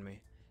to find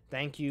me.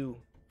 Thank you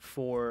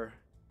for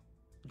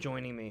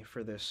joining me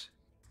for this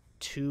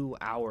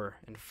 2-hour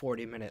and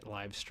 40-minute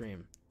live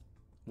stream.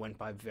 Went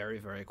by very,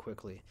 very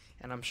quickly,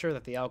 and I'm sure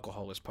that the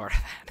alcohol was part of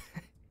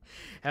that.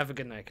 Have a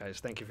good night, guys.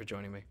 Thank you for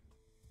joining me.